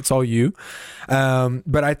 right? It's all you.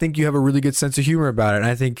 But I think you have a really good sense of humor about it. And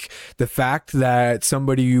I think the fact that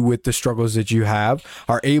somebody with the struggles that you have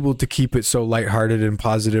are able to keep it so lighthearted and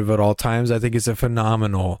positive at all times, I think it's a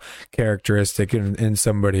phenomenal characteristic in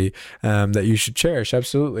somebody that you should cherish.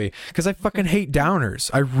 Absolutely. Because I fucking hate downers.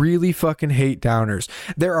 I really fucking hate downers.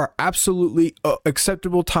 There are absolutely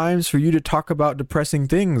acceptable times for you to talk about depressing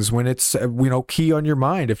things when it's, you know, key on your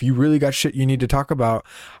mind. If you really got shit you need to talk about,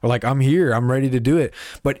 like, I'm here, I'm ready to do it.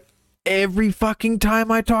 But every fucking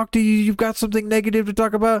time I talk to you, you've got something negative to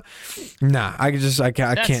talk about. Nah, I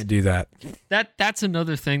can't do that. That's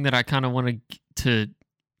another thing that I kind of want to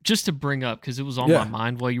just to bring up, because it was on Yeah. my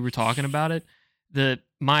mind while you were talking about it, the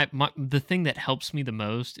thing that helps me the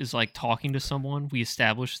most is like talking to someone. We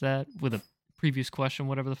established that with a previous question,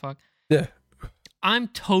 whatever the fuck. Yeah. I'm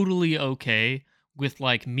totally okay with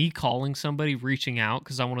like me calling somebody, reaching out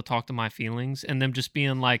because I want to talk to my feelings, and them just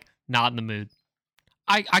being like not in the mood.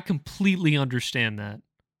 I completely understand that.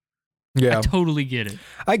 Yeah. I totally get it.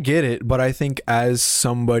 I get it, but I think as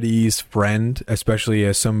somebody's friend, especially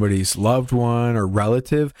as somebody's loved one or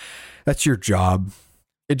relative, that's your job.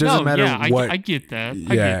 It doesn't matter what. I get that.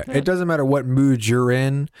 It doesn't matter what mood you're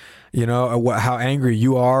in, how angry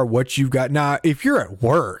you are, what you've got. Now, if you're at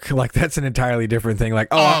work, like that's an entirely different thing. Like,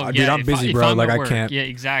 dude, I'm busy, bro. Like, I can't. Yeah,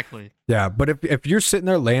 exactly. Yeah, but if you're sitting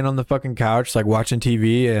there laying on the fucking couch, like watching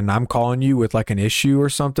TV, and I'm calling you with like an issue or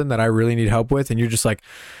something that I really need help with, and you're just like,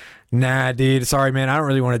 nah, dude, sorry, man, I don't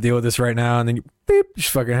really want to deal with this right now, and then you just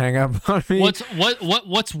fucking hang up on me.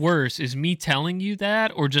 What's worse is me telling you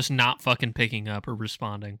that, or just not fucking picking up or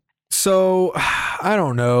responding? So I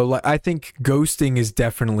don't know. Like, I think ghosting is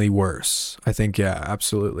definitely worse. I think, yeah,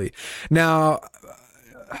 absolutely. Now,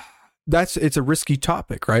 it's a risky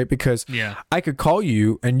topic, right? Because I could call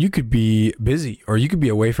you and you could be busy, or you could be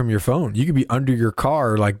away from your phone. You could be under your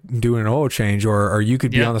car, like doing an oil change, or you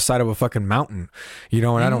could be on the side of a fucking mountain, and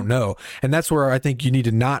I don't know. And that's where I think you need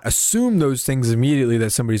to not assume those things immediately that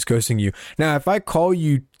somebody's ghosting you. Now, if I call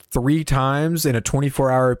you 3 times in a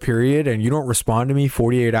 24-hour period and you don't respond to me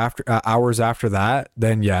 48 hours after that,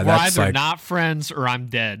 then we're that's either like not friends or I'm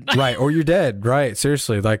dead. right, or you're dead. Right,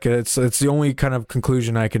 seriously, like it's the only kind of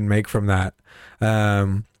conclusion I can make from that.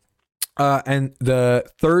 And the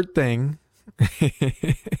third thing, I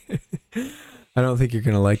don't think you're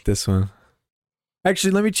gonna like this one.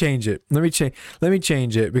 Actually, let me change it. Let me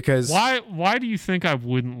change it because why do you think I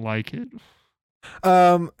wouldn't like it?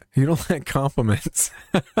 You don't like compliments.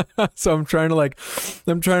 So I'm trying to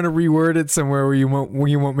reword it somewhere where you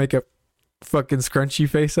won't make a fucking scrunchy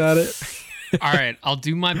face at it. All right, I'll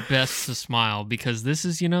do my best to smile, because this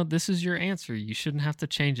is your answer. You shouldn't have to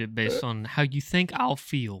change it based on how you think I'll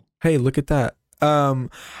feel. Hey, look at that.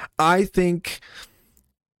 I think,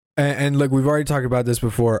 and look, we've already talked about this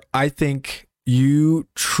before. I think you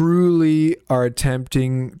truly are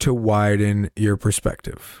attempting to widen your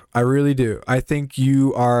perspective. I really do. I think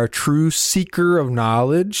you are a true seeker of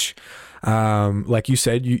knowledge. Like you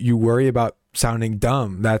said, you worry about sounding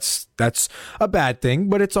dumb. That's a bad thing,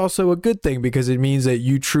 but it's also a good thing, because it means that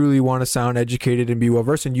you truly want to sound educated and be well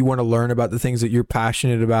versed, and you want to learn about the things that you're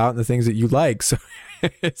passionate about and the things that you like. So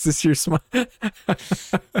is this your smile?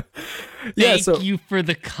 Thank you for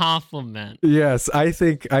the compliment. Yes, I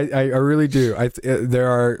think I really do. There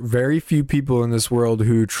are very few people in this world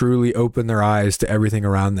who truly open their eyes to everything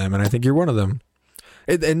around them, and I think you're one of them.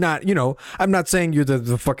 And not, I'm not saying you're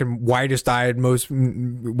the fucking widest eyed, most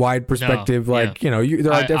wide perspective. There are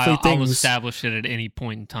definitely things. I'll establish it at any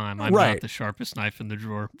point in time. I'm not the sharpest knife in the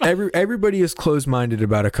drawer. Everybody is closed minded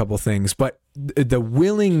about a couple things, but the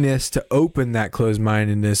willingness to open that closed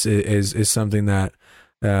mindedness is something that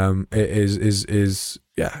it's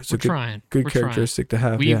a good characteristic to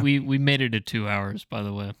have. We made it to 2 hours, by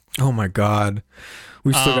the way. Oh my god,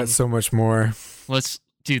 we still got so much more. Let's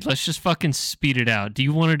just fucking speed it out. Do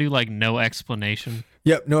you want to do like no explanation?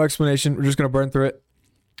 Yep, no explanation. We're just gonna burn through it.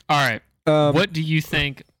 All right. What do you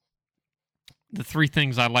think the 3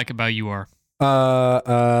 things I like about you are?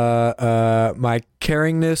 My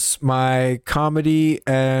caringness, my comedy,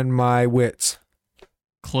 and my wits.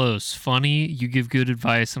 Close. Funny, you give good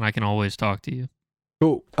advice, and I can always talk to you.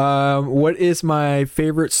 Cool. What is my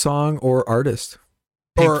favorite song or artist?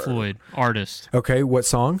 Pink Floyd, artist. Okay, what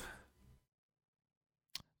song?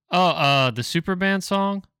 Oh, the Superband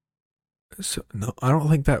song? So, no, I don't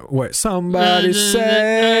think that. What? Somebody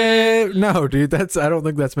say no, dude. I don't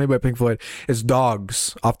think that's made by Pink Floyd. It's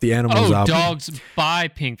Dogs off the Animals album. Dogs by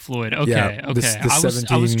Pink Floyd. Okay, yeah, okay.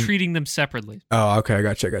 I was treating them separately. Oh, okay.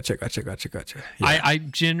 Gotcha. Yeah. I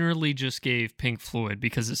generally just gave Pink Floyd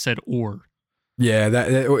because it said or. Yeah, that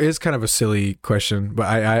is kind of a silly question, but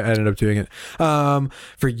I ended up doing it.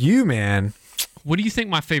 For you, man. What do you think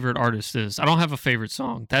my favorite artist is? I don't have a favorite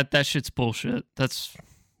song. That shit's bullshit. That's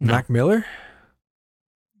Mac Miller?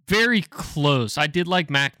 Very close. I did like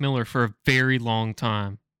Mac Miller for a very long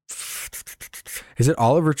time. Is it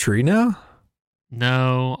Oliver Tree now?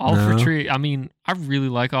 No, Oliver Tree. I mean, I really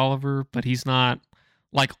like Oliver, but he's not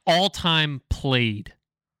like all-time played.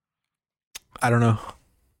 I don't know.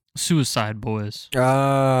 Suicide Boys.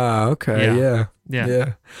 Okay.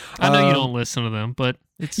 Yeah. I know you don't listen to them, but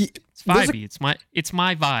It's There's vibey. It's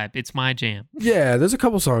my vibe. It's my jam. Yeah, there's a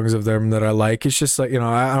couple songs of them that I like. It's just like,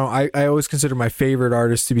 I always consider my favorite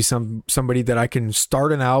artist to be somebody that I can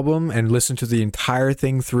start an album and listen to the entire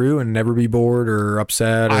thing through and never be bored or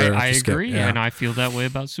upset. Or I agree, and I feel that way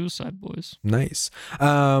about Suicide Boys. Nice.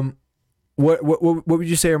 What would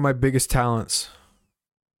you say are my biggest talents?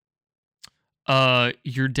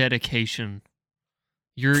 Your dedication.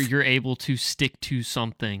 You're able to stick to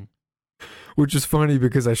something. Which is funny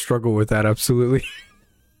because I struggle with that absolutely.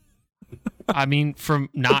 I mean, from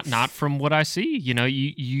not from what I see,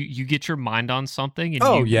 you get your mind on something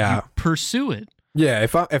and you pursue it. Yeah,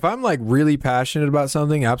 if I'm like really passionate about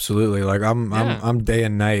something, absolutely. Like I'm day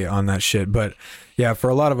and night on that shit. But yeah, for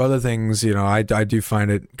a lot of other things, I do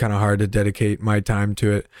find it kind of hard to dedicate my time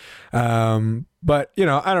to it. But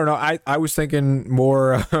I don't know. I was thinking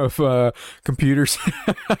more of computers.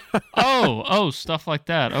 oh, stuff like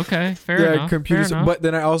that. Okay, fair enough. Computers. Fair enough. But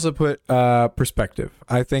then I also put perspective.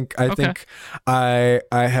 I think I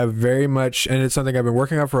have very much, and it's something I've been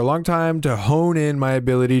working on for a long time, to hone in my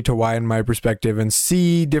ability to widen my perspective and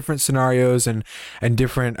see different scenarios and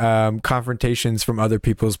different confrontations from other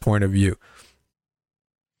people's point of view.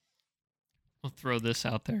 I'll throw this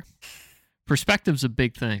out there. Perspective's a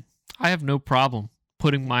big thing. I have no problem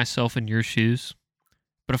putting myself in your shoes,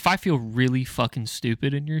 but if I feel really fucking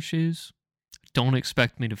stupid in your shoes, don't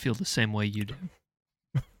expect me to feel the same way you do.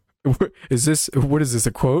 What is this,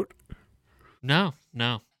 a quote? No.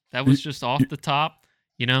 That was just off the top.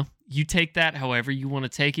 You take that however you want to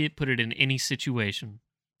take it, put it in any situation.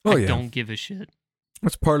 I don't give a shit.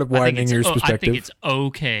 That's part of widening your perspective. I think it's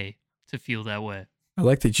okay to feel that way. I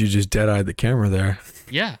like that you just dead-eyed the camera there.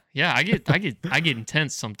 Yeah. I get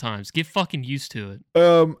intense sometimes. Get fucking used to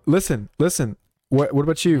it. Listen. What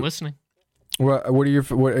about you? I'm listening. What are your?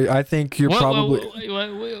 I think you're probably. We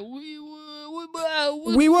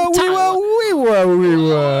were.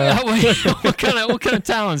 What kind of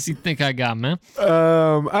talents do you think I got, man?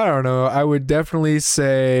 I don't know. I would definitely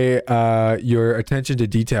say your attention to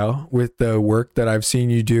detail with the work that I've seen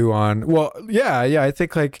you do on. Well, yeah. I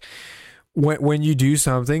think like. When you do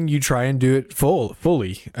something, you try and do it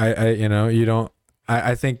fully. You don't.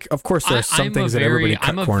 I think, of course, there are some things that everybody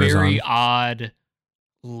cut corners on. I'm a very odd,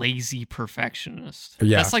 lazy perfectionist.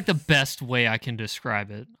 Yeah. That's like the best way I can describe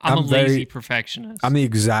it. I'm a lazy perfectionist. I'm the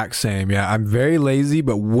exact same. Yeah, I'm very lazy,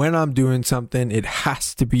 but when I'm doing something, it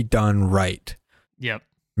has to be done right. Yep.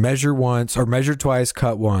 Measure once or measure twice,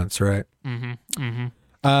 cut once. Right. Mm-hmm.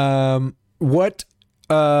 What?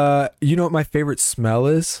 What my favorite smell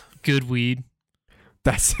is? Good weed.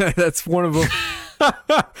 That's one of them.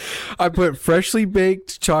 I put freshly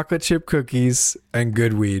baked chocolate chip cookies and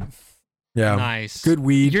good weed. Yeah, nice. Good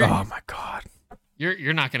weed. Oh my god.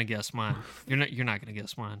 You're not gonna guess mine. You're not gonna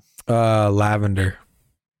guess mine. Lavender.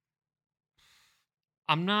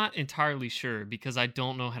 I'm not entirely sure because I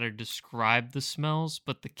don't know how to describe the smells,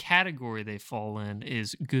 but the category they fall in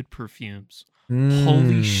is good perfumes.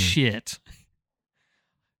 Holy shit.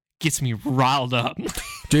 Gets me riled up.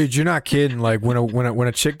 Dude, you're not kidding. Like when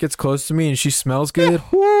a chick gets close to me and she smells good,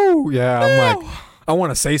 whoo, yeah, I'm like, I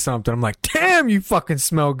want to say something. I'm like, damn, you fucking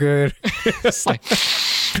smell good. It's like,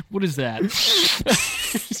 what is that?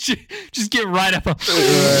 Just get right up.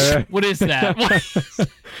 What is that?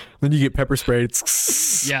 Then you get pepper sprayed.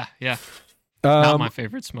 Yeah. Not my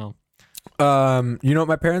favorite smell. You know what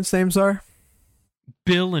my parents' names are?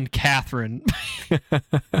 Bill and Catherine.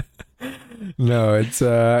 No, it's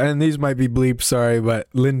and these might be bleep, sorry, but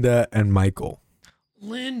Linda and Michael.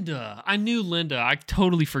 Linda. I knew Linda. I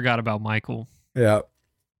totally forgot about Michael. Yeah.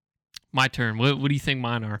 My turn. What do you think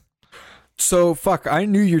mine are? So, I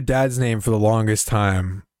knew your dad's name for the longest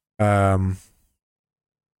time. And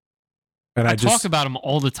I talk about him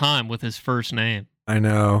all the time with his first name. I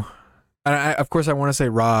know. And of course, I want to say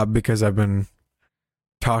Rob because I've been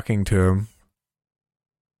talking to him.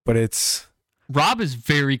 But it's... Rob is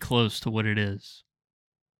very close to what it is.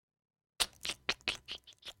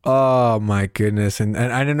 Oh my goodness! And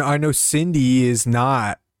I know Cindy is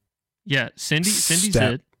not. Yeah, Cindy's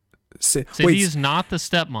it. Cindy is not the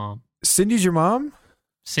stepmom. Cindy's your mom?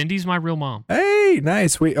 Cindy's my real mom. Hey,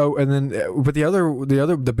 nice. Wait. Oh, and then but the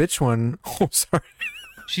bitch one. Oh, sorry.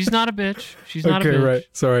 She's not a bitch. She's not a bitch. Okay, right.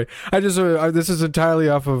 Sorry. I just this is entirely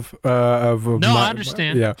off of No, I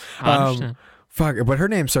understand. Yeah. I understand. But her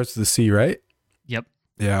name starts with a C, right? Yep.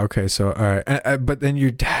 Yeah, okay, so, all right. But then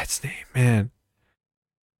your dad's name, man.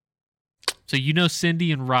 So you know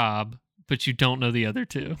Cindy and Rob, but you don't know the other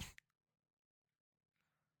two.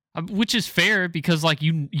 Which is fair because like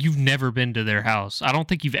you've never been to their house. I don't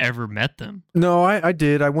think you've ever met them. No, I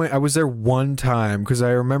did. I was there one time because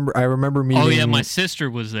I remember meeting. Oh yeah, my sister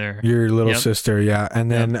was there. Your little sister, yeah,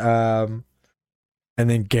 and then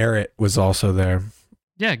Garrett was also there.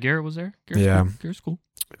 Yeah, Garrett was there. Garrett's cool.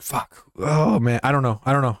 Fuck. Oh man, I don't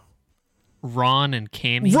know. Ron and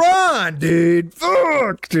Cammy. Ron, dude.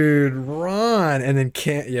 Fuck, dude. Ron, and then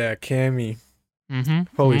Cammy. Mm-hmm.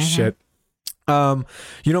 Holy shit. You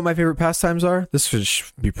know what my favorite pastimes are? This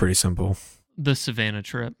should be pretty simple. The Savannah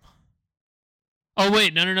trip. Oh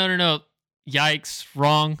wait, no. Yikes,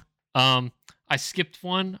 wrong. I skipped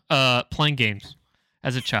one. Playing games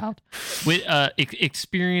as a child, with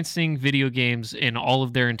experiencing video games in all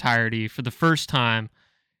of their entirety for the first time,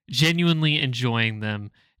 genuinely enjoying them,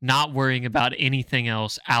 not worrying about anything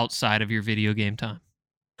else outside of your video game time.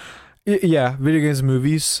 Yeah, video games and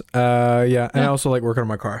movies. And I also like working on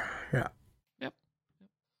my car. Yeah. Yep.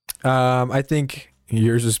 I think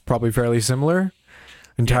yours is probably fairly similar.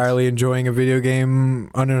 Entirely enjoying a video game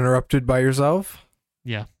uninterrupted by yourself.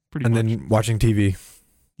 Yeah, pretty much. much. And then watching TV.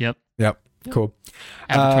 Yep. Cool.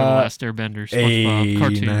 Avatar: The Last Airbender, SpongeBob,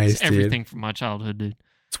 cartoons, nice, everything from my childhood, dude.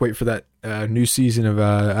 Let's wait for that new season of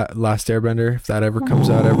Last Airbender, if that ever comes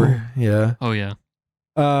out ever. Yeah. Oh yeah.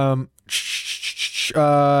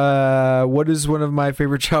 What is one of my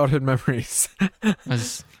favorite childhood memories?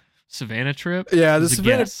 Savannah trip? Yeah,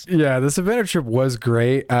 the Savannah trip was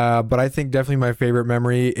great. But I think definitely my favorite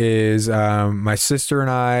memory is my sister and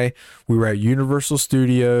I. We were at Universal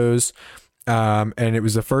Studios, and it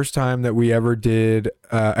was the first time that we ever did,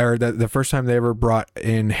 the first time they ever brought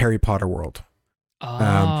in Harry Potter World.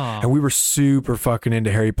 And we were super fucking into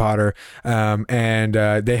Harry Potter. And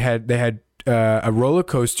they had a roller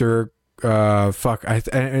coaster. And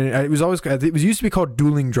it was used to be called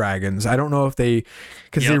Dueling Dragons. I don't know if they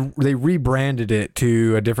rebranded it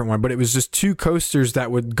to a different one, but it was just two coasters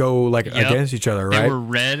that would go like against each other, right? They were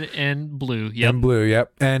red and blue. Yep. And blue,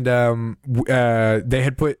 yep. And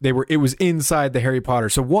it was inside the Harry Potter.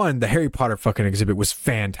 So the Harry Potter fucking exhibit was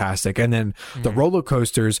fantastic. And then the roller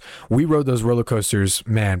coasters, we rode those roller coasters,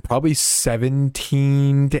 man, probably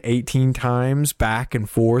 17 to 18 times back and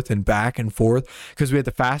forth because we had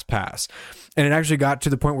the fast pass. And it actually got to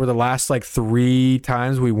the point where the last like 3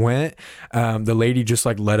 times we went, the lady just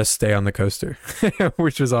like let us stay on the coaster,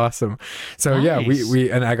 which was awesome. So nice. Yeah,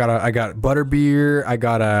 we and I got butterbeer, I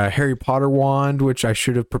got a Harry Potter wand, which I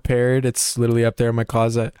should have prepared. It's literally up there in my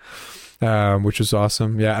closet, which was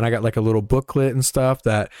awesome. Yeah, and I got like a little booklet and stuff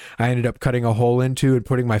that I ended up cutting a hole into and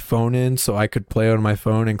putting my phone in so I could play on my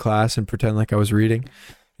phone in class and pretend like I was reading.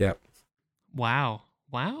 Yeah. Wow.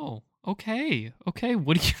 Okay.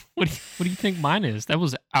 What do you think mine is? That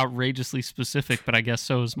was outrageously specific, but I guess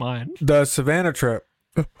so is mine. The Savannah trip.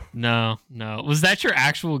 No. Was that your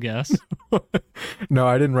actual guess? No,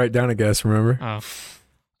 I didn't write down a guess, remember? Oh.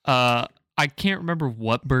 I can't remember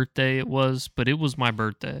what birthday it was, but it was my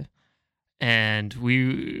birthday. And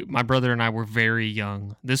my brother and I were very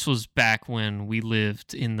young. This was back when we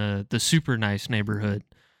lived in the super nice neighborhood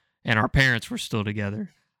and our parents were still together.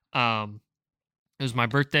 It was my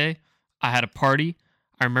birthday. I had a party.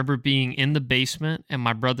 I remember being in the basement and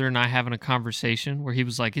my brother and I having a conversation where he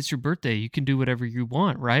was like, "It's your birthday. You can do whatever you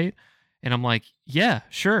want, right?" And I'm like, "Yeah,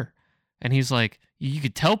 sure." And he's like, "You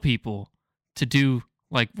could tell people to do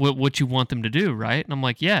like what you want them to do, right?" And I'm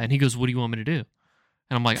like, "Yeah." And he goes, "What do you want me to do?"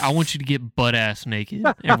 And I'm like, "I want you to get butt ass naked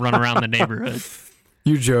and run around the neighborhood."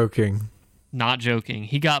 You joking? Not joking.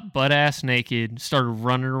 He got butt ass naked, started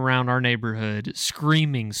running around our neighborhood,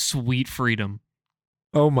 screaming "Sweet freedom."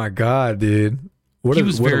 Oh my god, dude! He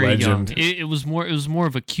was very young. It was more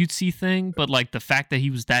of a cutesy thing, but like the fact that he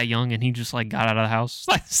was that young and he just like got out of the house,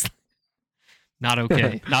 not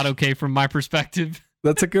okay. Not okay from my perspective.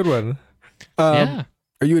 That's a good one. Yeah.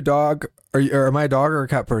 Are you a dog? Or am I a dog or a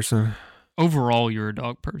cat person? Overall, you're a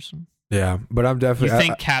dog person. Yeah, but I'm definitely. You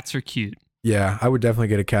think cats are cute? Yeah, I would definitely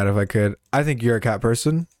get a cat if I could. I think you're a cat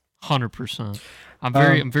person. 100%.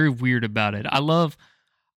 I'm very weird about it.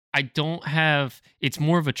 It's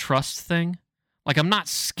more of a trust thing. Like, I'm not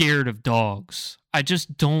scared of dogs. I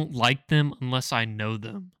just don't like them unless I know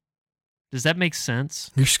them. Does that make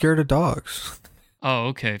sense? You're scared of dogs. Oh,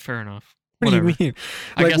 okay. Fair enough. Whatever. What do you mean?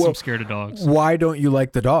 I guess I'm scared of dogs. Why don't you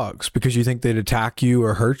like the dogs? Because you think they'd attack you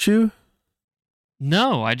or hurt you?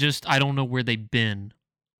 No, I don't know where they've been.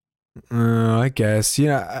 I guess.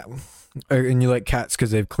 And you like cats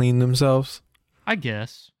because they've cleaned themselves? I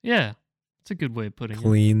guess. Yeah. It's a good way of putting it.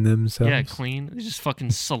 Clean themselves? Yeah, clean. They just fucking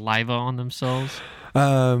saliva on themselves. Do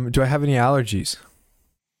I have any allergies?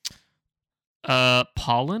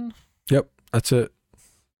 Pollen? Yep, that's it.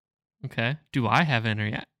 Okay. Do I have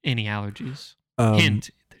any allergies? Um, Hint,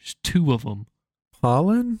 there's 2 of them.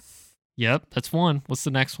 Pollen? Yep, that's one. What's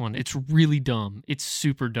the next one? It's really dumb. It's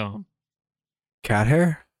super dumb. Cat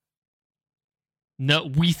hair? No,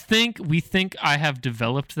 we think I have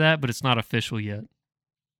developed that, but it's not official yet.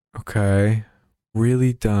 Okay.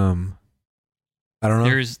 Really dumb. I don't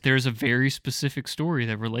know. There's a very specific story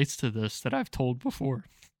that relates to this that I've told before.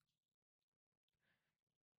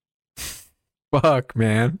 Fuck,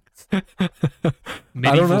 man. I don't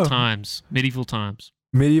Medieval know. times. Medieval times.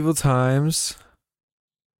 Medieval times.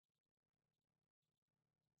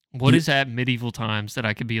 What You- is at medieval times that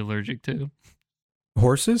I could be allergic to?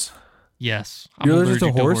 Horses? Yes. I'm You're allergic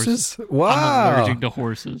to horses? Wow. I'm allergic to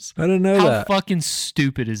horses. I didn't know How that. fucking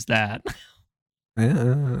stupid is that?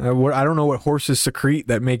 Yeah. I don't know what horses secrete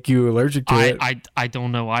that make you allergic to it. I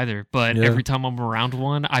don't know either, but Yeah. every time I'm around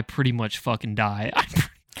one, I pretty much fucking die.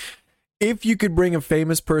 If you could bring a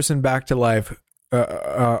famous person back to life,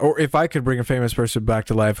 or if I could bring a famous person back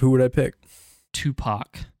to life, who would I pick?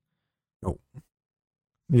 Tupac. You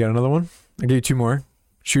got another one? I'll give you 2 more.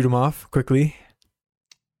 Shoot them off quickly.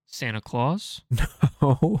 Santa Claus.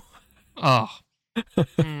 Oh. Oh.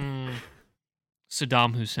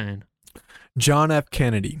 Saddam Hussein. John F.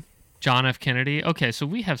 Kennedy. John F. Kennedy. Okay, so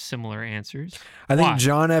we have similar answers. I think Why?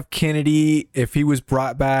 John F. Kennedy, if he was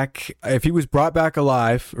brought back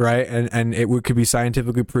alive, right, and could be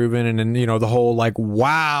scientifically proven, and then the whole like,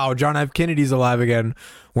 wow, John F. Kennedy's alive again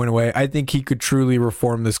went away. I think he could truly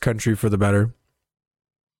reform this country for the better.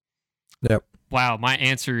 Yep. Wow, my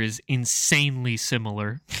answer is insanely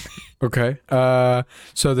similar. Okay.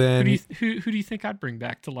 So then Who do you think I'd bring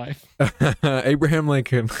back to life? Abraham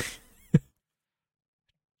Lincoln.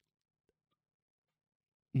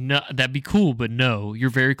 No, that'd be cool, but no, you're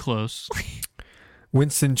very close.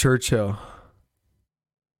 Winston Churchill.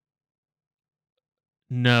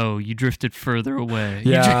 No, you drifted further away.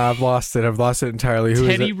 Yeah, I've lost it. I've lost it entirely. Who is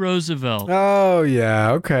Teddy it? Roosevelt. Oh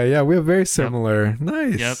yeah. Okay. Yeah, we have very similar.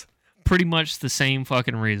 Nice. Yep. Pretty much the same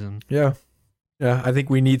fucking reason. Yeah. Yeah. I think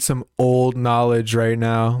we need some old knowledge right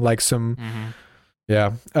now, like some. Mhm.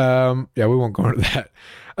 Yeah. Yeah. We won't go into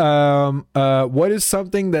that. What is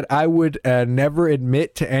something that I would never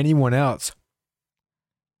admit to anyone else?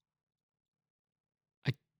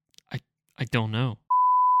 I don't know.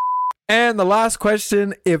 And the last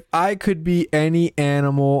question: if I could be any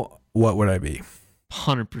animal, what would I be?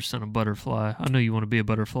 100% a butterfly. I know you want to be a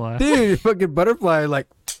butterfly. Dude, fucking butterfly, like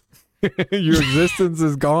your existence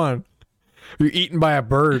is gone. You're eaten by a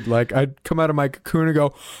bird. Like I'd come out of my cocoon and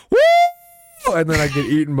go, woo, and then I get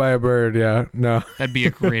eaten by a bird. Yeah, no, That'd be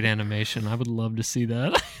a great animation. I would love to see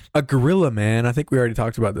that. a gorilla, man. I think we already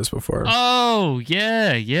talked about this before. Oh,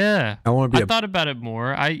 yeah. I want to be I thought about it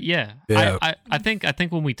more. Yeah. I think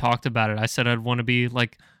when we talked about it, I said I'd want to be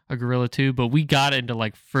like a gorilla too, but we got into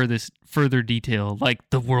like further detail, like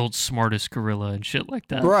the world's smartest gorilla and shit like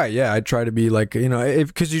that. right. Yeah, I try to be like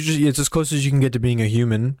because it's as close as you can get to being a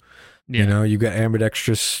human. Yeah. You got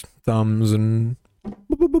ambidextrous thumbs and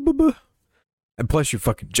plus you're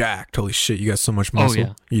fucking jacked. Holy shit, you got so much muscle.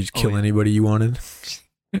 yeah. You just Oh, kill yeah. anybody you wanted.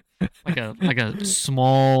 like a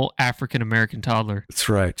small African American toddler That's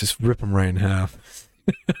right. Just rip them right in half.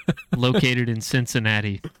 located in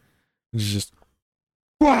Cincinnati. It's just,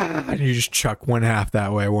 and you just chuck one half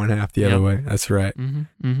that way, one half the other Yep. way. That's right.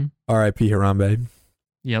 Mm-hmm. R.I.P. Harambe.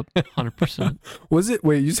 Yep. 100%. Was it?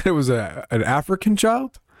 Wait, you said it was an African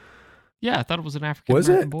child? Yeah, I thought it was an African Was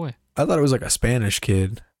American it? boy. I thought it was like a Spanish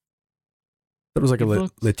kid. I thought it was like He a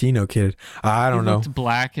looked- Latino kid. I don't He know. looked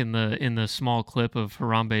black in the small clip of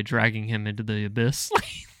Harambe dragging him into the abyss.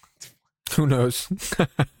 Who knows?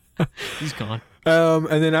 He's gone. And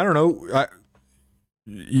then I don't know.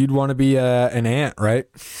 You'd want to be an ant, right?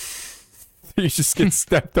 You just get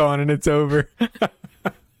stepped on and it's over.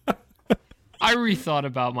 I rethought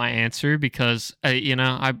about my answer because,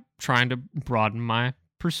 I'm trying to broaden my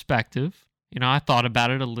perspective. I thought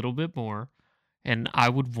about it a little bit more, and I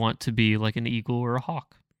would want to be like an eagle or a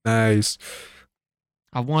hawk. Nice.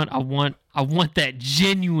 I want that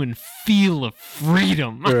genuine feel of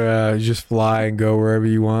freedom. You just fly and go wherever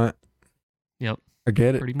you want. Yep, I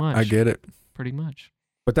get it. pretty much. I get it. Pretty much.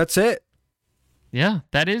 But that's it. Yeah,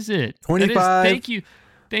 that is it. 25.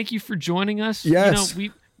 Thank you for joining us. Yes.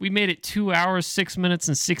 We made it 2 hours, 6 minutes,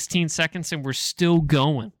 and 16 seconds, and we're still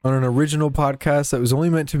going. On an original podcast that was only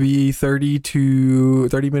meant to be 30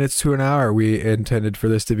 minutes to an hour, we intended for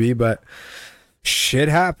this to be, but shit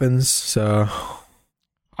happens. So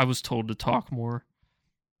I was told to talk more.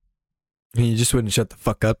 you just wouldn't shut the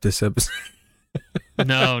fuck up this episode.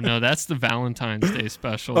 No, that's the Valentine's Day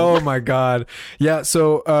special. Oh my God. Yeah.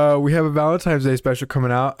 So we have a Valentine's Day special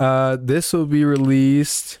coming out. This will be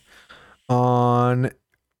released on.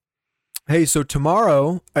 Hey, so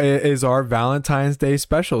tomorrow is our Valentine's Day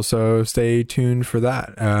special. So stay tuned for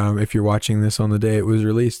that. If you're watching this on the day it was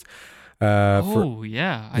released. I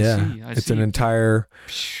see. It's an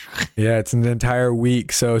entire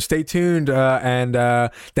week. So stay tuned,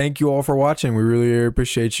 and thank you all for watching. We really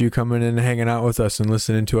appreciate you coming and hanging out with us and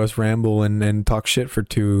listening to us ramble and talk shit for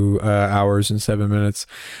 2 hours and 7 minutes.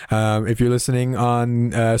 If you're listening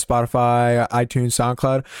on Spotify, iTunes,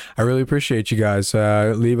 SoundCloud, I really appreciate you guys.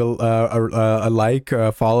 Leave a like,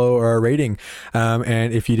 follow, or a rating.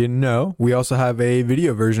 And if you didn't know, we also have a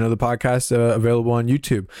video version of the podcast available on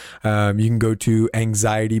YouTube. You can go to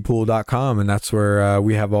anxietypool.com, and that's where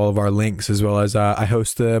we have all of our links, as well as I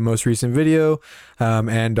host the most recent video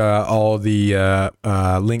and all the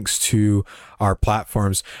links to our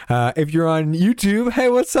platforms. If you're on YouTube, hey,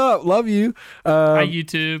 what's up? Love you. Hi,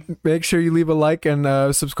 YouTube. Make sure you leave a like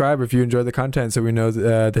and subscribe if you enjoy the content, so we know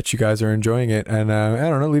that you guys are enjoying it. And I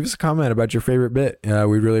don't know, leave us a comment about your favorite bit.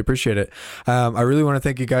 We'd really appreciate it. I really want to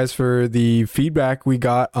thank you guys for the feedback we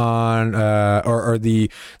got on, or the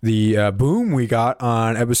boom we got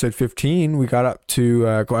on episode 15. We got up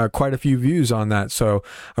to quite a few views on that, so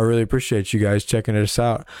I really appreciate you guys checking us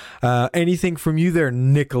out. Anything from you there,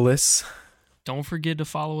 Nicholas? Don't forget to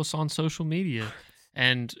follow us on social media.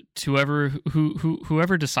 And to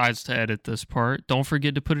whoever decides to edit this part, don't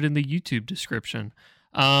forget to put it in the YouTube description.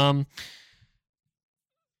 At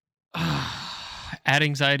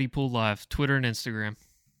Anxiety Pool Live, Twitter and Instagram.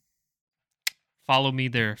 Follow me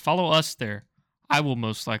there. Follow us there. I will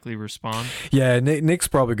most likely respond. Yeah, Nick's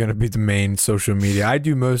probably going to be the main social media. I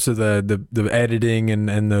do most of the editing and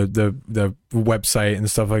the website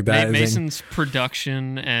and stuff like that. Mason's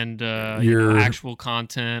production and actual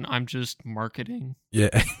content. I'm just marketing.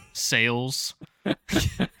 Yeah. Sales.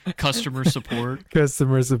 Customer support.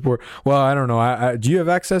 Well, I don't know. Do you have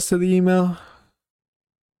access to the email?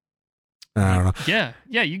 I don't know. Yeah,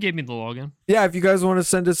 you gave me the login. Yeah, if you guys want to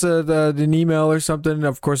send us an email or something,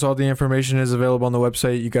 of course, all the information is available on the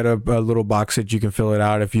website. You got a little box that you can fill it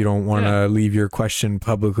out if you don't want to leave your question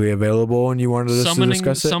publicly available and you wanted us to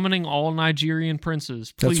discuss it. Summoning all Nigerian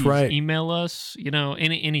princes. Please That's right. Email us,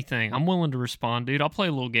 anything. I'm willing to respond, dude. I'll play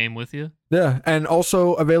a little game with you. Yeah, and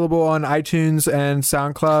also available on iTunes and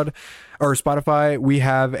SoundCloud or Spotify. We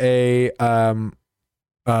have a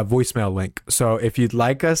voicemail link. So if you'd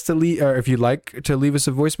like us to leave, or if you'd like to leave us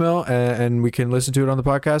a voicemail and we can listen to it on the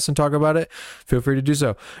podcast and talk about it, feel free to do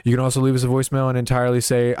so. You can also leave us a voicemail and entirely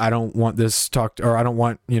say, I don't want this talked, or I don't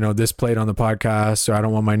want, this played on the podcast, or I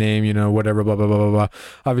don't want my name, whatever, blah, blah, blah, blah, blah.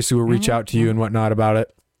 Obviously we'll reach out to you and whatnot about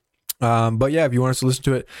it. But yeah, if you want us to listen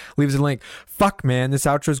to it, leave us a link. Fuck, man, this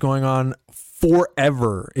outro is going on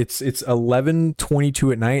forever. It's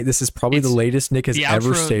 11:22 at night. This is probably the latest Nick has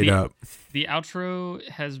ever stayed up. The outro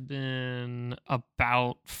has been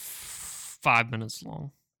about 5 minutes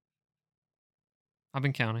long. I've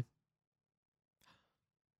been counting.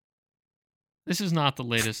 This is not the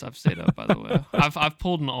latest I've stayed up, by the way. I've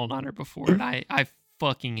pulled an all-nighter before, and I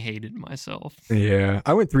fucking hated myself. Yeah,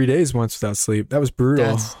 I went 3 days once without sleep. That was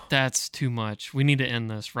brutal. That's too much. We need to end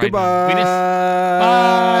this right Goodbye. now.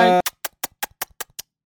 Bye.